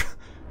through the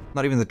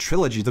not even the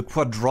trilogy, the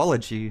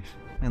quadrology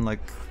in like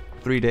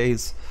 3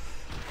 days.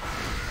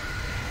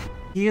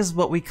 He is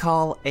what we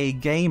call a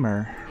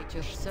gamer.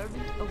 Your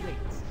servant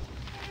awaits.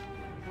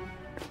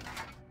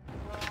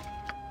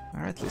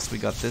 Alright, at least we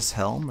got this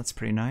helm, that's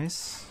pretty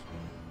nice.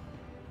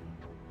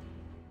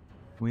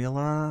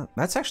 We'll,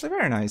 that's actually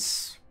very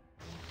nice.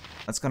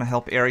 That's gonna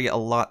help Area a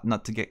lot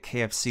not to get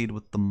KFC'd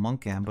with the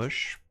monk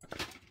ambush.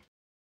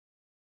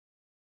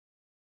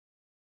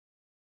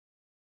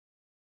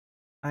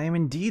 I am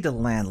indeed a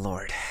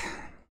landlord.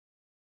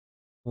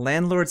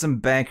 Landlords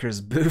and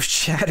bankers, booth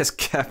chat is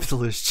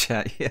capitalist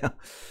chat, yeah.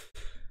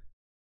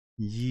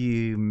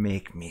 You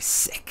make me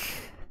sick.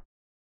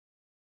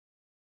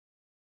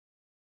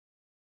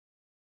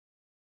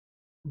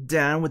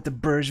 Down with the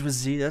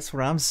bourgeoisie, that's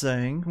what I'm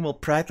saying. Well,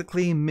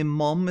 practically, my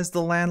mum is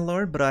the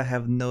landlord, but I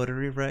have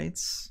notary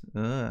rights.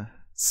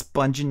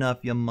 Sponging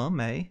off your mum,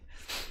 eh?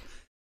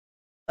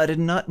 I did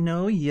not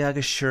know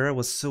Yagashira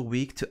was so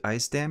weak to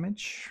ice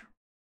damage.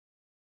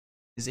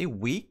 Is he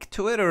weak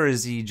to it, or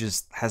is he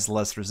just has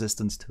less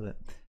resistance to it?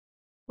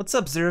 What's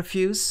up,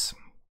 Zerafuse?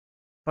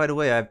 By the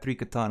way, I have 3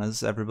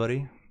 katanas,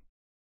 everybody.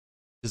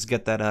 Just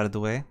get that out of the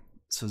way,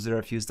 so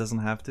Zerafuse doesn't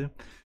have to.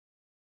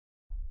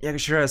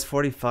 Yagashira has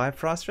 45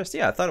 frost rest?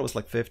 Yeah, I thought it was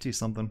like 50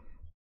 something.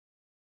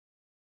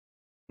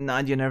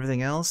 90 and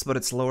everything else, but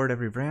it's lowered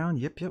every round.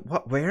 Yep.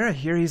 What? Where? I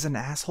hear he's an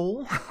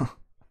asshole?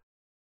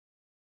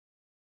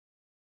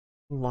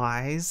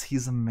 Lies,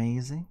 he's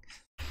amazing.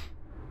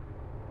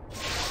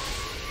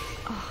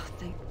 Oh,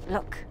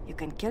 look, you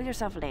can kill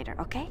yourself later,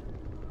 okay?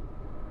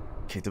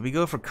 Okay, do we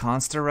go for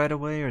Conster right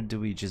away, or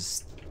do we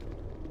just...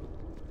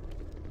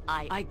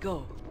 I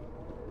go.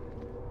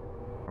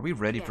 Are we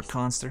ready for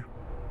Conster?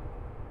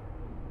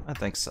 I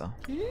think so.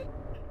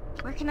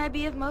 Where can I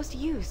be of most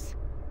use?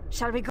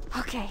 Shall we go?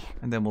 Okay.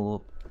 And then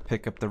we'll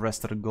pick up the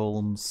rest of the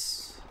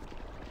golems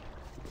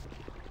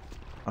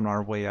on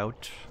our way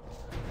out.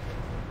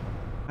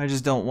 I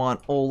just don't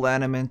want old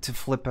Animan to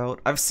flip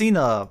out. I've seen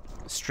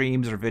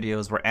streams or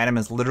videos where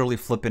Animan's literally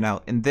flipping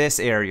out in this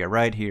area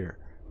right here.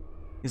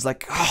 He's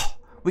like, oh,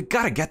 we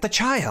gotta get the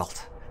child.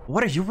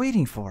 What are you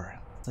waiting for?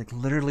 It's like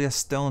literally a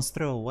stone's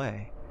throw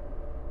away.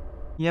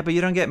 Yeah, but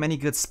you don't get many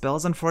good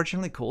spells,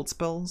 unfortunately. Cold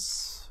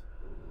spells.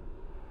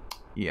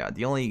 Yeah,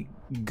 the only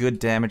good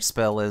damage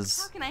spell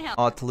is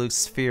Autoluke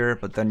Sphere,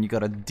 but then you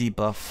gotta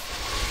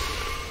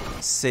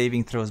debuff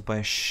saving throws by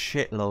a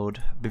shitload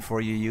before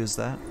you use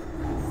that.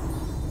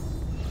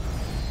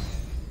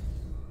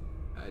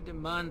 I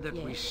demand that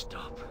we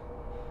stop.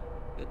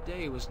 The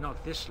day was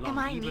not this long,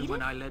 even needed?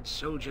 when I led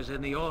soldiers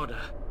in the Order.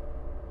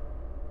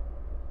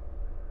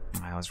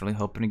 I was really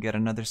hoping to get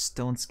another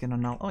stone skin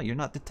on all. Oh, you're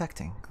not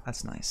detecting.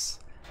 That's nice.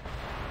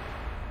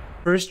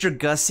 First your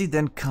Gussie,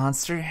 then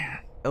Conster.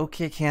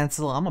 Okay,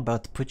 cancel. I'm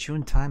about to put you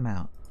in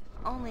timeout.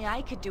 Only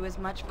I could do as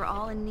much for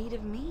all in need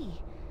of me.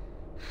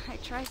 I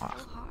tried so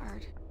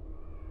hard.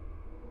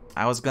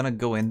 I was gonna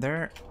go in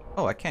there.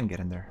 Oh, I can get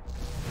in there.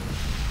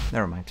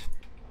 Never mind.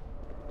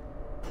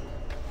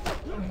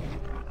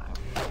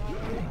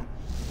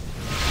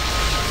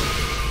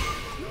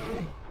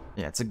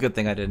 Yeah, it's a good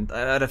thing I didn't. I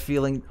had a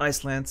feeling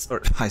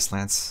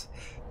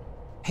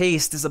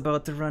Haste is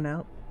about to run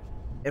out.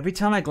 Every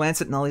time I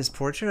glance at Nali's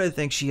portrait, I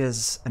think she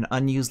has an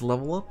unused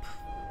level up.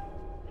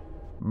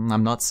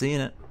 I'm not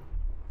seeing it.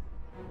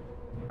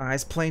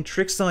 Eyes playing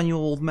tricks on you,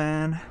 old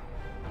man.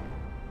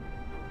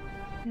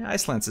 Yeah,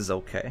 Icelance is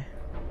okay.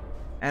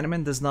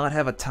 Animan does not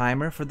have a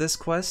timer for this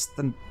quest,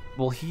 then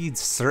well, he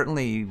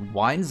certainly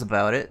whines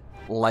about it,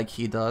 like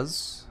he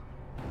does.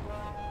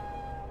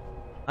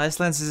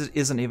 Icelance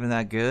isn't even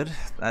that good.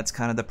 That's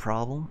kind of the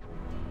problem.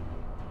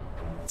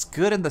 It's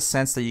good in the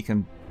sense that you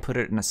can put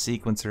it in a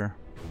sequencer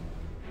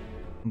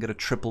and get a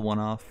triple one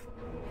off.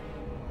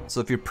 So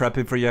if you're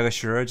prepping for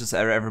Yagashira, just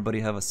everybody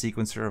have a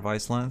sequencer of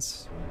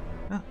Icelance.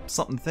 Yeah,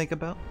 something to think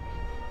about.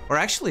 Or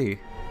actually,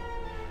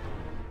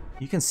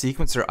 you can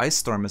sequencer Ice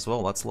Storm as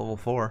well. That's level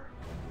 4.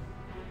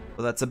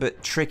 But that's a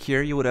bit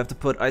trickier. You would have to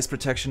put Ice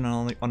Protection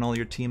on all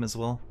your team as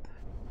well.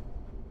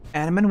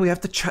 Animan, we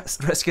have to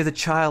rescue the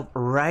child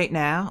right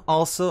now.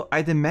 Also,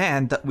 I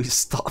demand that we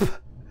stop.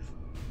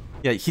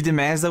 Yeah, he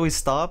demands that we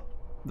stop,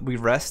 we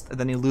rest, and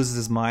then he loses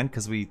his mind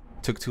because we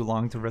took too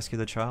long to rescue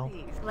the child.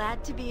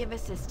 Glad to be of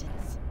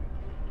assistance.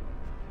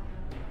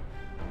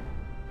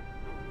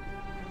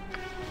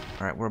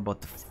 Alright, we're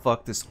about to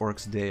fuck this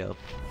orc's day up.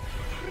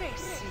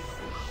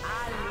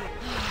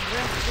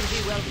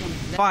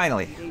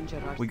 Finally!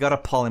 We got a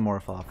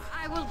polymorph off.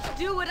 I will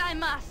do what I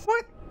must.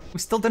 What? We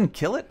still didn't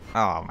kill it?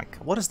 Oh my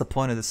god, what is the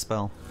point of this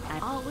spell?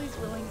 I'm always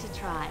willing to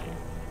try.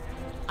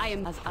 I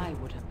am as I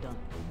would have done.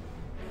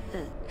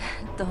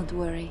 Don't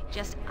worry.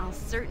 I'll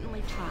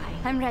certainly try.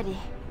 I'm ready.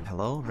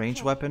 Hello?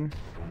 Range weapon?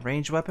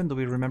 Range weapon? Do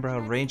we remember how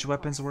range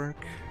weapons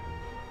work?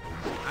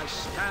 I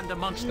stand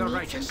amongst the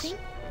righteous.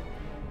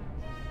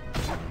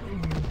 Something?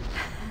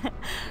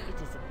 It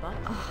is a bug.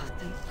 Oh,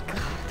 thank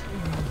God.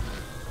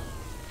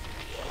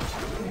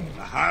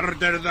 The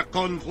harder the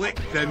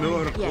conflict, the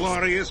more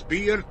glorious be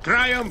your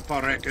triumph,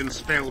 I reckon,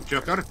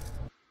 Spellchucker.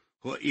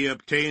 What you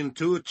obtain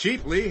too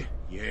cheaply,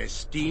 you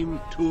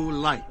esteem too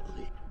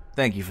lightly.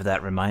 Thank you for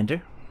that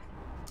reminder.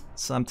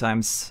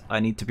 Sometimes I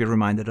need to be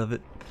reminded of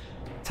it.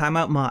 Time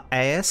out my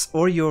ass,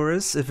 or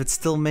yours, if it's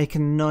still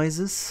making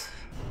noises.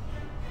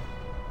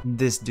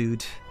 This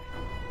dude.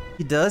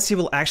 He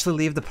will actually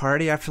leave the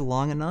party after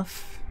long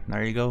enough.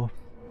 There you go.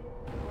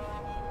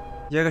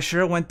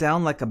 Yagashira went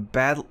down like to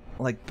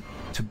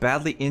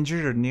badly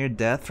injured or near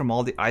death from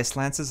all the ice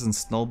lances and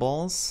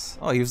snowballs.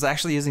 Oh, he was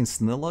actually using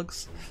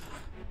snillugs?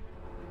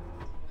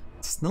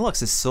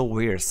 Snillux is so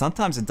weird.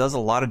 Sometimes it does a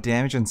lot of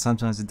damage and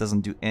sometimes it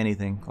doesn't do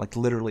anything. Like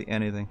literally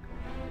anything.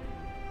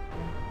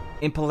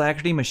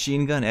 Impalacrity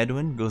Machine Gun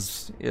Edwin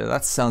goes, yeah,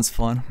 that sounds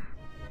fun.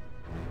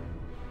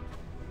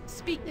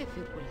 Speak if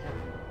it will help.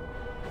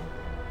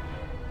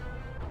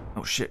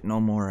 Oh shit, no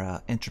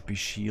more entropy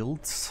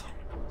shields.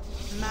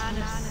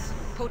 Manus.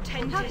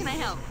 Potential. How can I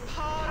help?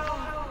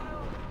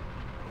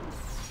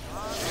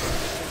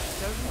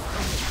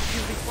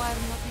 You require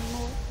nothing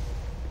more?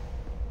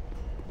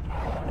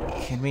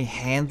 Can we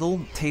handle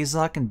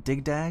Tazok and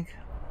Digdag?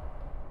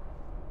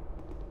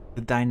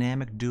 The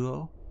dynamic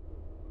duo?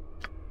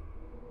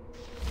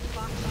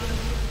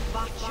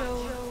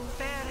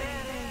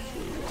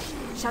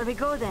 Shall we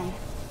go then?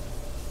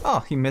 Oh,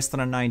 he missed on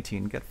a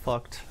 19. Get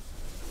fucked.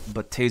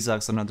 But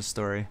Tazok's another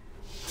story.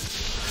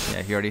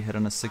 Yeah, he already hit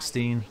on a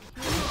 16.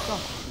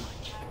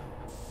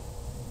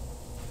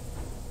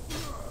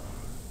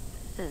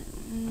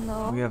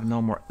 No. We have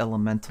no more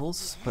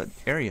elementals, but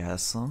Arya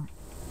has some.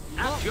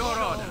 At your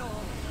order.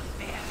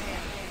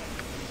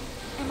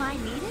 Am I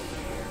needed?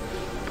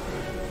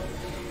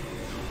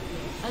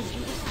 As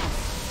you require.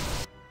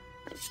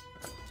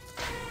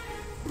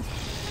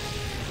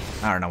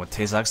 I don't know what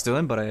Tazok's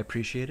doing, but I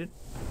appreciate it.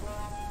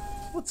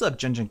 What's up,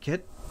 Junjun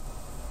Kit?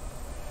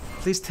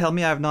 Please tell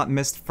me I have not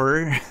missed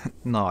fur.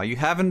 No, you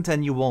haven't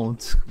and you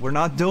won't. We're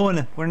not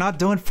doing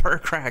fur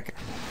crack.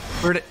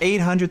 We're at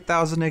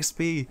 800,000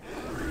 XP.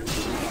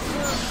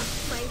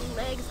 My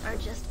legs are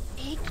just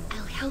ache.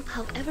 I'll help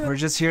however. We're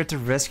just here to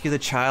rescue the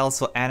child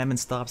so Animan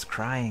stops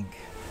crying.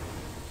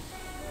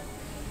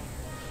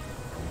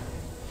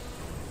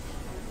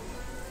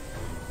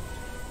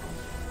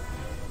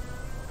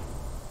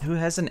 Who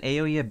has an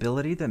AoE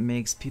ability that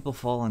makes people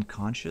fall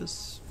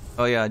unconscious?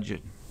 Oh yeah,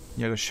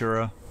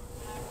 Yagashura.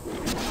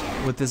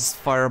 With his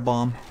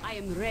firebomb. I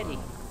am ready.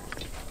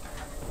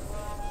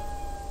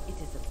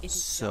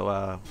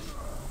 So,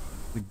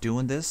 we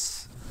doing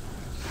this?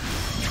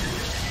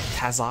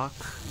 Tazok?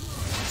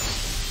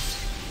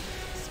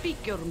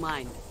 Speak your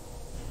mind.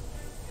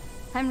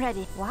 I'm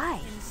ready. Why?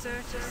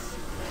 Insertus.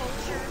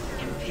 Culture.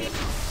 Imperial.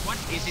 What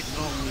is it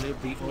normally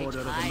the order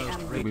of the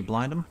most Did we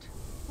blind him?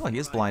 Oh, he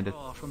is blinded.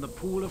 From the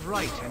pool of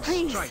right and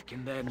Please, strike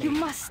in their you name.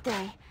 must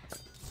stay.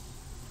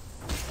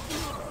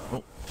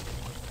 Oh.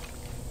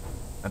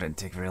 That didn't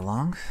take very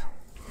long.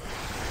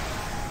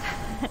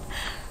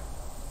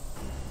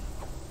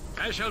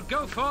 I shall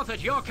go forth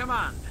at your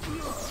command.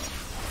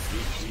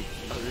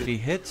 Did he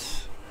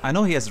hit? I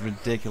know he has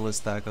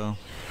ridiculous Thaco.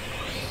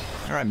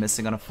 Alright,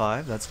 missing on a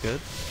 5, that's good.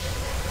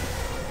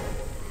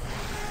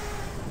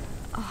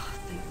 Oh,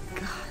 thank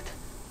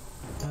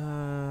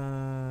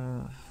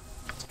God.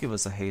 Let's give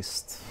us a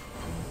haste.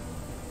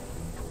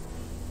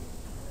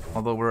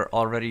 Although we're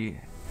already...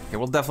 Okay,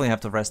 we'll definitely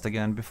have to rest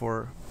again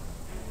before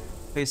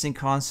facing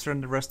Conster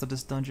and the rest of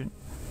this dungeon.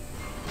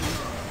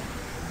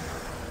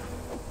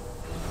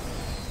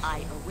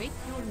 I await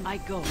your... I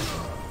go.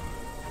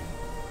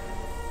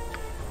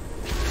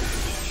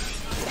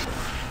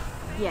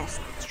 Yes.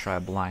 Let's try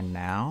blind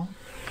now.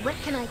 What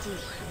can I do?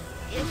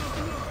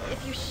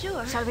 If you're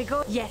sure. Shall we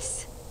go?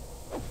 Yes.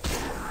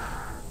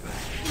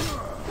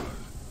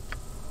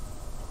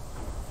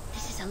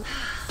 This is a.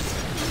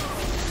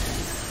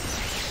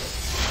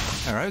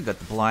 Alright, we got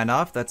the blind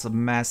off. That's a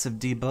massive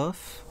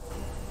debuff.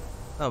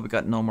 Oh, we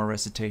got no more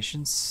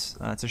recitations.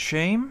 That's a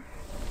shame.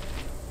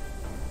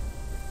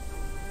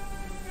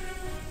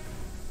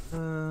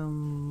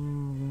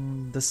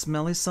 Does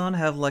Smelly Sun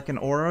have like an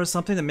aura or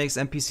something that makes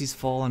NPCs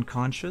fall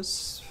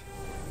unconscious?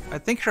 I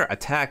think her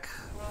attack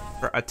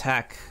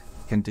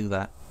can do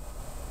that.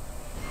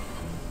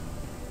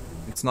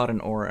 It's not an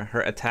aura.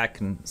 Her attack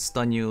can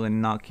stun you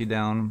and knock you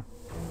down,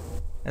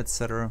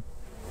 etc.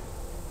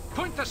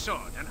 Point the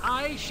sword, and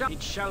I shall.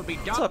 It shall be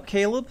done. What's up,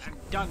 Caleb? And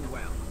done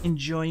well.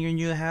 Enjoying your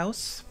new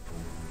house?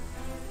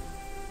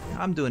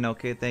 I'm doing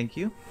okay, thank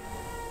you.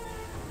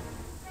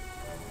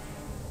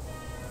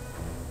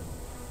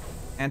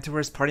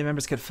 Antiwhere's party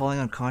members kept falling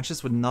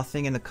unconscious with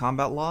nothing in the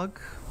combat log?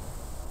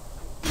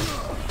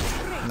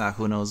 Nah,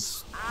 who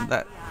knows?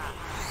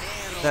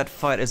 That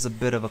fight is a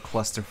bit of a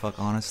clusterfuck,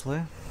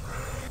 honestly.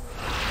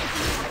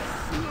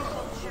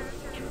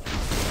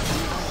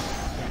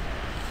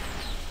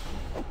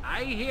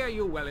 I hear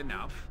you well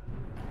enough.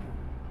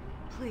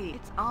 Please.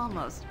 It's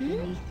almost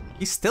beneath me.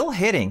 He's still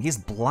hitting. He's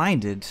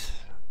blinded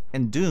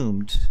and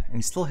doomed, and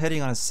he's still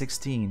hitting on a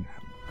 16.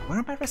 Where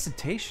are my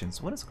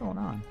recitations? What is going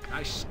on?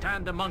 I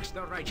stand amongst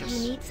the righteous.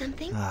 You need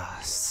something? Ah,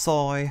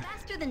 soy.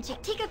 Faster than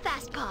Chick. Take a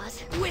fast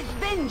pause. With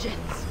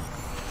vengeance.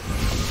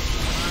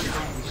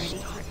 I'm ready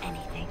for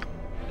anything.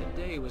 The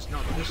day was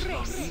not this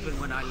long, even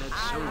when I led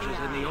soldiers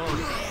in the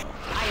order.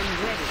 I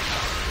am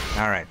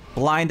ready. Alright.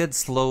 Blinded,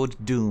 slowed,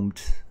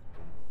 doomed.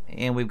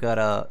 And we've got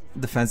a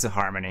defensive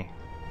harmony.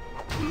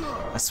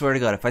 I swear to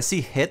God, if I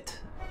see hit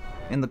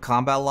in the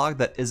combat log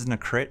that isn't a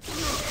crit,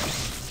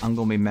 I'm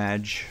gonna be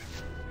mad.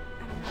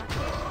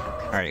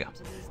 There you go.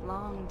 These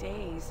long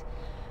days.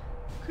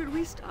 Could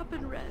we stop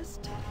and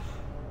rest?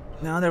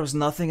 No, there was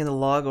nothing in the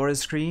log or the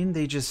screen.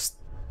 They just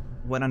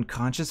Went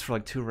unconscious for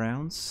like 2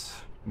 rounds.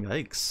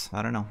 Yikes,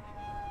 I don't know.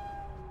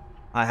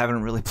 I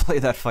haven't really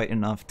played that fight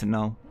enough to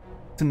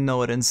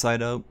know it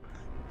inside out.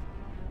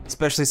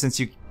 Especially since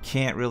you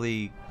can't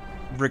really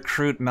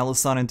recruit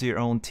Melisande into your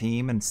own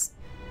team and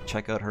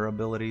check out her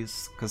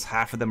abilities, because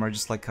half of them are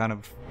just like kind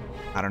of,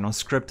 I don't know,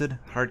 scripted,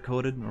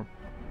 hard-coded, or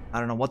I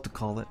don't know what to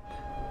call it.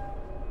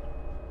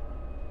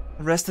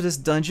 The rest of this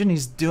dungeon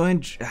he's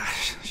doing...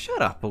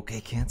 Shut up,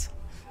 okay, cancel.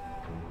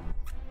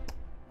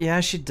 Yeah,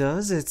 she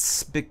does.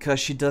 It's because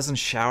she doesn't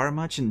shower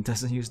much and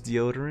doesn't use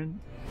deodorant.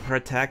 Her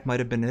attack might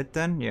have been it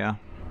then, yeah.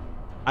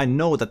 I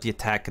know that the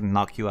attack can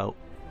knock you out.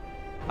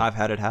 I've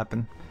had it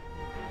happen.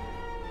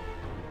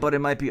 But it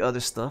might be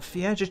other stuff.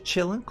 Yeah, just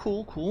chilling.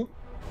 Cool, cool.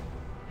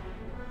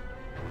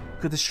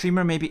 Could the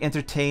streamer maybe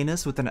entertain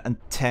us with an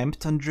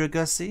attempt on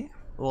Dragussi?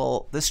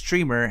 Well, this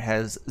streamer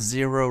has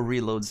 0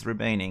 reloads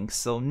remaining,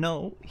 so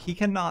no, he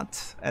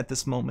cannot at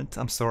this moment.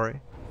 I'm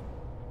sorry.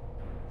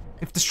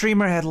 If the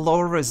streamer had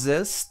lower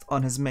resist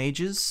on his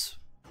mages,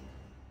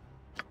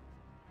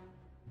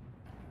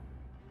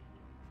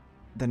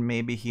 then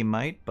maybe he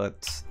might,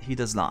 but he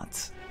does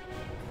not.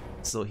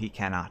 So he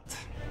cannot.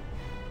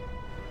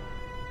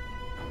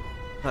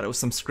 Thought it was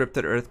some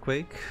scripted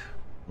earthquake.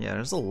 Yeah,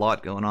 there's a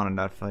lot going on in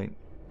that fight.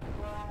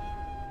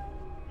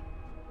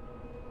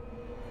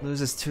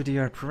 Loses 2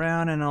 DR per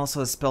round, and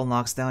also a spell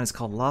knocks down. It's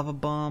called Lava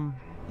Bomb.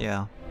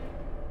 Yeah.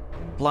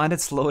 Blinded,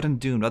 slowed, and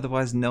doomed,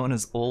 otherwise known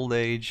as old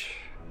age.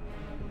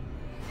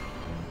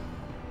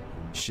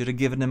 Should have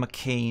given him a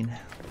cane.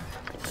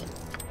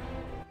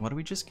 What do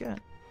we just get?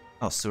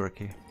 Oh, sewer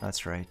key.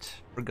 That's right.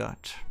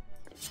 Forgot.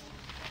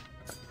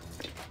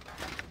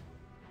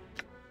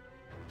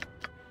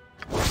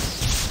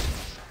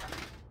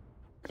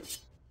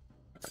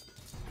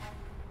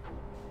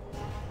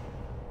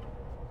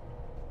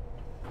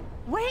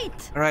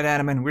 Wait! Alright,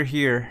 Animan, we're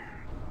here.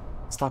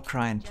 Stop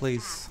crying,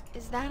 please.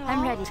 Is that all?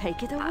 I'm ready.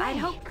 Take it away. I'd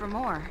hope for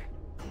more.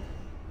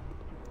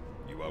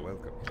 You are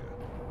welcome here.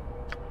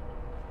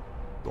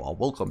 You are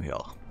welcome here.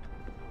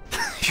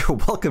 You're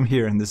welcome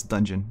here in this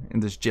dungeon, in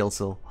this jail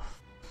cell.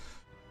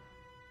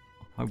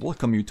 I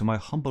welcome you to my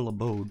humble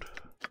abode.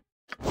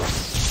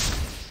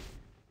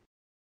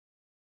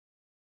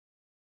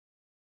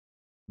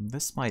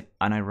 This might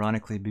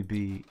unironically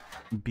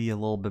be a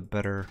little bit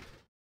better.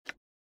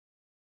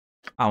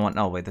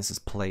 No wait, this is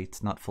plate,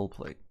 not full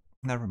plate.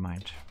 Never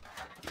mind.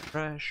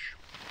 Trash.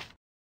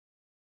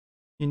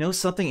 You know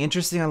something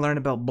interesting I learned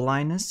about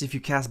blindness? If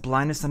you cast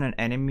blindness on an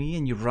enemy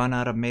and you run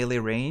out of melee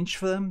range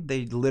for them,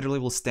 they literally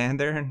will stand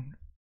there and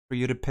for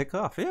you to pick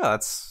off. Yeah,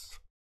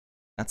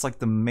 that's like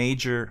the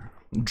major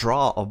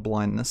draw of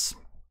blindness.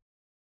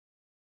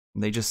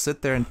 They just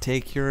sit there and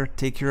take your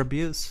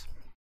abuse.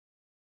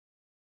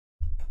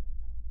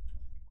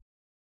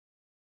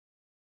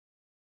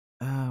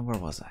 Where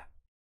was I?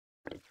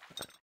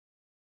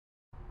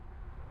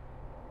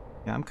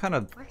 Yeah, I'm kind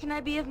of... Where can I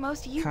be of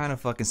most use? Kind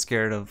of fucking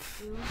scared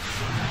of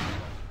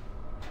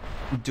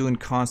doing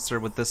concert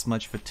with this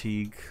much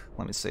fatigue.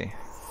 Let me see.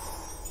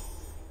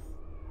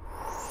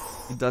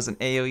 It does an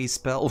AoE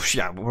spell. Oh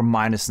yeah, we're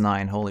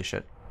 -9. Holy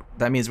shit.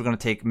 That means we're gonna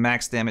take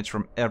max damage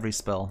from every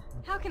spell.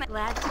 How can I...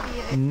 Glad to be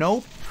of...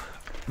 Nope.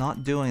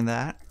 Not doing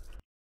that.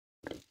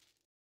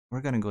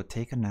 We're gonna go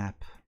take a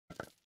nap.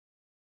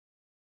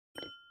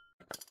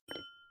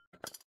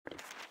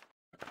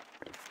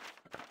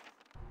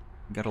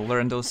 Gotta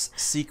learn those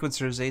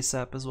sequencers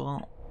ASAP as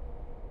well.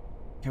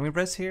 Can we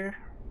rest here?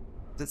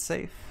 Is it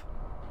safe?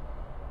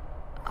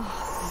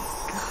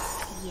 Oh,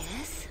 God,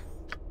 yes?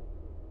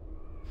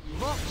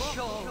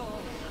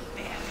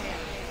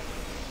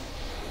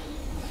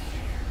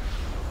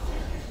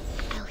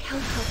 I'll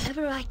help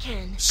however I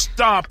can.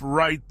 Stop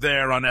right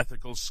there,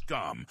 unethical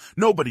scum.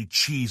 Nobody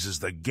cheeses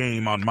the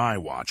game on my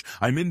watch.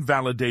 I'm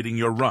invalidating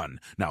your run.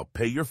 Now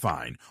pay your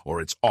fine,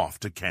 or it's off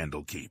to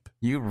Candlekeep.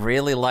 You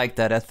really like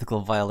that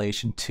ethical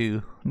violation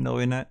too,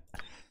 knowing it.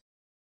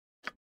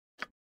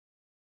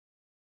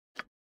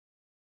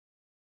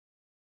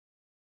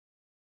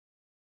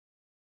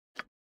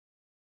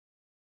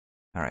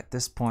 Alright, at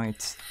this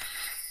point,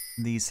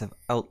 these have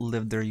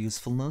outlived their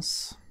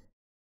usefulness.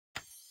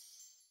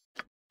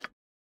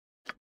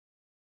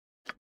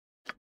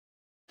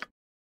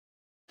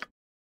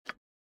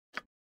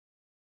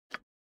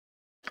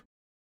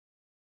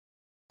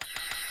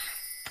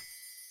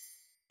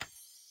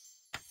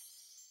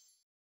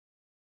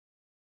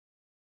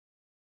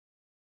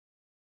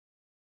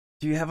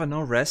 Do you have a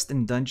no rest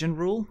in dungeon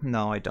rule?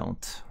 No, I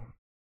don't.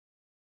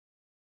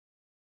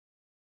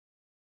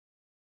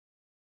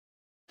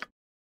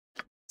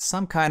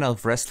 Some kind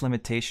of rest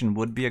limitation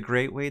would be a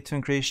great way to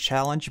increase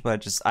challenge,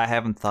 but I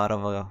haven't thought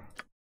of a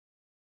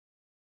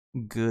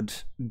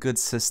good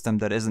system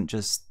that isn't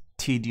just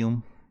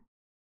tedium.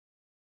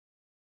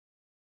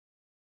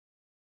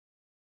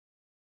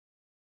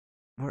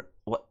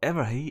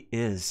 Whatever he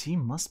is, he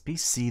must be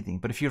seething.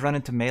 But if you run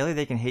into melee,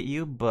 they can hit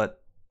you, but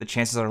the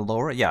chances are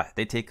lower. Yeah,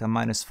 they take a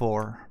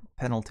 -4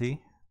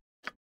 penalty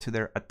to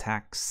their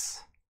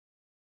attacks.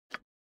 I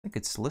think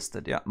it's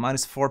listed. Yeah,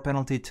 -4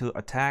 penalty to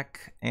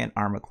attack and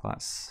armor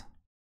class.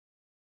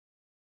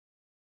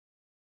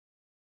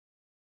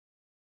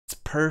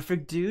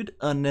 perfect, dude.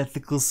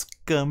 Unethical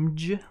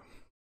scumj.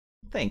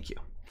 Thank you.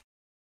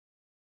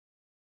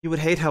 You would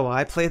hate how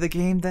I play the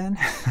game, then?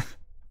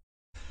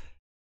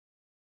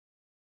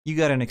 You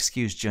got an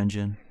excuse,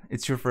 Junjun.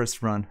 It's your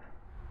first run.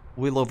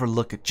 We'll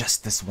overlook it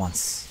just this once.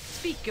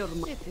 Speak your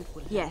mind.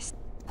 Yes.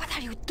 What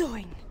are you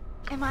doing?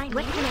 Am I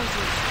needed?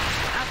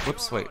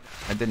 Whoops, wait.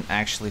 I didn't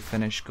actually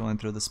finish going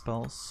through the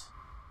spells.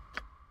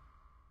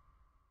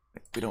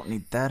 We don't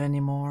need that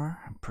anymore.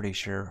 I'm pretty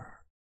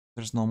sure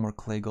there's no more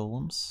clay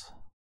golems.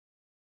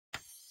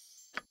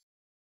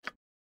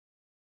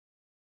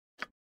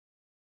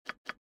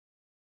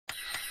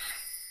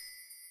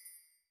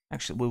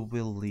 Actually, we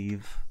will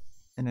leave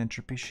an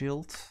entropy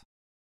shield.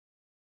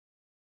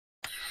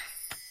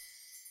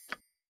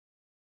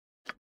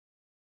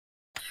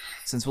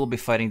 Since we'll be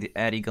fighting the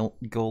Addy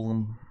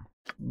Golem,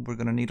 we're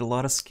gonna need a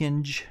lot of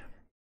skinge.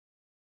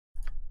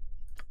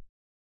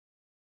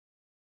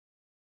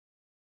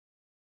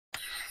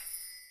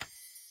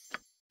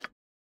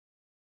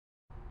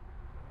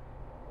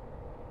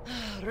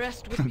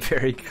 Rest with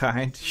Very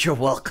kind. You're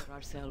welcome.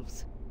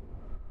 ourselves.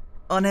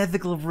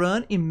 Unethical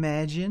run,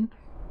 imagine.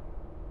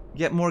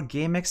 Get more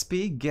game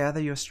XP,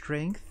 gather your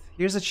strength.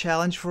 Here's a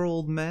challenge for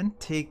old men.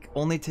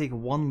 Only take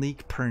 1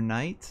 leak per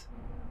night.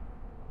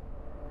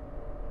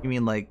 You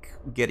mean like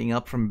getting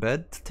up from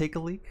bed to take a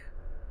leak?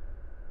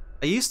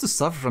 I used to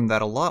suffer from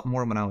that a lot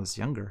more when I was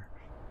younger.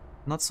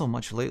 Not so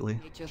much lately.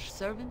 Your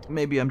servant?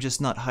 Maybe I'm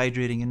just not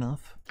hydrating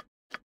enough.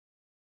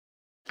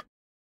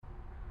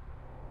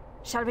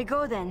 Shall we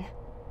go then?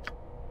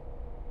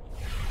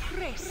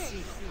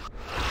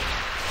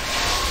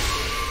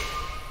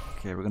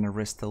 Okay, we're gonna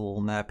risk a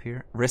little nap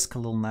here.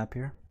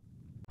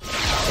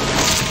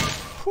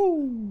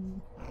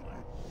 Whew.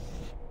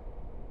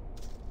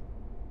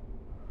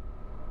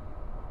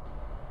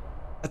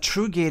 A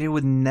true gator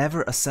would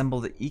never assemble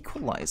the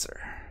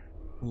equalizer,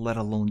 let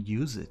alone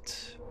use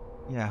it.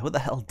 Yeah, who the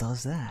hell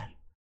does that?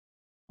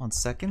 1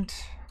 second.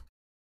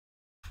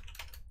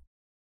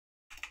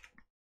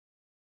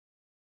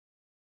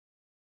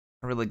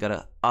 I really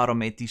gotta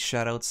automate these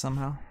shoutouts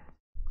somehow.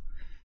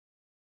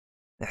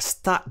 They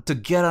start to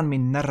get on me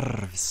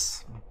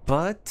nerves,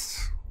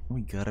 but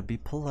we gotta be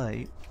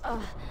polite.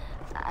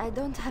 I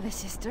don't have a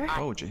sister.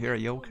 Oh, did you hear? Are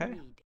you okay?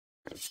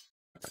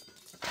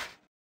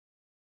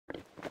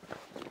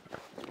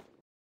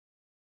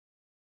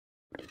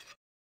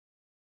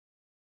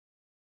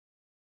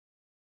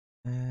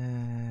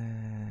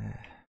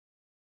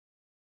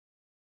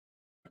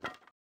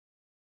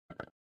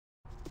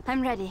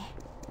 I'm ready.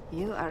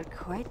 You are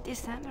quite the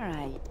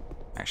samurai.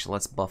 Actually,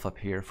 let's buff up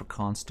here for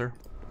Conster.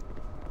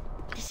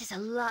 This is a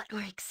lot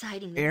more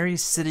exciting than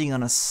Aries sitting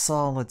on a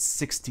solid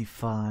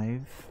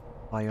 65.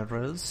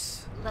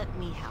 Pyros. Let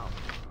me help.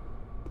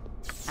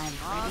 I'm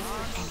ready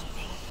for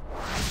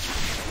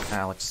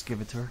anything. Let's just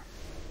give it to her.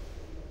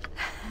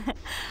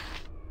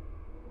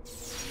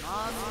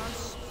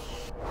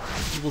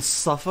 You will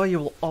suffer, you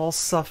will all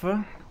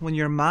suffer when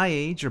you're my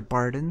age or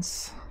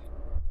Barden's.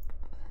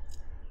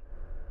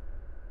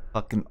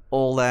 Fucking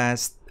old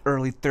ass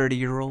early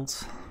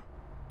 30-year-olds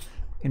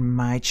in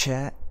my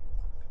chat.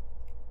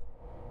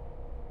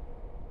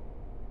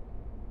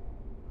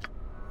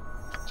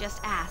 Just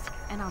ask,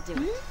 and I'll do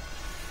it.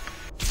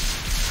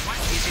 What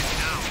is it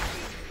now?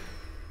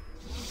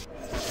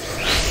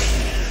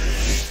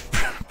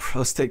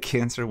 Prostate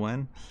cancer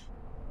when?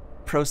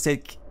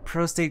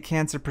 Prostate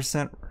cancer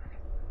percent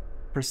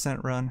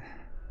run.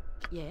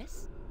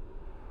 Yes.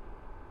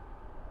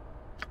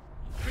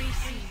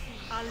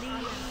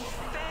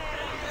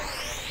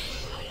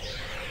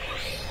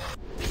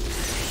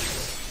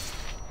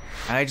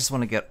 I just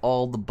want to get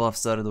all the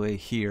buffs out of the way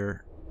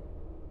here,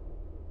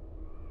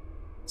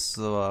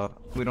 so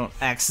we don't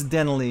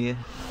accidentally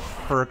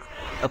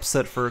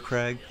upset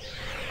Furcrag.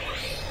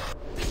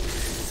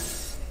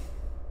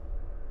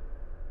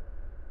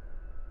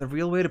 The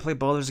real way to play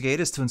Baldur's Gate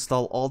is to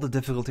install all the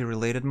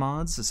difficulty-related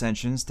mods,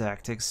 ascensions,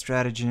 tactics,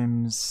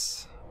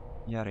 stratagems,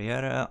 yada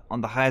yada,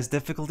 on the highest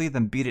difficulty,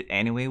 then beat it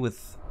anyway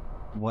with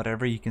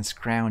whatever you can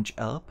scrounge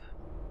up.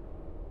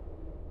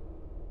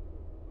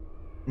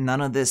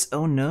 None of this,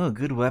 oh no,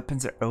 good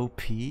weapons are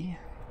OP.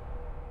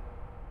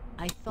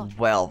 I thought.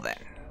 Well then,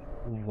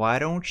 why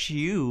don't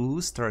you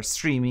start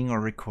streaming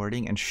or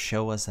recording and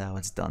show us how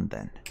it's done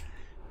then?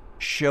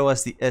 Show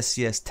us the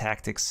SCS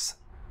tactics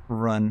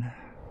run.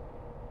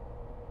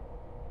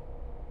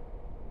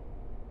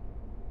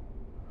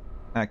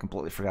 I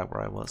completely forgot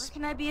where I was. Where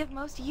can I be of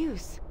most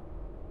use?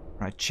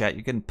 Alright, chat,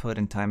 you're getting put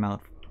in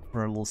timeout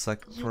for a little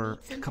for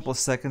a couple of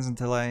seconds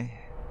until I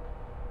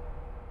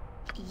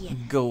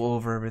go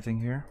over everything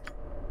here.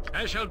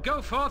 I shall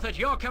go forth at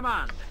your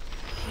command.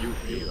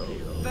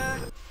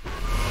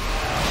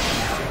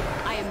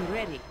 I am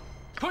ready.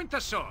 Point the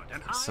sword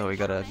and So we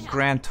got a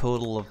grand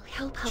total of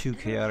 2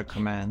 chaotic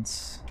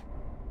commands.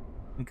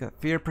 We got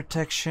fear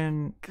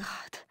protection.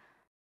 God.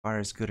 Fire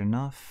is good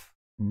enough.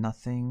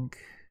 Nothing.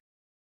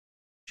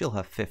 She'll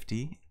have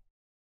 50.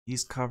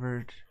 He's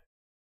covered.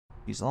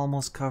 He's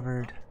almost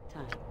covered.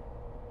 Time.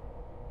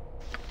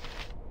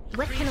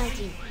 What can I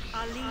do?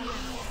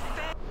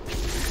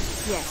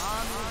 Yes.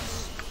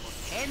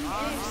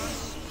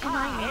 Am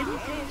I needed?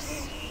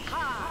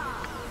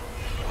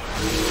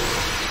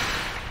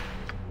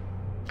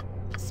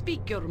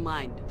 Speak your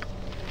mind.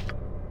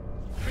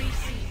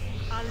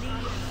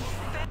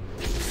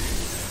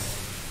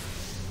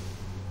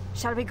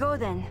 Shall we go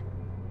then?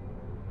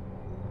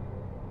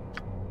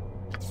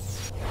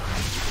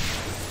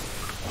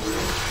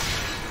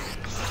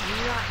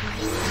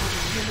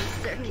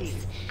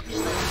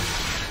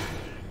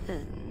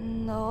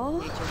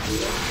 No.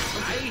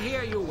 I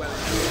hear you well.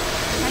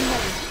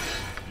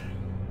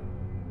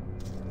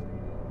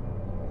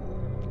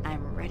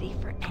 I'm ready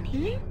for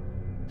anything.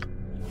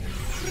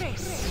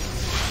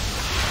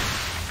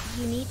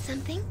 You need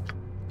something?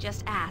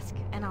 Just ask,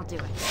 and I'll do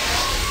it.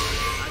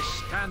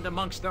 I stand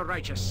amongst the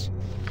righteous.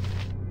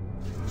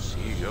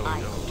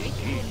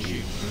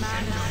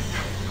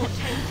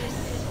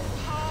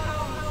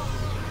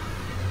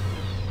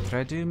 Did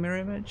I do mirror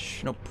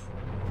image? Nope.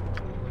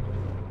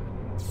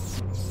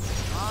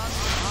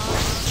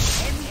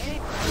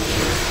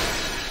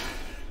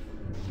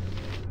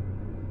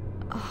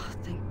 Oh,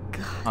 thank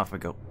God. Off we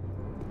go.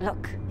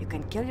 Look, you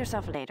can kill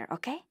yourself later,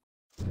 okay?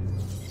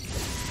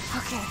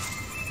 Okay.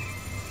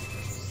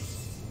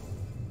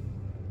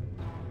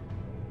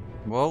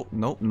 Whoa,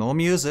 nope, no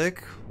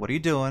music. What are you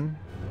doing?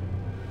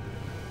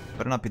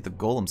 Better not be the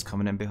golems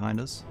coming in behind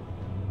us.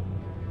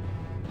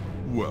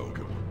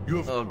 Welcome. You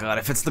have Oh god,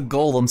 if it's the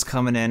golems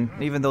coming in,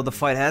 even though the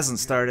fight hasn't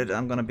started,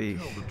 I'm gonna be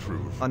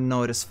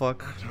annoyed as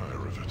fuck. tired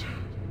of it.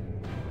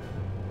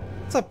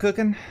 What's up,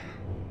 cooking?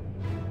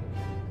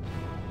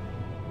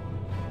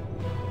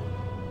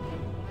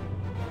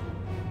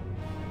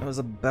 It was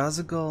a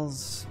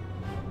Bazagul's...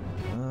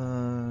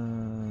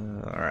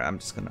 Alright, I'm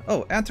just gonna...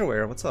 Oh,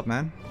 Anthroware, what's up,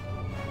 man?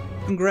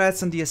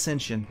 Congrats on the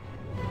Ascension.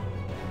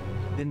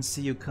 Didn't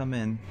see you come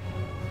in.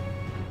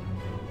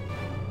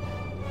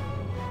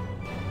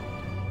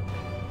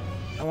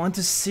 I want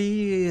to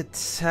see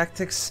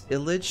Tactics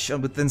Illich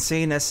with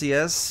Insane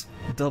SCS.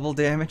 Double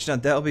damage, now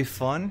that would be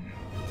fun.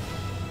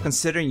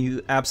 Considering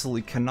you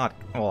absolutely cannot...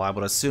 Well, I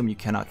would assume you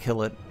cannot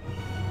kill it.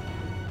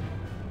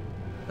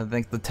 I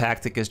think the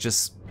tactic is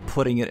just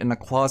putting it in a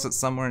closet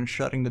somewhere and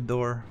shutting the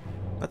door.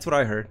 That's what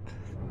I heard.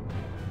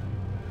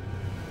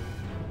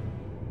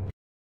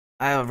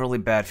 I have a really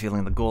bad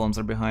feeling the golems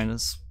are behind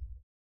us.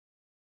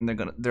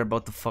 And they're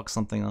about to fuck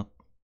something up.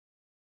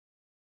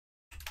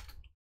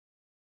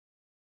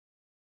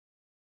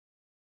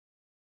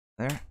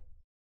 There.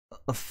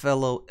 A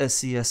fellow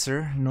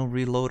SCSer, no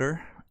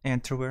reloader,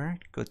 Anthroware.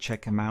 Go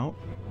check him out.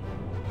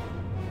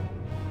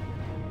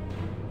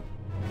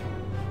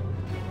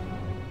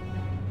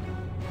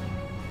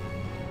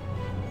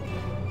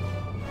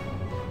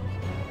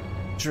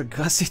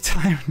 Dragussi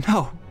time?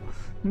 No.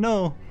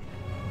 No.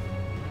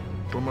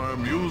 For my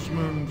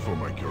amusement, for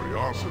my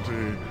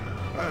curiosity,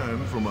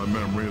 and for my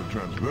memory of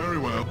very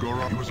well,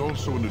 Goran. He was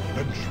also an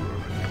adventurer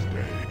in his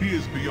day. He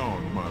is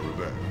beyond my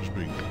revenge,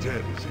 being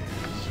dead as he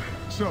is.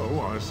 So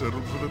I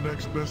settled for the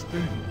next best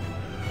thing.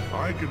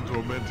 I can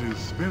torment his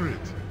spirit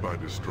by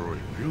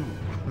destroying you.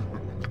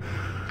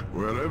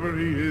 Wherever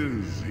he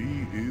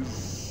is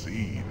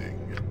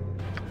seething.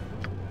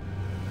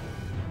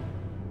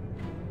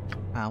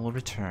 I will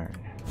return.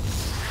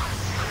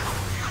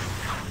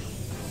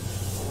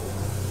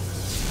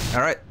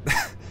 Alright.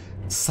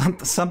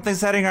 Something's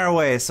heading our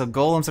way, so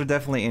golems are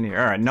definitely in here.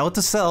 Alright, note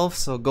to self,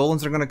 so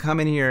golems are gonna come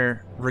in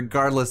here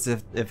regardless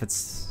if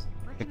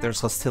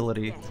there's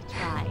hostility.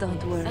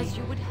 Don't worry. As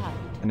you would have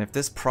it. And if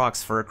this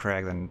procs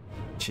Furcrag, then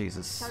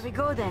Jesus. Shall we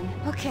go then?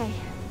 Okay.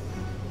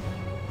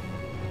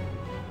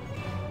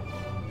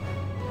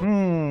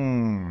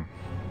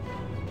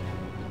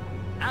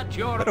 At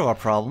your... Bit of a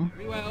problem.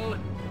 Very well.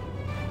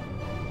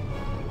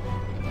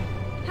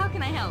 How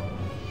can I help?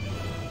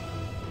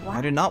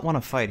 I do not want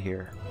to fight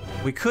here.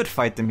 We could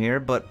fight them here,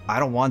 but I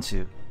don't want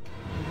to.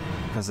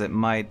 Because it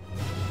might...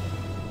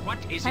 What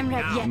is I'm it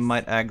ready. now? Yes.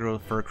 might aggro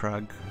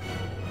Furcrag.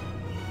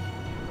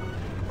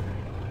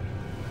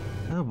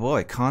 Oh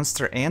boy,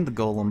 Conster and the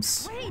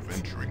golems.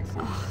 Venturing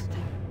forth. Oh,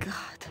 thank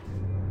God.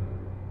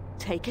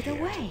 Take it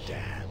away.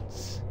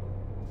 Dance.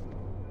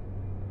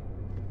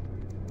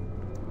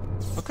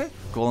 Okay,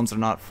 golems are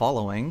not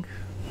following.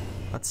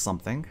 That's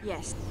something.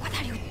 Yes. What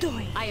are you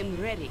doing? I am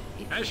ready.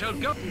 I shall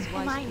go.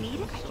 Am I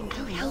needed? I can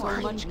do hell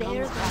So much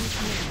bear comes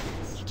than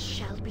me. It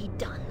shall be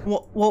done.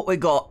 What we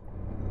got?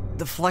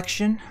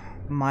 Deflection,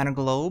 minor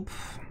globe.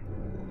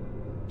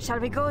 Shall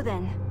we go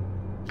then?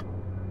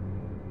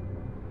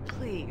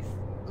 Please,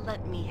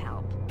 let me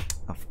help.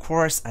 Of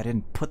course, I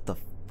didn't put the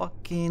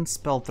fucking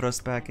spell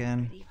thrust back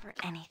in. Ready for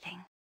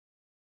anything.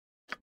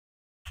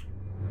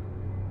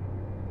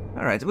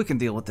 Alright, we can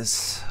deal with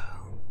this.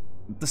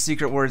 The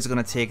secret word is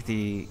gonna take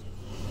the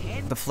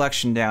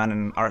deflection down,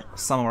 and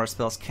some of our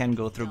spells can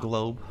go through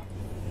globe.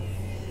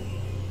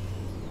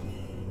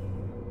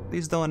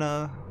 Please don't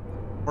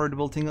word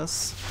wilting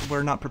us.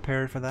 We're not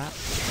prepared for that.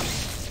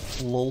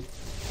 Lol.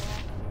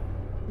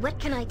 What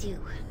can I do?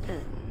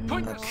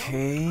 Point.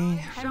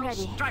 Okay. I'm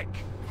ready. Strike.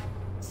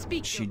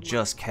 she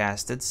just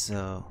casted,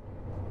 so...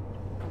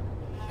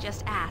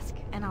 Just ask,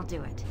 and I'll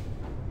do it.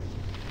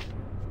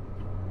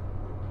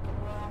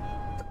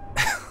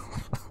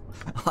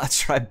 Let's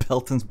try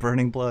Belton's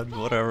Burning Blood,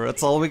 whatever,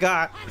 that's all we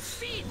got.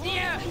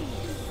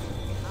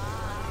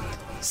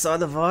 Saw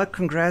the VOD,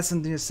 congrats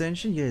on the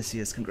ascension.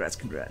 Yes,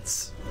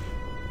 congrats.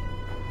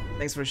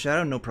 Thanks for a shout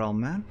out, no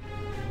problem, man.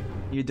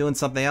 You doing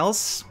something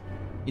else?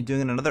 You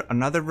doing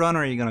another run,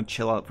 or are you gonna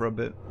chill out for a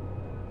bit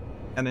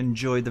and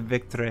enjoy the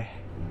victory?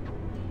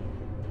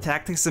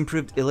 Tactics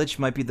improved Illich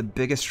might be the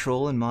biggest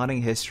troll in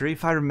modding history.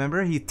 If I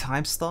remember, he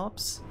time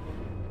stops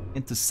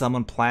into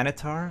summon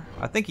Planetar.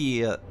 I think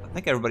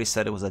everybody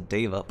said it was a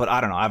Deva, but I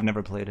don't know, I've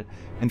never played it.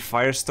 And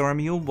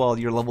Firestorm you while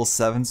you're level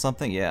 7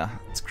 something? Yeah,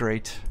 it's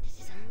great.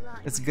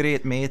 It's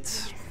great, mate.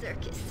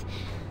 Circus.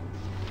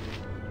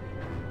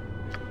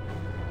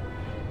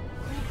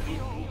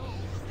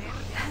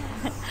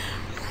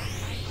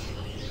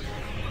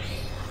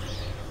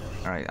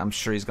 Alright, I'm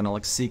sure he's gonna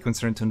like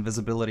sequence her into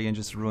invisibility and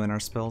just ruin our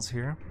spells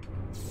here.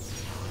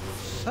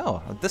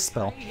 Oh, a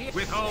dispel.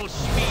 With all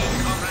speed,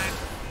 comrade.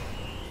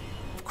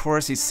 Of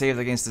course he's saved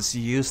against this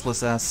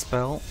useless ass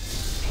spell.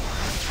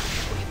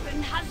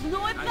 Weapon has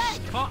no effect.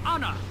 For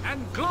honor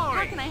and glory.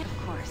 How can I? Of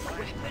course.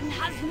 Weapon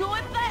has no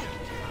effect.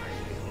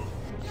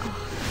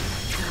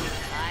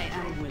 I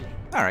am willing.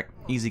 Alright,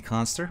 easy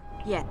conster.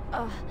 Yeah.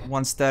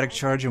 One static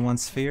charge and one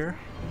sphere.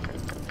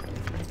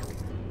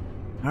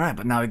 Alright,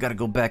 but now we gotta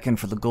go back in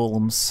for the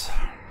golems.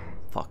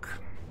 Fuck.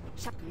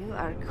 You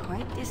are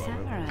quite the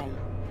samurai.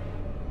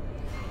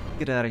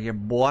 Get out of here,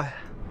 boy.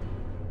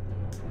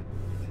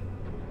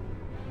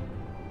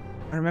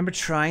 I remember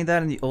trying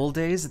that in the old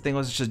days. The thing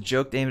was just a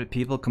joke aimed at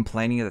people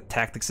complaining that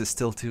tactics is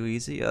still too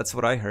easy. That's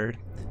what I heard.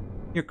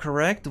 You're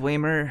correct,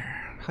 Weimer.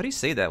 How do you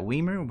say that?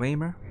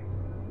 Weimer?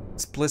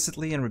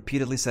 Explicitly and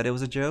repeatedly said it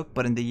was a joke,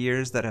 but in the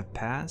years that have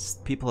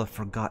passed, people have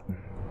forgotten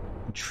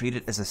and treat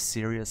it as a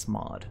serious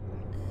mod.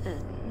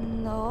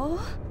 No?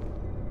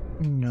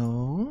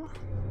 No?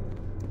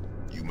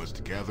 You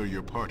must gather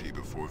your party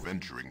before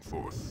venturing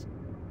forth.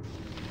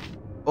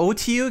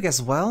 Otiug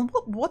as well?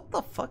 What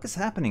the fuck is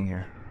happening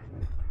here?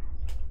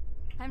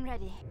 I'm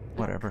ready.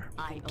 Whatever.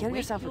 Kill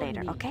yourself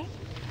later, okay?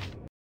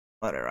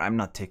 Whatever, I'm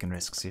not taking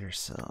risks here,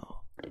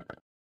 so...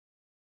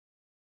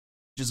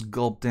 Just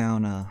gulp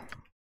down a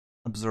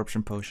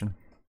absorption potion.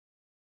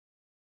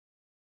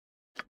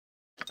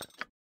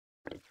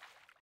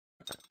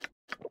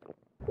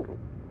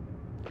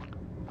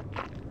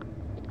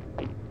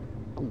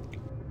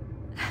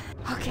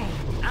 Okay.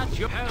 At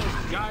your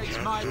help guides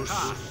my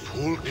path.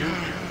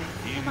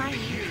 Am I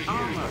here?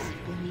 Armor.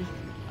 Billy?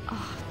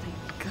 Oh,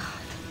 thank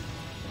God.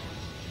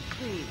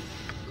 Please,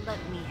 let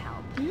me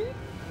help.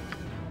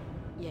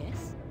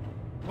 Yes.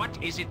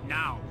 What is it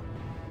now?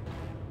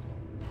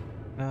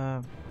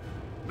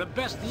 The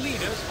best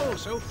leaders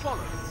also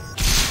follow.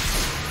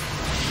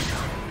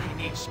 I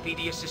need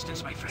speedy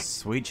assistance, my friend.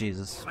 Sweet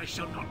Jesus. I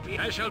shall not be.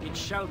 It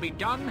shall be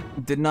done.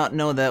 Did not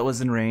know that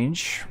was in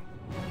range.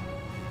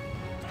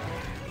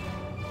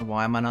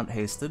 Why am I not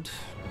hasted?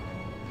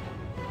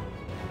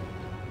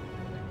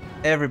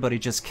 Everybody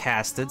just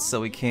casted,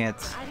 so we can't.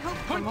 I'd hope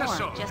for Point more. the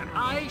sword, Just and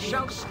I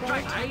shall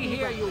strike. I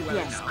hear you well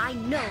yes, now. I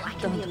know I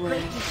can be a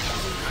great.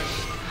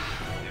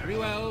 Very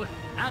well.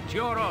 At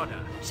your order.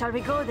 Shall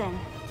we go then?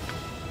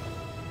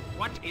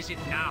 What is it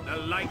now? The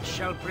light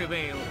shall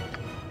prevail.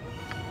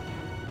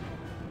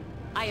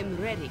 I am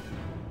ready.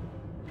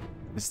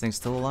 This thing's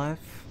still alive?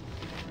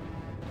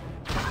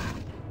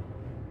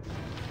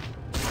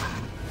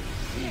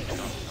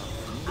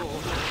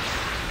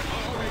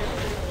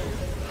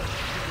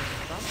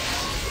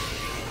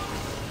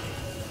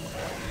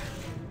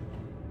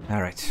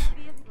 Alright.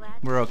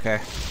 We're okay.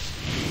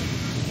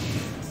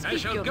 I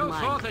shall go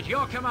forth at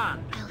your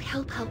command. I'll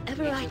help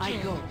however I can.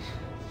 I go.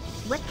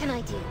 What can I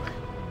do?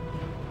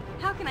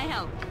 How can I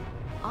help?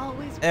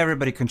 Always.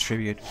 Everybody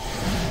contribute.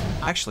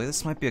 Actually,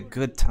 this might be a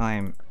good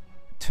time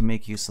to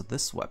make use of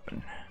this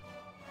weapon.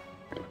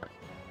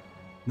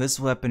 This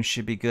weapon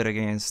should be good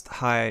against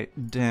high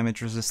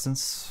damage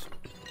resistance.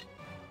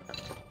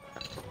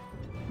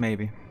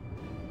 Maybe.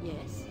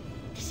 Yes.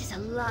 This is a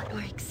lot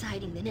more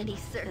exciting than any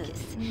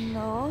circus.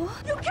 No?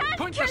 You can't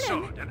Point kill the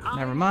him! sword, and I...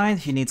 Never mind,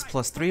 he needs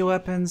 +3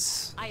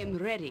 weapons. I am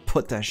ready.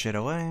 Put that shit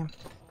away.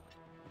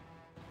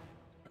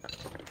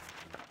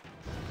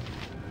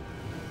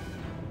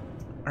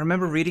 I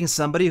remember reading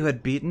somebody who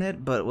had beaten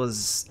it, but it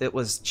was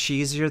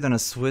cheesier than a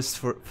Swiss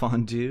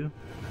fondue,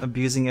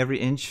 abusing every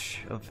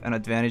inch of an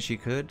advantage he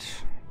could.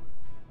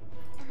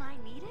 Am I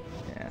needed?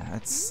 Yeah,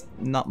 that's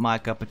not my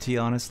cup of tea,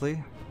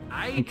 honestly.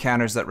 I...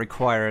 Encounters that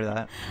require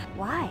that.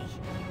 Why?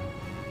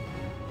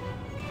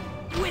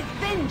 With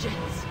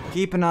vengeance!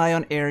 Keep an eye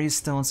on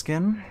Ares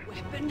Stoneskin.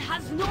 Weapon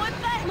has no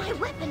effect! My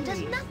weapon does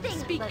nothing.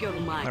 Speak your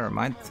mind. Never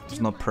mind, there's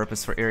no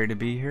purpose for Ares to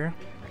be here.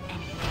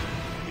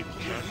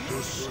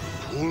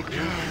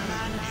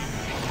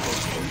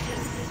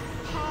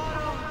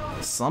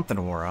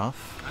 Something wore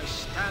off.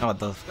 Oh,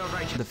 the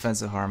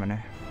defensive harmony.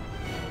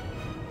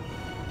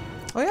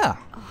 Oh yeah,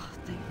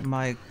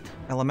 my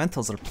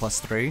Elementals are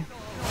 +3.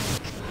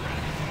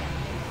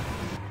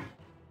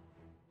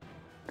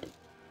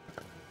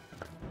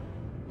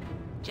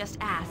 Just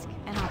ask,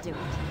 and I'll do it.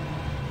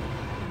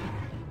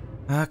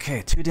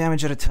 Okay, 2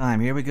 damage at a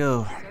time. Here we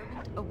go.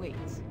 Servant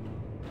awaits.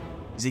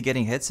 Is he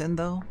getting hits in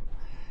though?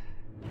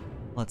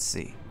 Let's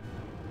see.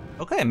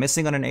 Okay,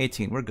 missing on an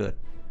 18. We're good.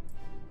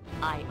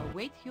 I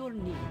await your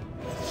need.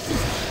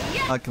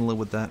 I can live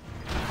with that.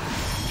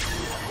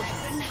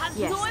 Weapon has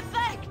Yes. no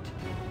effect.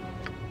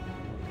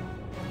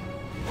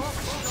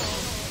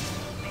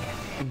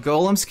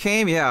 Golems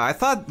came? Yeah, I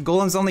thought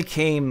golems only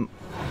came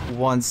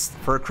once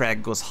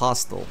Furcrag goes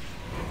hostile.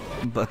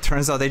 But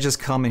turns out they just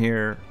come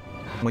here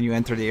when you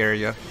enter the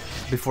area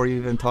before you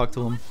even talk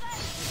to them.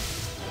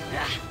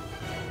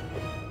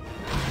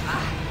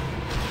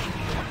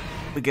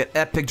 We get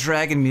epic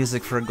dragon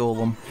music for a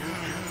golem.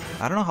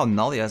 I don't know how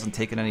Nully hasn't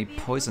taken any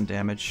poison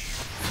damage.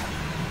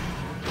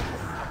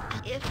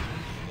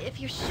 If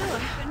you're sure.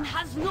 Weapon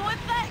has no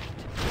effect.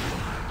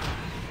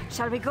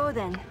 Shall we go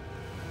then?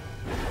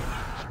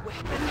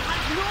 Weapon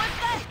has no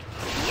effect.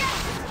 Yes.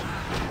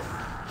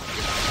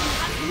 Weapon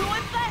has no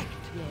effect.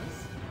 Yes.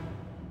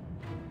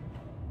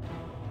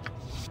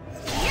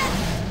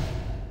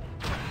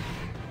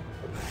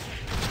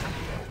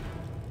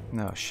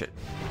 No shit.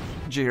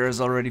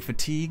 Jaira's already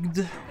fatigued.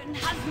 Weapon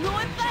has no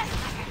effect.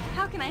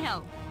 How can I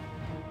help?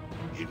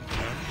 You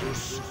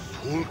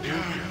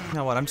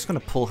know what? I'm just gonna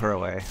pull her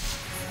away.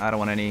 I don't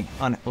want any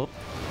I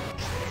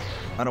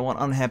don't want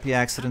unhappy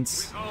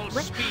accidents. All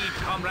speed,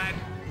 comrade.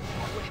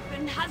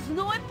 Weapon has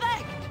no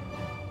effect.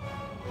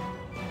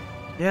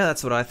 Yeah,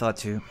 that's what I thought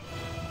too.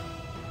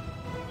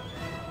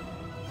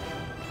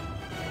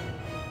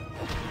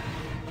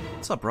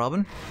 What's up,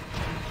 Robin?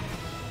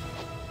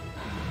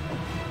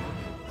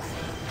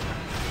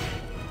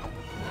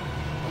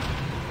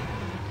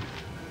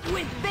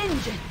 With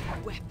vengeance.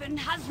 Weapon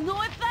has no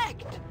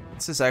effect.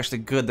 This is actually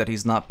good that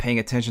he's not paying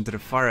attention to the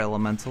fire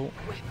elemental,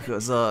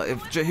 because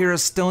if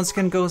Jaheira's stone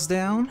skin goes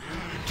down,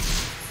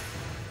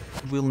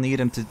 we'll need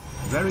him to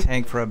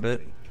tank for a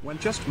bit. When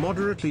just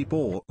moderately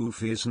poor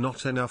oof is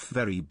not enough,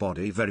 very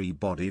body, very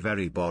body,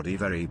 very body,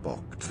 very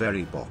bocked,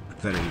 very bocked,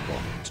 very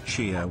bocked.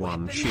 Cheer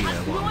one, cheer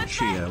one,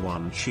 cheer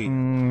one,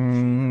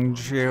 cheer.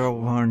 Cheer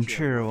one,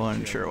 cheer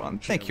one, cheer one.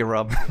 Thank you,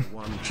 Rob.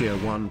 Cheer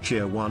one,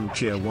 cheer one,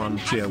 cheer one,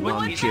 cheer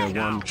one, cheer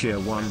one, cheer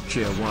one,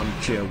 cheer one,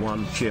 cheer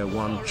one, cheer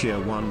one, cheer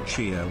one,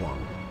 cheer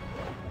one.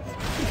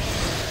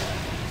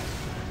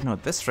 No,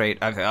 at this rate,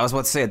 okay, I was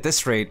about to say, at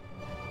this rate,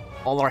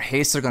 all our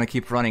hastes are gonna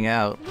keep running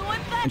out.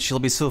 And she'll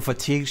be so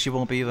fatigued she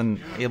won't be even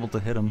able to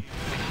hit him.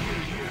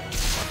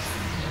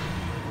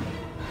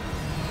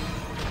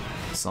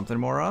 Something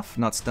more off?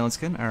 Not stone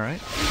skin?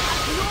 Alright.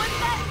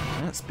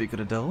 Yeah, speak of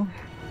the devil.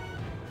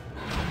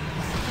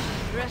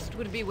 Rest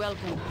would be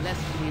welcome,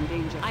 lest we in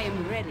danger. I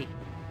am ready.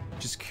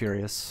 Just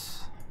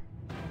curious.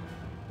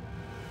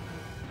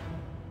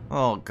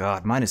 Oh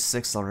god,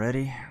 -6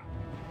 already.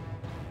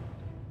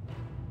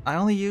 I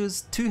only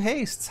used 2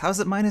 hastes.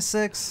 How's it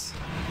 -6?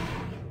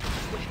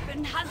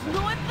 Weapon has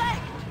no effect.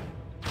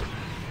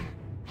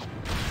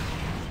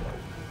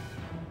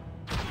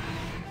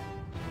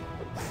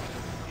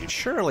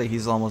 Surely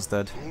he's almost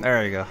dead.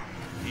 There you go.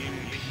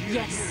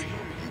 Yes.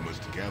 You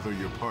must gather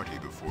your party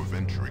before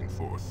venturing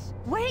forth.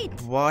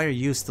 Wait! Why are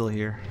you still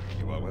here?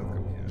 You are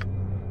welcome here.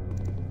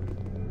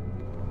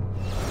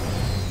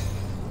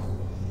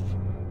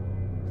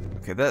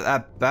 Okay,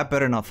 that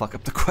better not fuck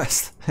up the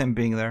quest, him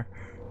being there.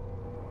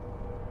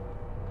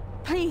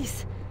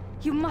 Please,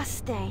 you must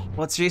stay.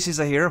 What's JC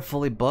Jaheira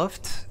fully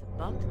buffed?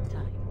 About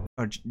time.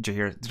 Or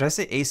Jaheira? Did I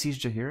say AC's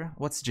Jaheira?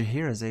 What's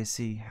Jaheira's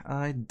AC?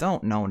 I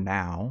don't know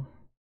now.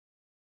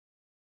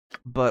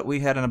 But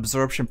we had an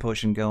absorption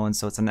potion going,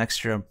 so it's an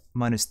extra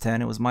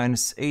 -10. It was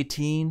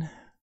 -18.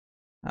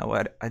 Oh,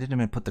 I didn't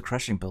even put the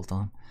crushing build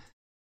on.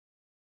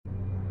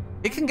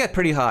 It can get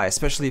pretty high,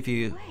 especially if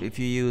you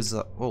use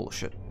oh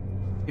shit,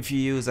 if you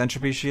use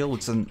entropy shield,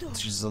 which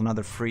is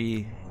another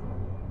free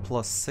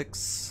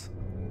 +6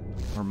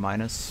 or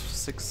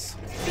 -6.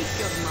 Speak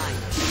your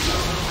mind.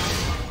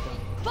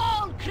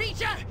 Fall,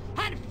 creature,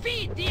 and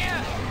feed the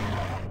earth.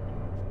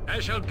 I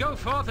shall go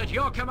forth at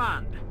your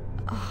command.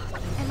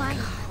 Am I?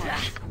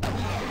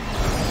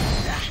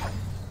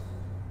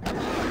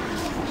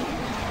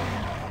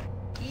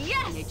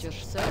 Yes.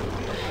 Nature's servant.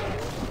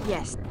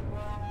 Yes.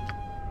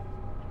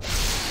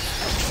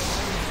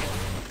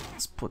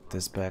 Let's put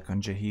this back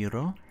on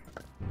Jaheira.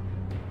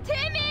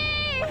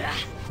 Timmy!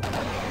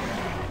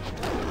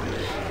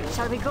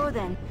 Shall we go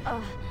then?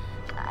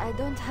 I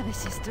don't have a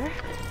sister.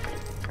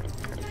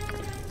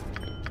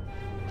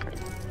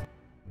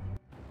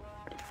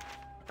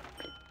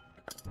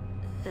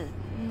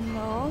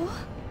 No.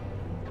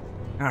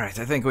 Alright,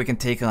 I think we can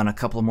take on a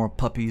couple more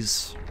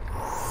puppies.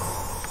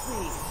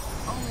 Please,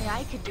 only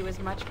I could do as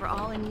much for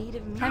all in need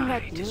of me. I'm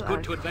ready. It is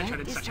good to adventure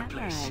in such a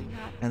place.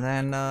 And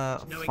then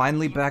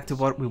finally back to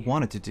what we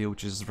wanted to do,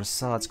 which is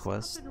Rasad's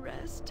quest.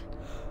 Rest.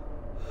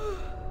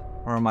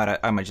 Or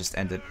I might just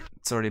end it.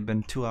 It's already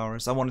been 2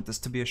 hours. I wanted this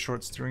to be a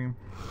short stream.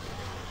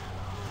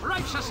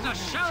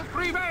 Righteousness shall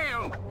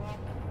prevail!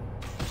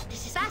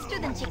 This is faster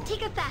than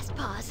Chick-Tika Fast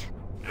Paws.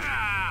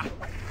 Ah.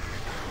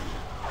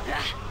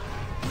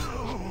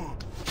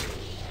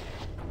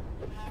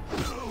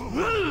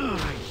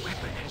 My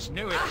weapon has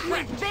no effect.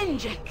 With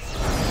vengeance!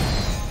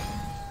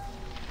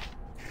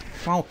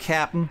 Come on,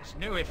 Captain. Has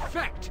no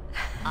effect.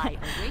 I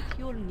await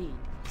your need.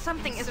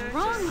 Something is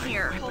wrong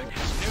here. My weapon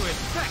has no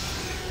effect.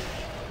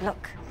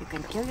 Look, you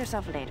can kill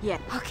yourself later. Yeah.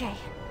 Okay.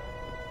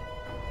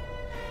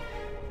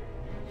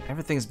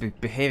 Everything's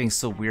behaving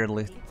so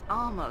weirdly. It's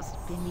almost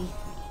beneath me.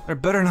 There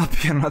better not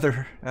be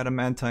another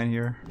adamantine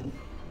here.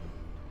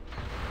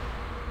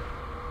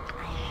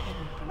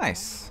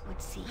 Nice.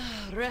 Let's see.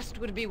 Rest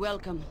would be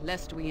welcome,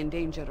 lest we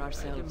endanger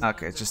ourselves.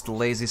 Okay, it's just a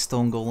lazy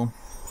stone golem.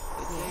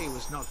 The day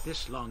was not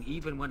this long,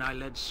 even when I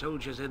led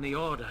soldiers in the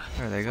order.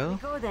 There they go.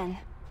 Go then.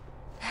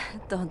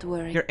 Don't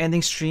worry. You're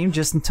ending stream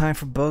just in time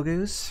for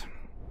Bogus.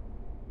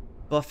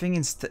 Buffing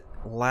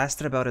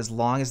lasted about as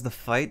long as the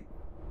fight,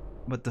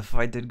 but the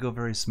fight did go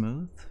very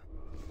smooth.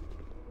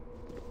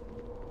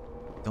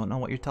 Don't know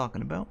what you're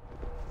talking about.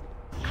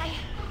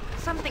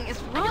 Something is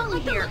I don't wrong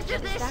like the here. looks of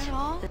Is this. that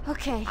all?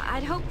 Okay.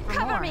 I'd hope for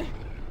Cover more. me.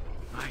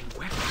 My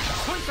weapon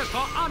pointed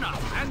for honor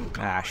and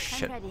glory. Ah, I'm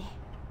shit. ready.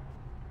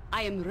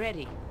 I am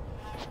ready.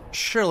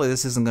 Surely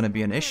this isn't gonna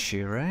be an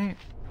issue, right?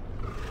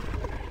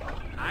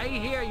 I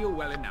hear you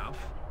well enough.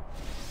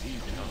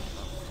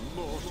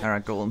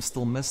 Alright, Golem's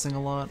still missing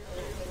a lot.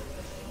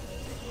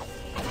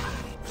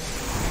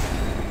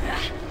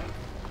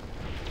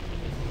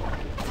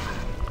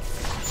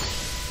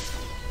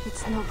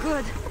 It's no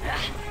good.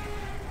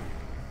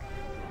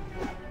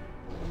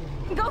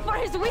 Go for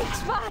his weak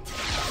spot.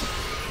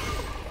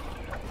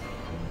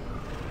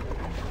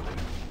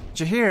 Did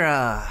you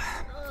hear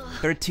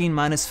 13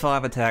 minus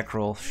 5 attack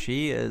roll?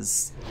 She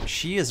is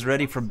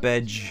ready for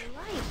bed.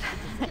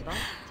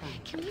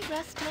 Can we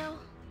rest now,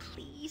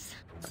 please?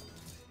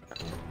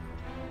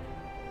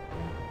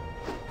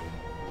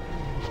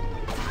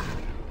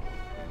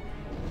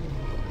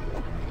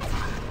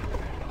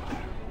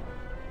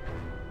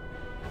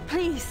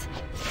 Please,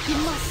 you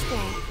must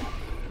stay.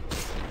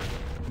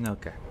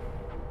 Okay.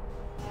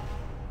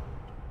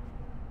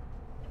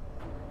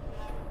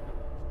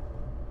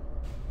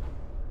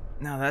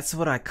 Now that's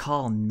what I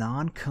call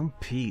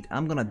non-compete.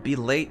 I'm gonna be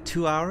late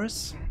 2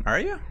 hours. Are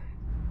you?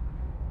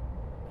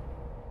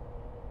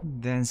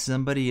 Then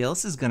somebody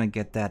else is gonna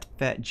get that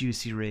fat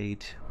juicy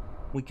raid.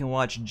 We can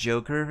watch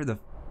Joker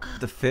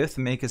the fifth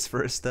make his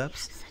first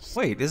steps.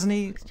 Wait, isn't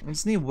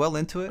he well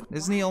into it?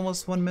 Isn't he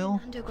almost 1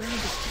 mil? Underground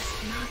is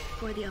just not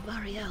for the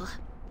Avariel.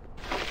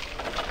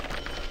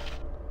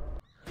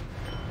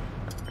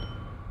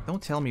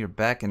 Don't tell me you're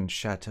back in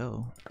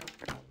Chateau.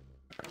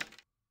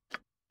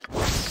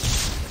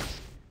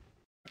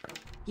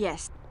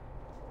 Yes.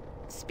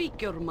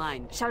 Speak your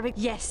mind. Shall we?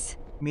 Yes.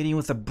 Meeting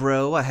with a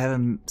bro I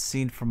haven't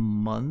seen for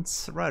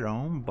months. Right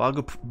on.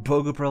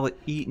 Bogu probably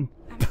eating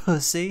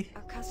pussy.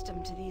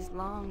 Accustomed to these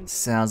long.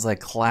 Sounds like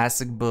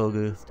classic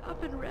Bogu.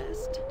 Stop and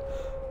rest.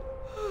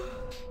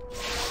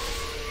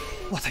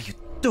 What are you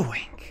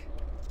doing?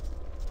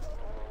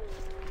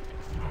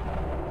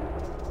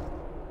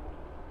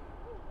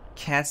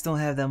 Cats don't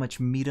have that much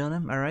meat on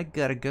them. Alright,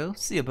 gotta go.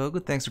 See ya,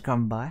 Bogu. Thanks for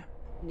coming by.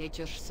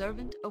 Nature's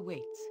servant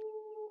awaits.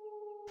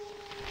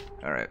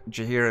 Alright,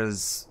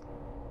 Jaheira's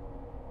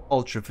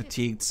ultra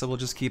fatigued, so we'll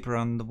just keep her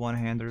on the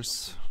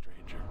one-handers.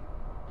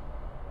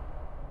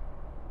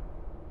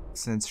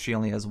 Since she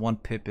only has 1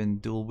 pip in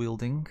dual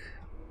wielding.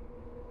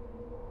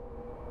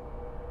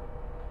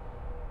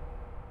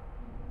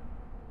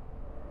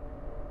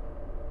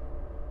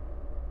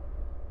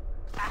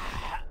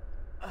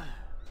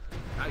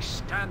 I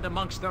stand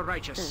amongst the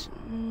righteous.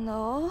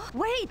 No.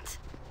 Wait!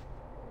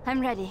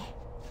 I'm ready.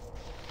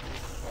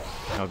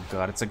 Oh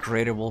god, it's a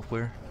greater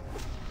wolfware.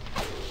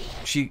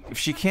 If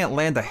she can't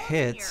land a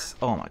hit,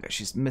 oh my god,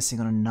 she's missing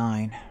on a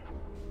 9.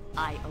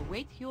 I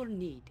await your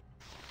need.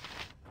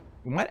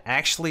 We might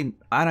actually,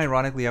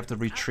 unironically, have to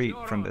retreat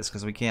from this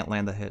because we can't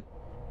land a hit.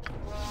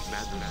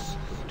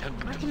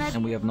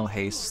 And we have no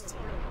haste.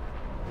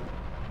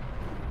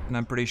 And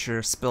I'm pretty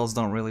sure spells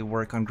don't really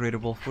work on greater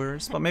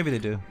wolfwares, but maybe they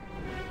do.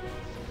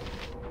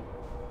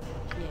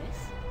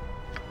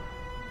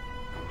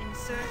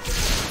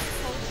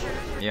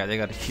 Yeah, they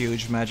got a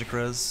huge magic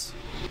res.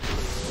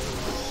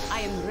 I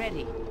am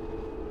ready.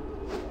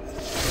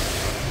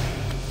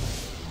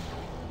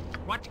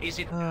 What is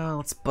it?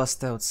 Let's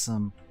bust out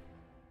some.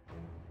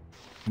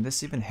 Can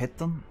this even hit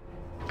them?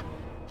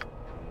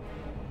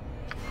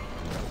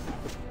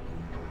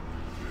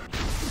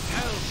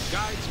 Hell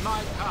guides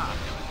my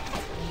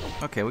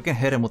path. Okay, we can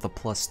hit him with a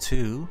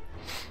 +2.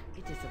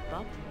 It is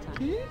about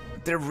time.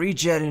 They're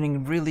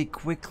regenerating really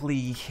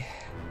quickly.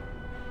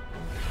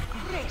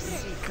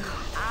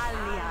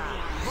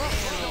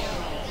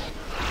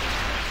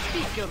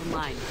 Speak your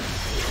mind.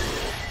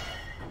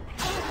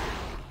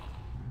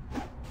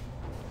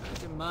 I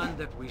demand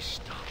that we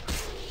stop.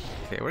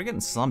 Okay, we're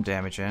getting some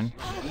damage in.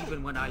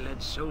 Even when I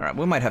led soldiers. Alright,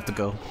 we might have to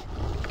go.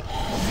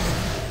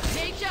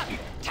 Nature,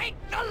 take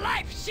the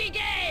life she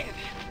gave!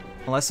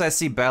 Unless I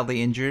see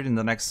badly injured in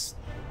the next,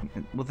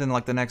 within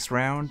like the next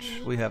round,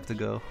 we have to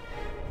go.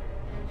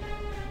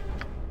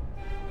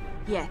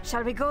 Yeah,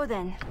 shall we go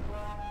then?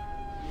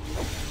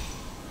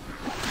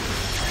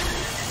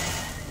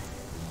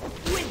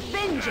 With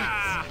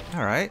vengeance!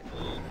 Alright,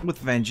 with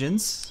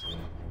vengeance.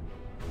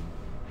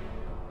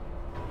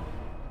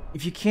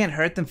 If you can't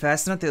hurt them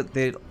fast enough,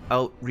 they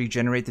out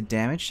regenerate the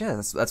damage.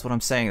 Yeah, that's what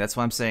I'm saying. That's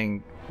why I'm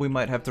saying we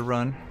might have to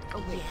run.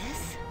 Oh,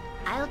 yes?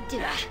 I'll do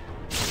it.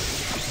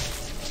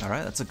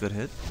 Alright, that's a good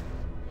hit.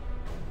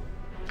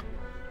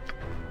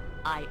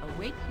 I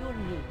await your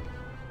need.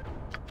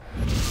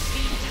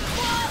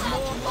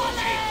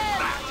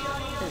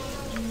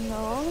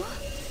 No.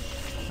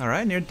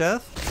 Alright, near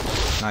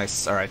death.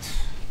 Nice, alright.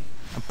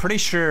 I'm pretty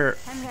sure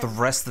the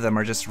rest of them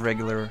are just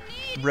regular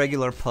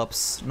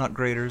pups, not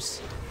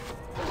graders.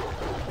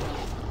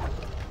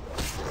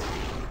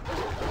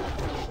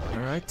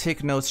 Alright,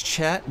 take notes,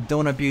 chat.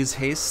 Don't abuse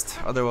haste,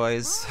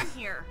 otherwise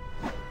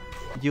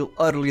you'll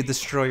utterly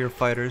destroy your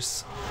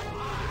fighters.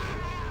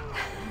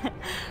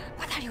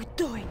 What are you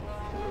doing?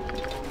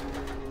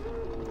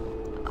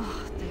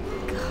 Oh,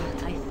 thank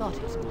God. I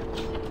thought as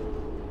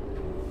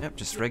much. Yep,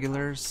 just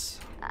regulars.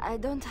 I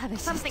don't have a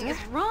Something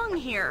sister. is wrong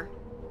here.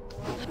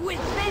 With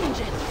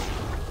vengeance!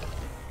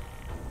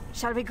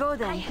 Shall we go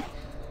then?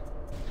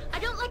 I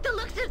don't like the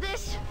looks of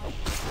this.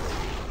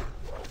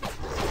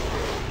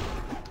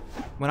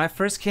 When I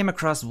first came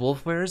across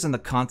wolf wearers and the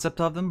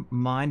concept of them,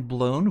 mind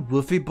blown.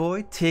 Woofy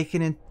boy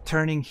taken and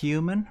turning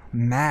human,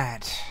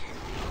 mad.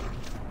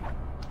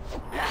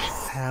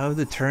 How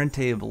the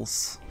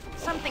turntables.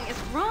 Something is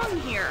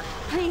wrong here.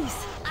 Please.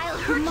 I'll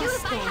hurt you must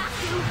if I stay.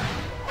 have to.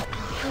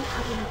 I'll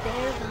put in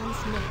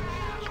Bearvan's name.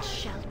 It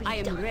shall be I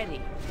am done. ready.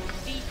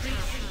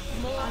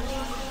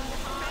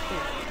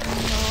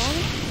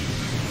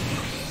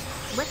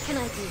 What can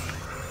I do?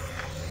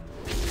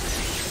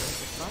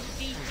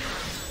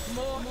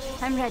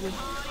 I'm ready. You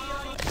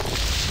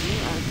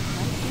are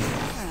quite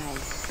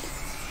surprised.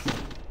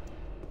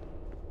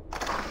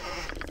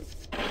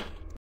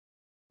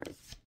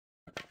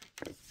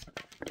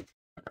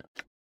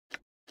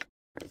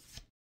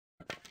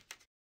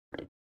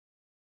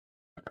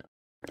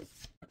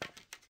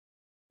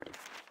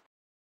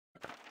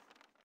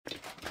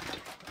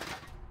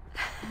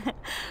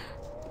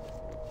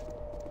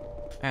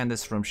 And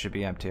this room should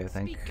be empty, I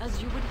think. Speak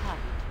as you would have.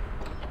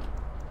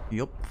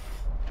 Yup.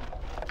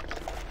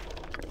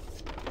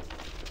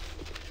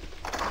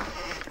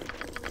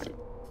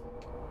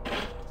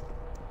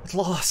 It's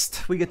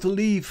lost. We get to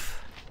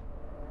leave.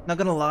 Not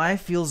gonna lie,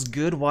 feels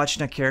good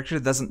watching a character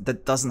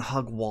that doesn't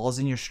hug walls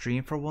in your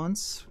stream for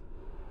once.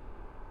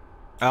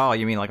 Oh,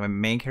 you mean like my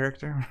main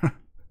character?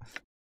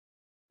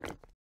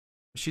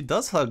 She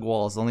does hug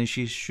walls, only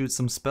she shoots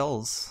some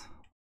spells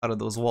out of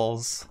those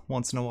walls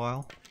once in a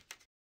while.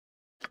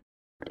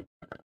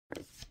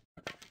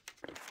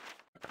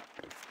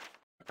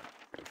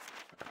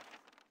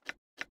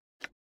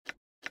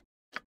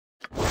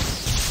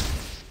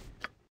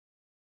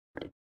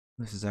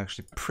 This is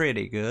actually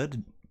pretty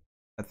good.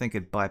 I think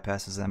it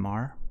bypasses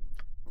MR.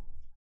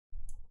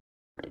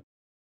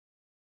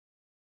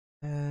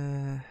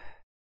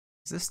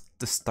 Is this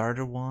the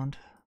starter wand?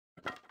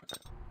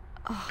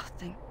 Oh,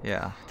 thank.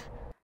 Yeah.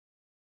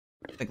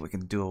 I think we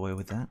can do away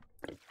with that.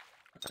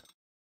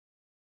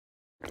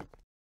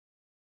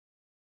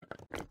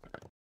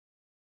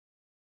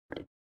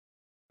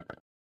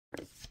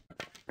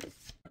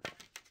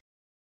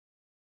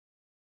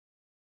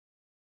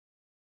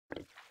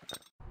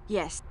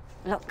 Yes.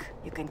 Look,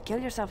 you can kill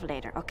yourself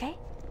later, okay?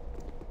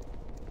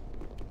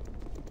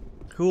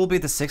 Who will be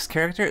the sixth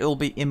character? It will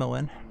be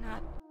Imoen.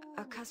 Not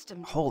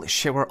accustomed. Holy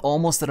shit, we're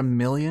almost at 1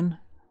 million?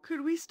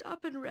 Could we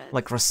stop and rest?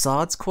 Like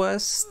Rasad's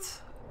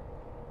quest?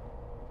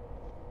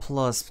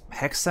 Plus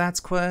Hexat's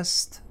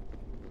quest?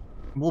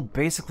 We'll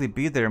basically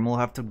be there and we'll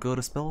have to go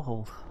to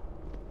Spellhold.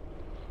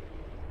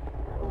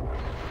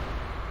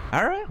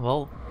 Alright,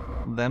 well,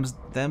 them's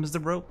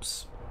the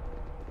ropes.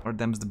 Or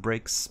them's the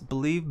breaks.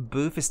 Believe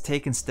Booth is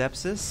taking steps,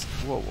 sis?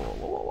 Whoa, whoa,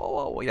 whoa, whoa,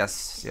 whoa, whoa,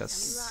 yes,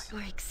 yes.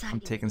 I'm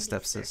taking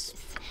steps, sis.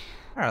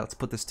 Alright, let's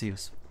put this to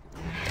use.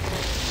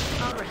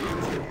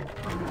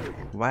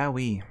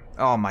 Wowee.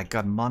 Oh my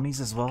god, mummies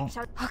as well?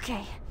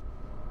 Okay.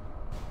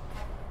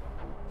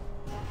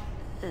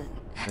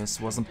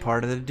 This wasn't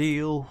part of the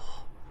deal.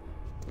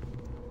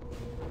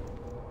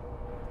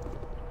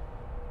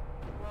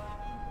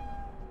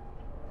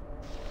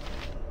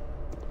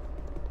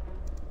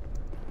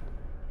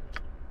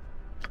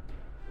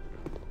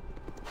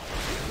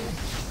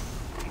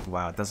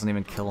 Wow, it doesn't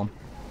even kill him.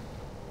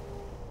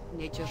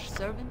 Nature's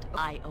servant,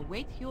 I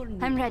await your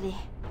need. I'm ready.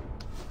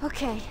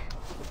 Okay.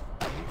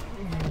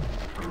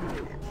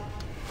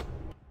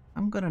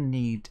 I'm gonna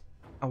need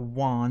a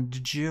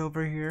wand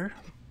over here.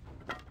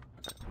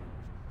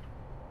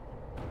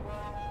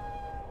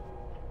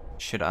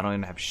 Shit, I don't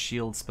even have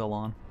shield spell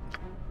on.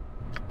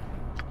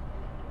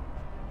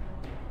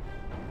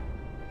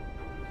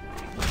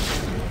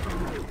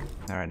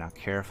 Alright, now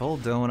careful,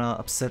 don't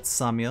upset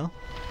Samya.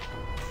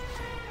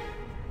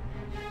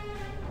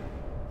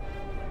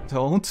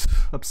 Don't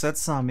upset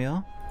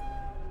Samya.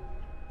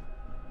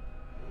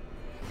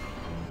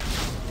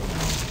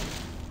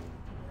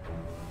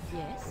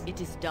 Yes, it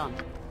is done.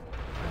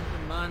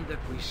 I demand that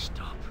we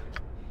stop.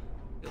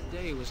 The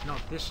day was not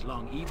this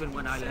long, even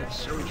when I led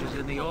soldiers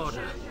in the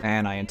Order.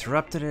 And I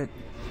interrupted it.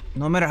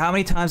 No matter how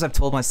many times I've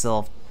told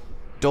myself,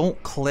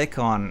 don't click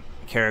on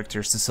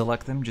characters to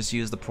select them, just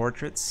use the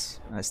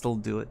portraits, I still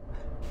do it.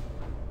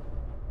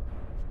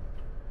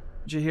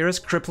 Jaheira's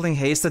crippling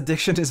haste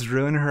addiction is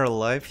ruining her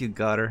life. You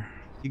got her.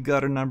 You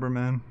got her number,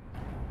 man.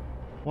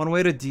 One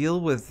way to deal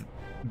with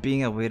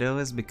being a widow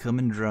is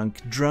becoming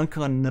drunk. Drunk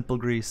on nipple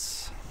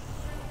grease.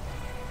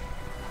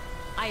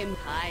 I am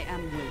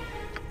willing.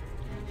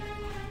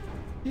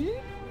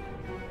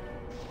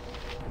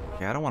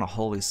 Yeah, I don't want a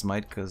holy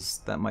smite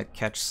because that might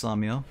catch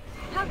Samya.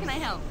 How can I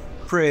help?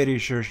 Pretty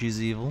sure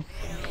she's evil.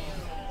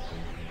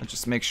 I'll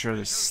just make sure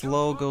the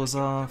slow goes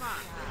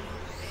off.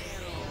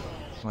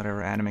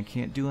 Whatever, anime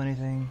can't do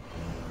anything.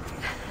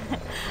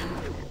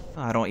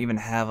 I don't even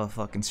have a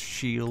fucking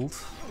shield.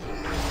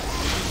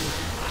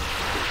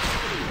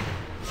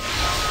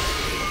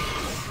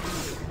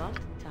 About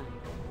time.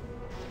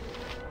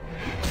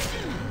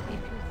 If you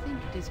think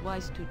it is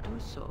wise to do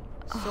so,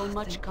 so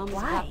much comes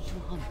back to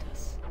haunt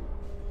us.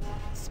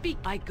 Speak,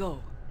 I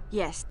go.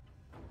 Yes.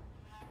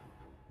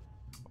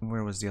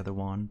 Where was the other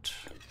wand?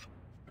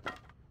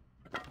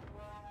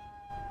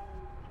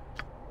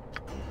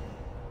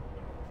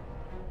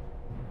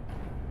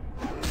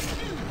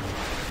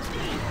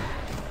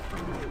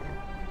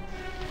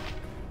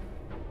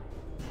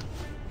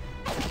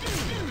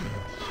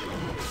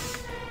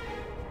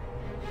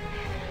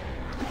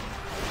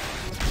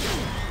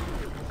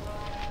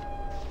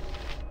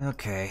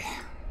 Okay.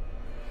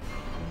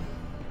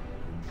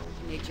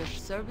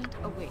 Nature's servant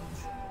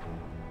awaits.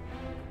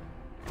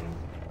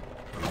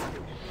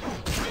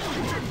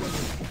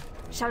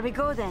 Shall we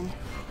go then?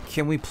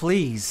 Can we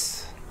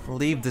please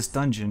leave this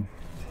dungeon?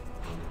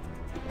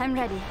 I'm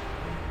ready.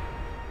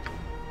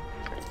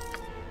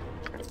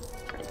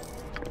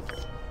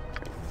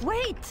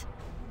 Wait!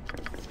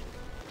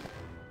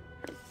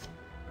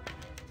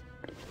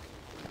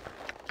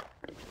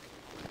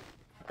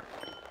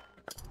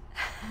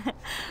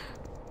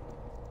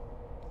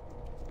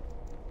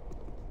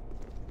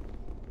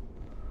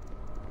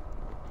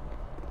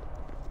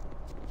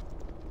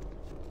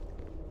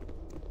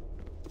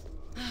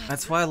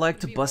 That's why I like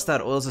to bust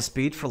out Oils of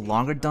Speed for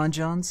longer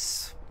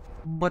dungeons.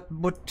 But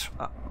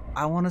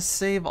I want to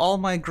save all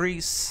my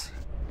grease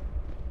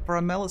for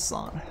a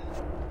Melisson.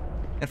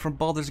 And from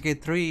Baldur's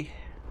Gate 3,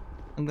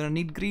 I'm gonna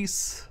need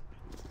grease.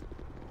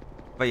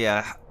 But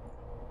yeah,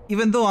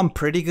 even though I'm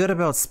pretty good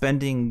about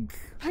spending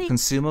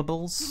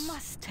consumables, You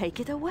must take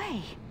it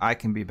away. I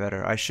can be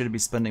better. I should be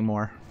spending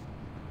more.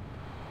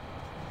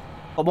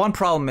 But one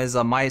problem is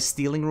my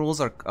stealing rules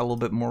are a little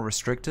bit more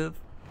restrictive.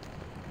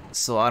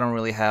 So I don't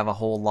really have a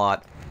whole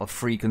lot of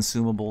free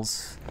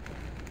consumables.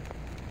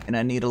 And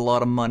I need a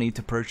lot of money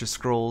to purchase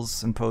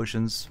scrolls and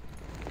potions.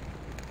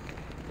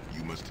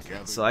 You must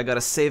gather. So I gotta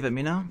save it,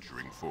 you know?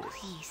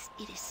 Please,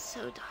 it is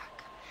so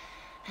dark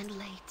and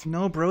late.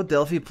 No, bro,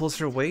 Delphi pulls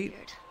her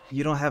weight.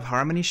 You don't have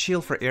Harmony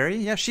Shield for Aerie?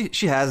 Yeah, she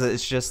has it.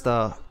 It's just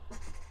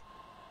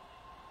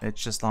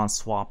on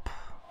swap.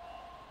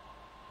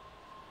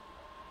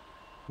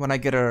 When I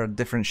get her a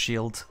different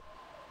shield.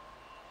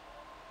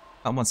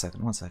 One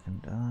second.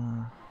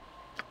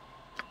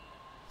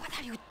 What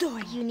are you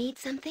doing? You need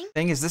something?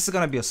 Thing is, this is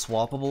gonna be a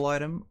swappable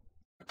item.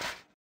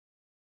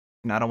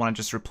 And I don't want to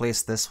just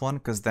replace this one,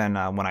 because then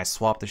when I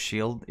swap the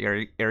shield,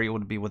 Aerie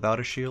would be without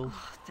a shield.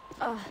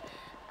 I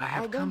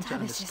have come don't to have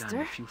a understand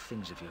sister. a few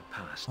things of your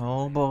past.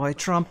 Oh boy,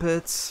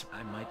 trumpets.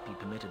 I might be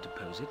permitted to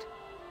pose it.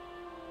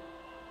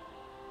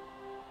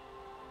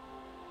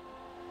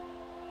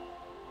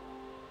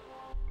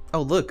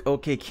 Oh look,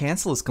 OK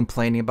Cancel is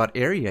complaining about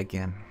Aerie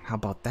again. How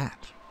about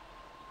that?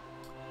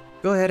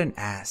 Go ahead and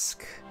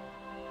ask.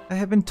 I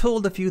have been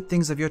told a few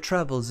things of your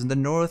travels in the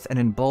north and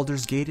in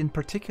Baldur's Gate in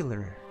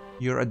particular.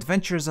 Your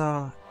adventures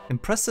are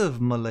impressive,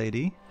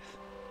 m'lady.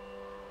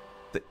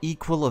 The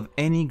equal of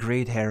any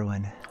great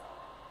heroine.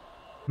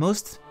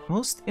 Most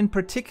in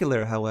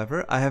particular,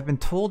 however, I have been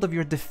told of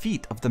your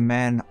defeat of the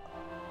man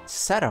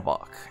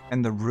Saravok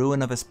and the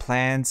ruin of his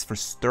plans for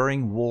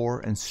stirring war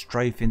and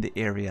strife in the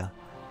area.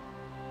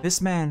 This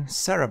man,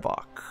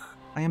 Saravok,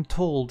 I am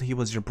told he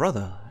was your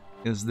brother.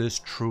 Is this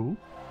true?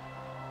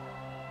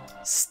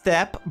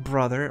 Step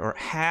brother or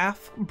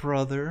half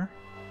brother?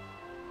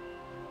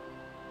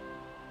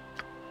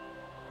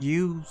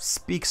 You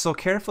speak so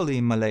carefully,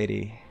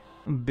 m'lady,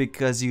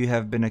 because you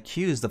have been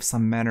accused of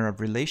some manner of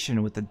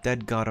relation with the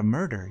dead god of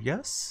murder,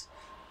 yes?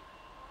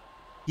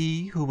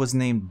 He who was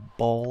named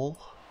Baal?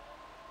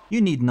 You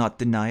need not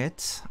deny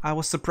it. I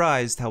was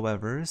surprised,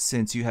 however,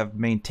 since you have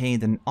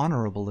maintained an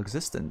honorable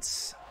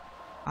existence.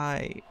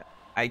 I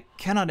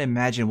cannot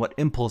imagine what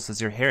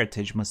impulses your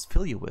heritage must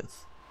fill you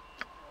with.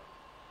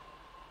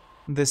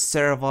 This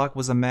Saravok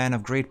was a man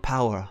of great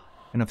power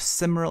and of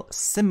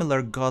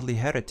similar godly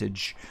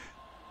heritage.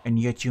 And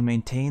yet you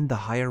maintained the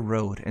higher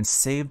road and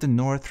saved the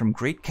North from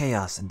great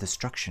chaos and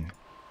destruction.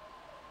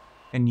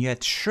 And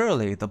yet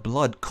surely the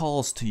blood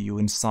calls to you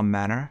in some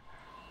manner.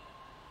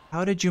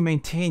 How did you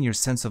maintain your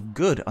sense of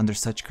good under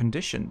such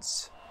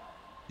conditions?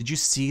 Did you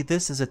see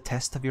this as a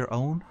test of your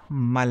own,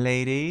 my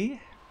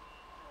lady?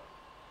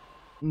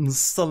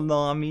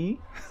 Salami.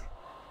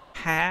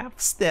 Half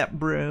step,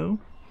 bro.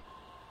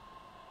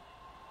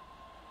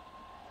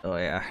 Oh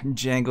yeah,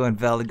 Django and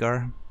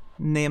Valigar.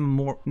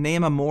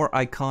 Name a more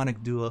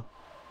iconic duo.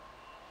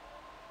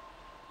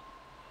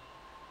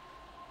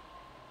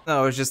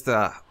 No, it was just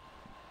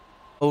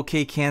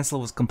OK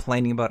Cancel was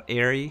complaining about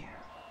Airy,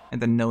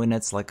 and then No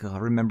Net's like,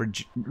 remember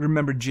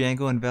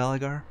Django and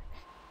Valigar?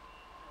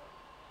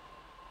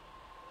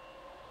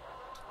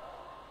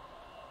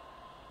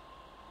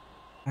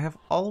 I have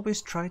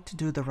always tried to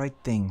do the right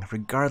thing,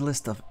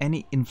 regardless of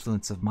any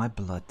influence of my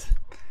blood.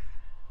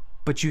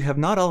 But you have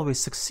not always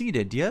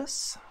succeeded,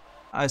 yes?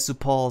 I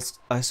suppose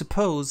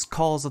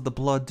calls of the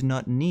blood do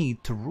not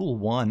need to rule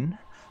one.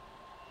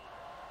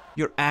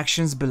 Your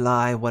actions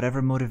belie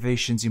whatever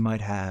motivations you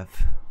might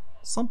have.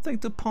 Something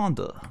to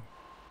ponder.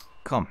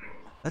 Come,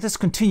 let us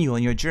continue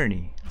on your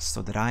journey,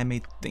 so that I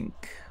may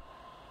think.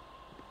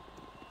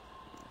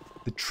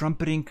 The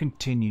trumpeting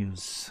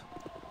continues.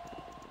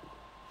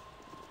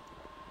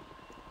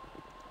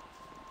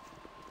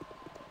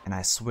 And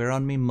I swear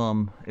on me,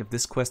 Mum, if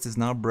this quest is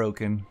now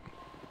broken,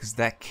 because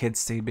that kid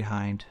stayed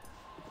behind.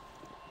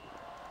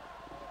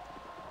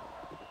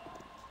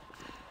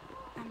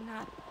 I'm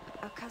not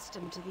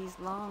accustomed to these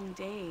long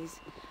days.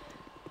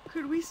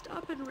 Could we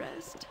stop and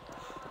rest?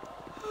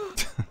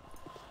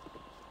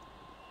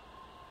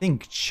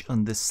 Think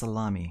on this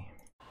salami.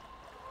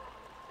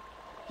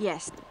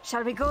 Yes.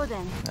 Shall we go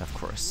then? Of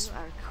course. You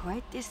are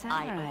quite the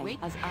samurai. I wait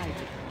as I do.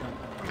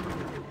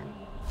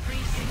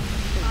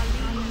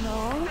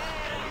 No.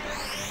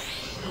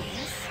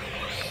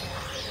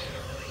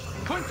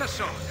 Point the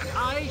sword, and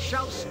I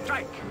shall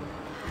strike.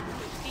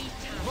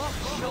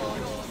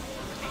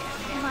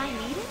 Am I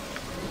needed?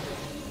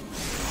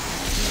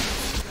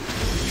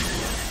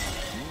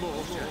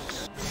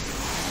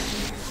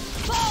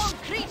 Fall,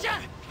 creature,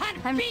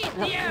 and beat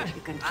the earth!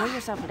 You can kill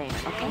yourself later,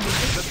 okay?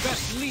 The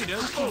best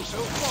leaders also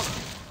follow.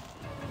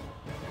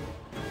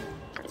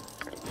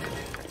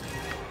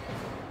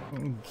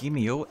 Give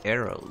me your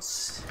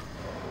arrows.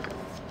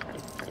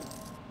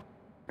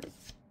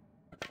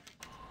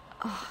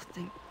 Oh,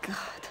 thank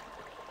God.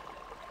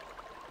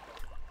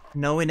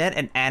 Noinette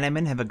and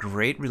Animan have a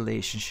great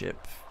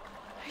relationship.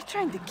 Are you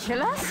trying to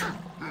kill us?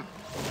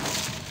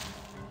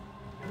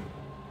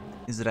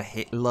 Is it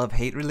a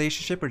love-hate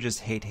relationship or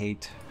just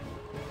hate-hate?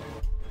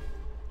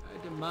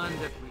 I demand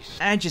that we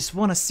I just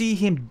want to see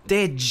him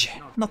dead.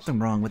 Nothing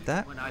wrong with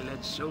that. when I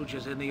led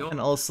soldiers in the And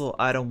also,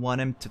 I don't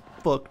want him to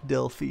fuck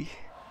Delphi.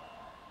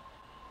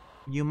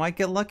 You might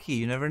get lucky,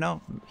 you never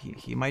know.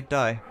 He might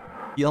die.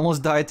 He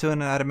almost died to an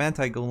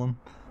adamantite golem.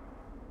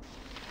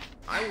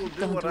 I will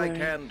do what I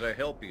can to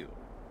help you.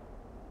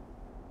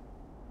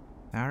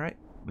 Alright,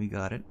 we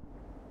got it.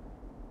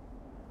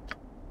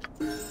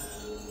 Good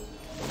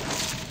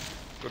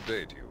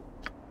day to you.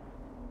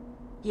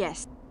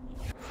 Yes.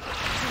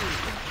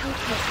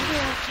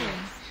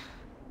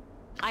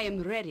 I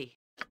am ready.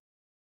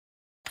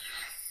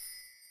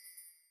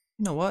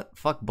 You know what?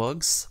 Fuck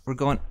bugs. We're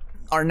going...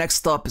 Our next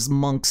stop is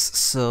monks,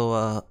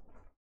 so,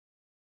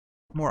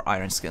 more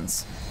iron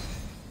skins.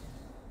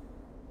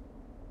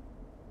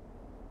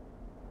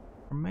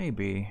 Or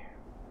maybe...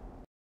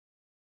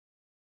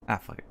 Ah,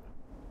 fuck it.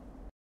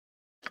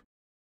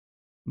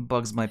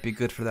 Bugs might be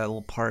good for that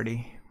little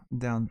party.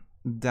 Down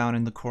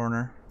in the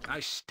corner. I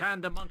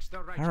stand amongst the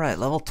righteous. Alright,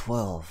 level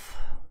 12.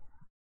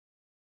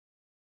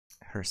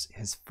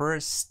 His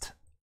first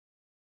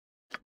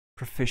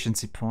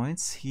proficiency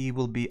points. He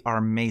will be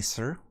our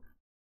macer.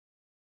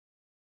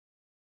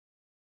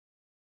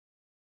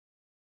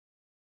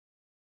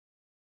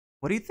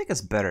 What do you think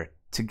is better?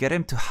 To get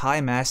him to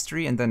high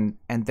mastery and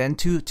then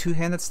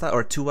two-handed style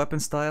or two-weapon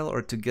style,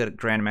 or to get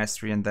grand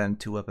mastery and then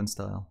two-weapon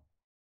style?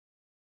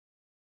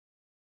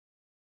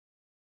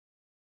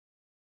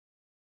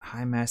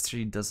 High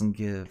mastery doesn't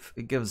give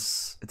it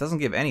doesn't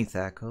give any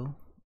THAC0.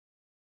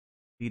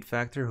 Speed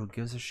factor, who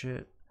gives a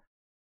shit?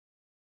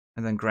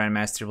 And then grand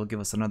mastery will give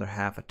us another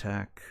half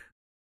attack.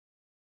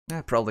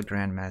 Yeah, probably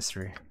grand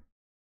mastery.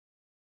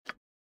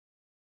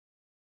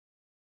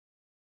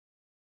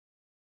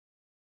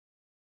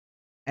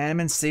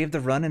 Animan saved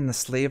the run in the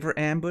slaver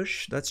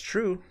ambush. That's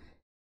true.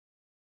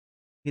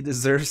 He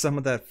deserves some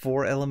of that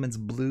 4 elements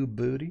blue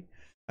booty.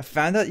 I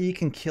found out you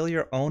can kill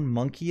your own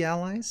monkey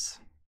allies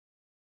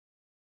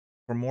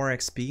for more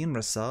XP and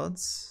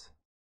Rasads,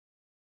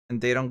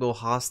 and they don't go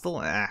hostile.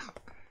 Ah,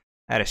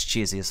 that is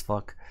cheesy as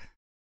fuck.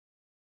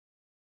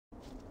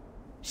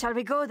 Shall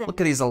we go then?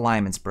 Look at these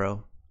alignments,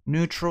 bro.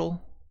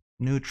 Neutral,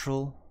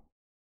 neutral.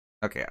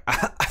 Okay,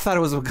 I thought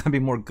it was gonna be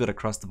more good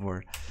across the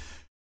board.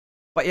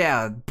 But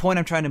yeah, the point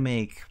I'm trying to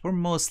make, we're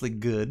mostly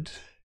good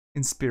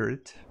in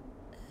spirit.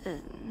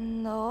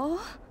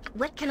 No.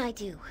 What can I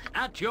do?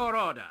 At your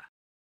order.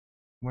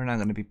 We're not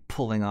gonna be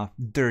pulling off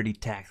dirty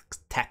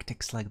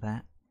tactics like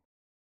that.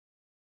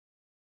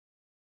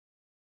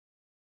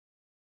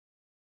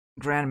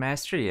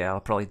 Grandmaster? Yeah, I'll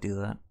probably do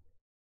that.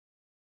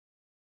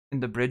 In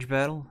the bridge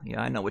battle?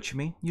 Yeah, I know what you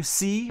mean. You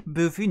see,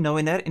 Boofy,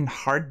 knowing that in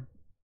heart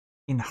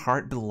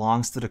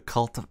belongs to the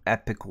cult of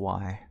Epic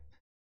Y.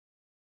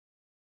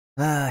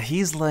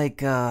 He's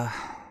like, yeah,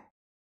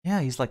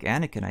 he's like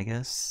Anakin, I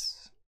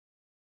guess.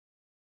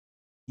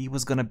 He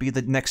was gonna be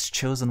the next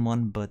chosen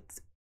one, but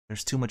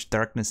there's too much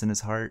darkness in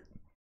his heart.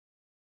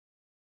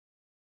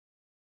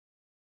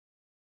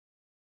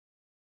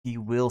 He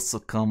will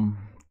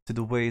succumb to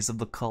the ways of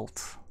the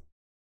cult.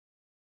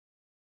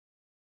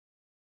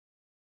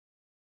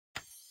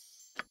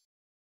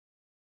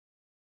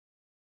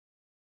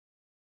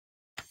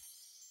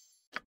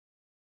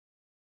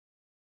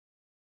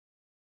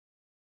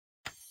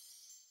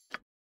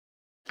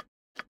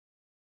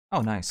 Oh,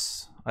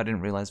 nice. I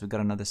didn't realize we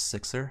got another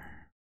 6er.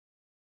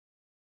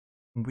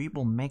 We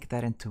will make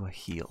that into a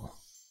heal.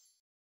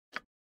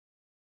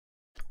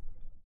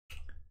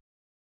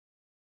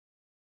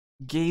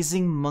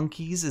 Gazing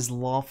monkeys is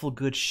lawful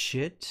good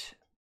shit.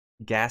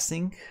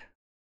 Gassing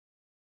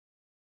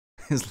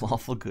is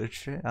lawful good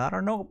shit. I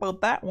don't know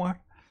about that one.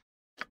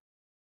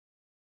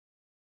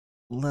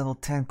 Level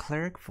 10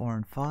 cleric, 4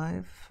 and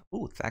 5.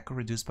 Ooh, Thacker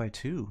reduced by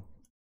 2.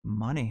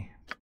 Money.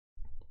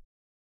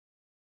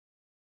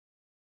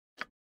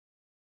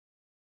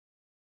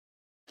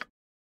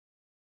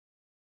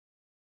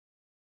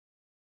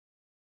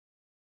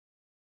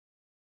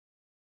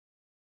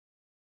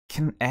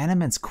 Can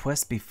Animan's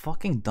quest be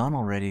fucking done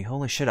already?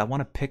 Holy shit, I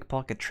want to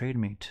pickpocket trade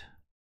mate.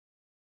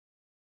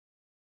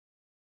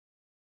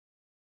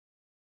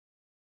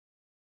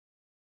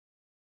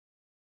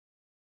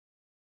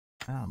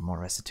 Ah, more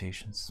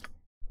recitations.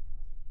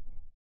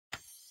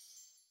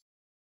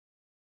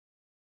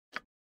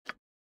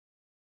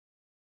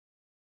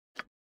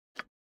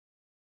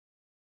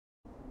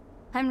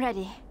 I'm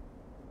ready.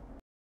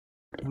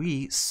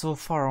 We so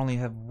far only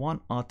have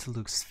one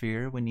Autoluke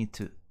sphere. We need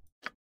to...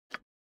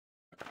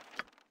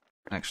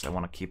 Actually, I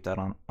want to keep that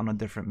on a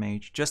different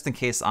mage, just in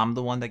case I'm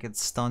the one that gets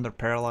stunned or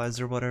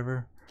paralyzed or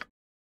whatever.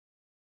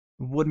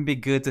 Wouldn't be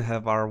good to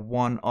have our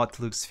one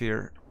Autoluke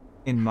sphere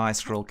in my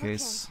scroll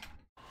case.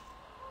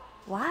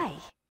 Why?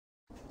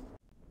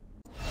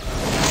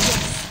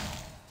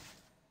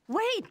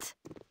 Wait!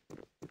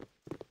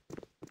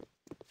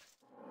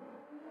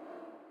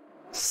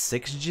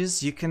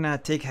 6 you can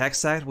take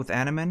Hexact with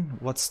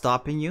Animan. What's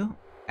stopping you?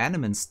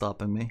 Animan's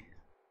stopping me.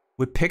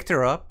 We picked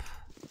her up.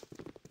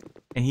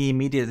 And he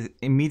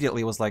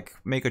immediately was like,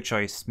 make a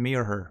choice, me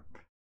or her.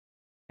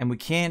 And we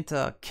can't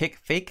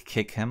fake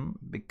kick him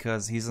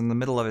because he's in the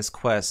middle of his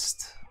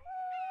quest.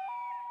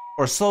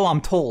 Or so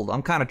I'm told.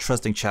 I'm kind of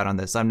trusting chat on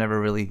this. I've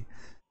never really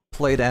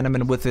played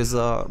Animan with his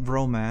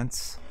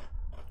romance.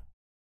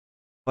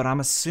 But I'm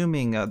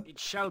assuming it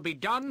shall be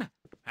done,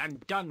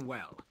 and done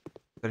well.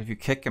 That if you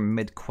kick him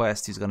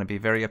mid-quest, he's gonna be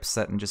very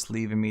upset and just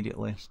leave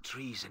immediately. These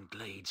trees and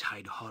glades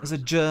hide horror. As a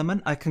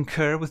German, I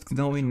concur with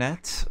knowing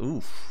that.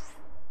 Oof.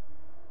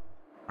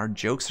 Our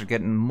jokes are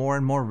getting more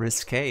and more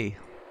risque.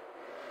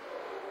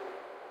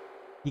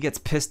 He gets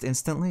pissed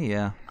instantly,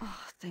 yeah. Oh,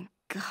 thank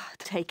God.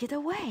 Take it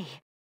away.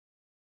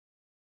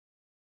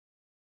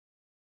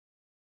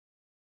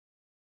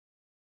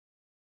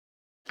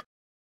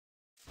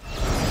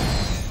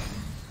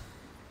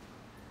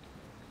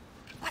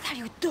 What are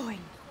you doing?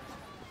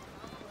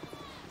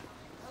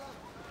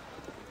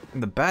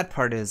 And the bad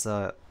part is,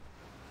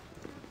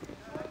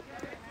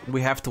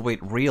 we have to wait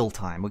real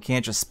time. We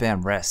can't just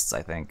spam rests,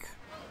 I think.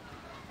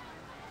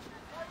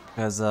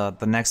 Because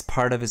the next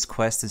part of his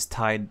quest is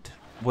tied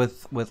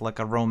with like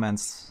a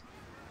romance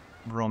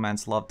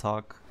love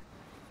talk.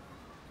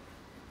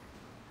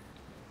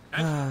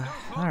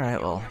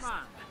 Alright, well.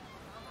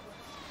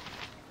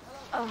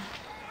 Oh,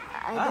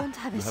 I don't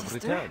have a sister.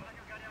 Returned.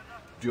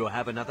 Do you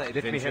have another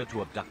adventure? Let me help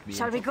to abduct me.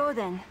 Shall we go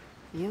then?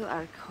 You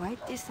are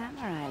quite the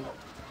samurai.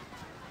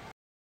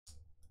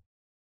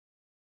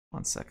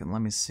 1 second,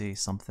 let me see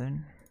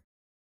something.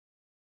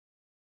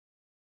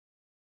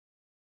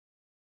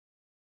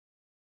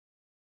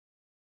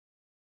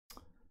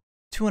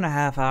 Two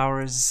 2.5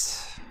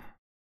 hours.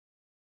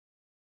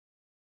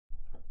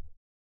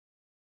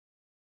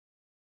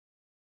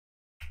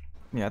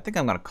 Yeah, I think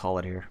I'm gonna call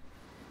it here.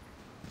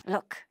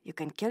 Look, you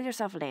can kill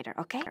yourself later,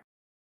 okay?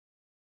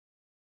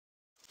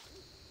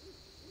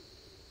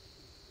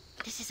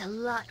 This is a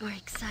lot more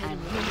exciting.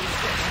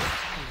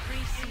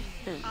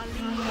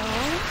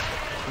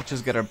 Let's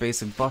just get our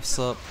basic buffs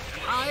up.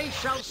 I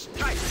shall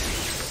strike.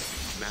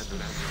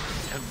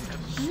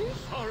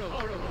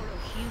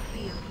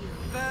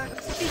 I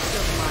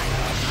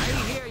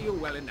hear you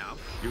well enough.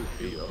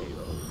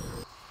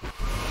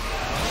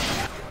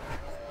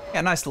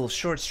 Yeah, nice little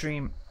short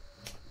stream.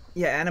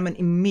 Yeah, Animan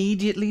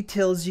immediately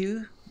tells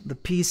you the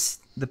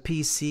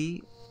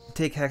PC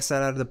take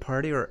Hexat out of the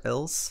party or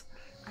else.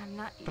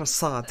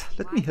 Prasad,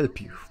 let me help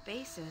you.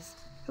 Spaces.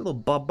 Hello,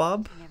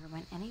 Bob. Never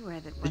went anywhere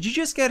that Did you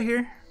just get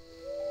here?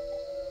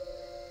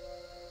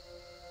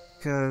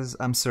 Because,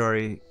 I'm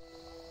sorry,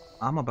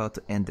 I'm about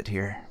to end it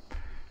here.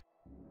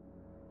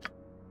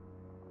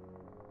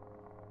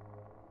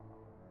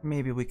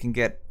 Maybe we can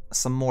get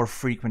some more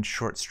frequent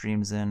short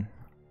streams in.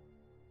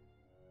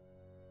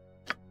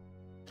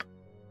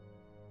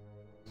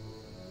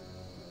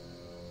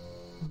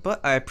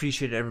 But I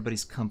appreciate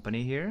everybody's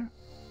company here.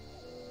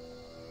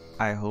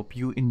 I hope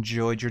you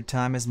enjoyed your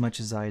time as much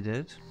as I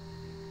did.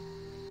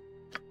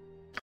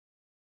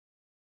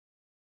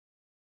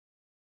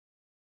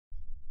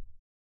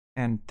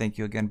 And thank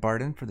you again,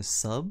 Barden, for the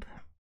sub.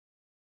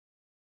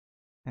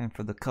 And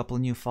for the couple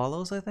new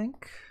follows, I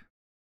think.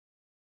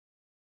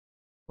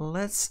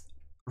 Let's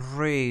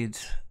raid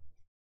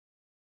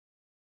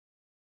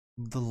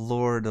the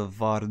Lord of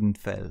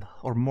Vardenfell,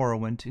 or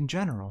Morrowind in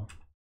general.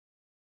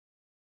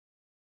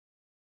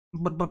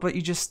 But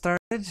you just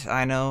started?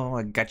 I know,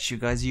 I got you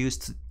guys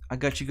used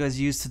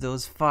to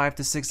those 5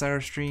 to 6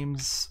 hour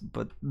streams,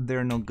 but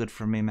they're no good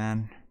for me,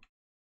 man.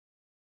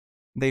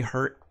 They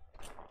hurt.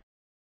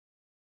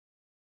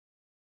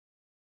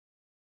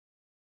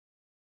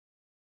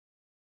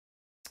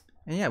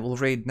 And yeah, we'll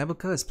raid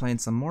Nebuchadnezzar is playing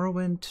some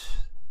Morrowind,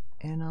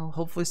 and I'll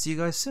hopefully see you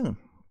guys soon.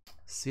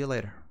 See you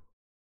later.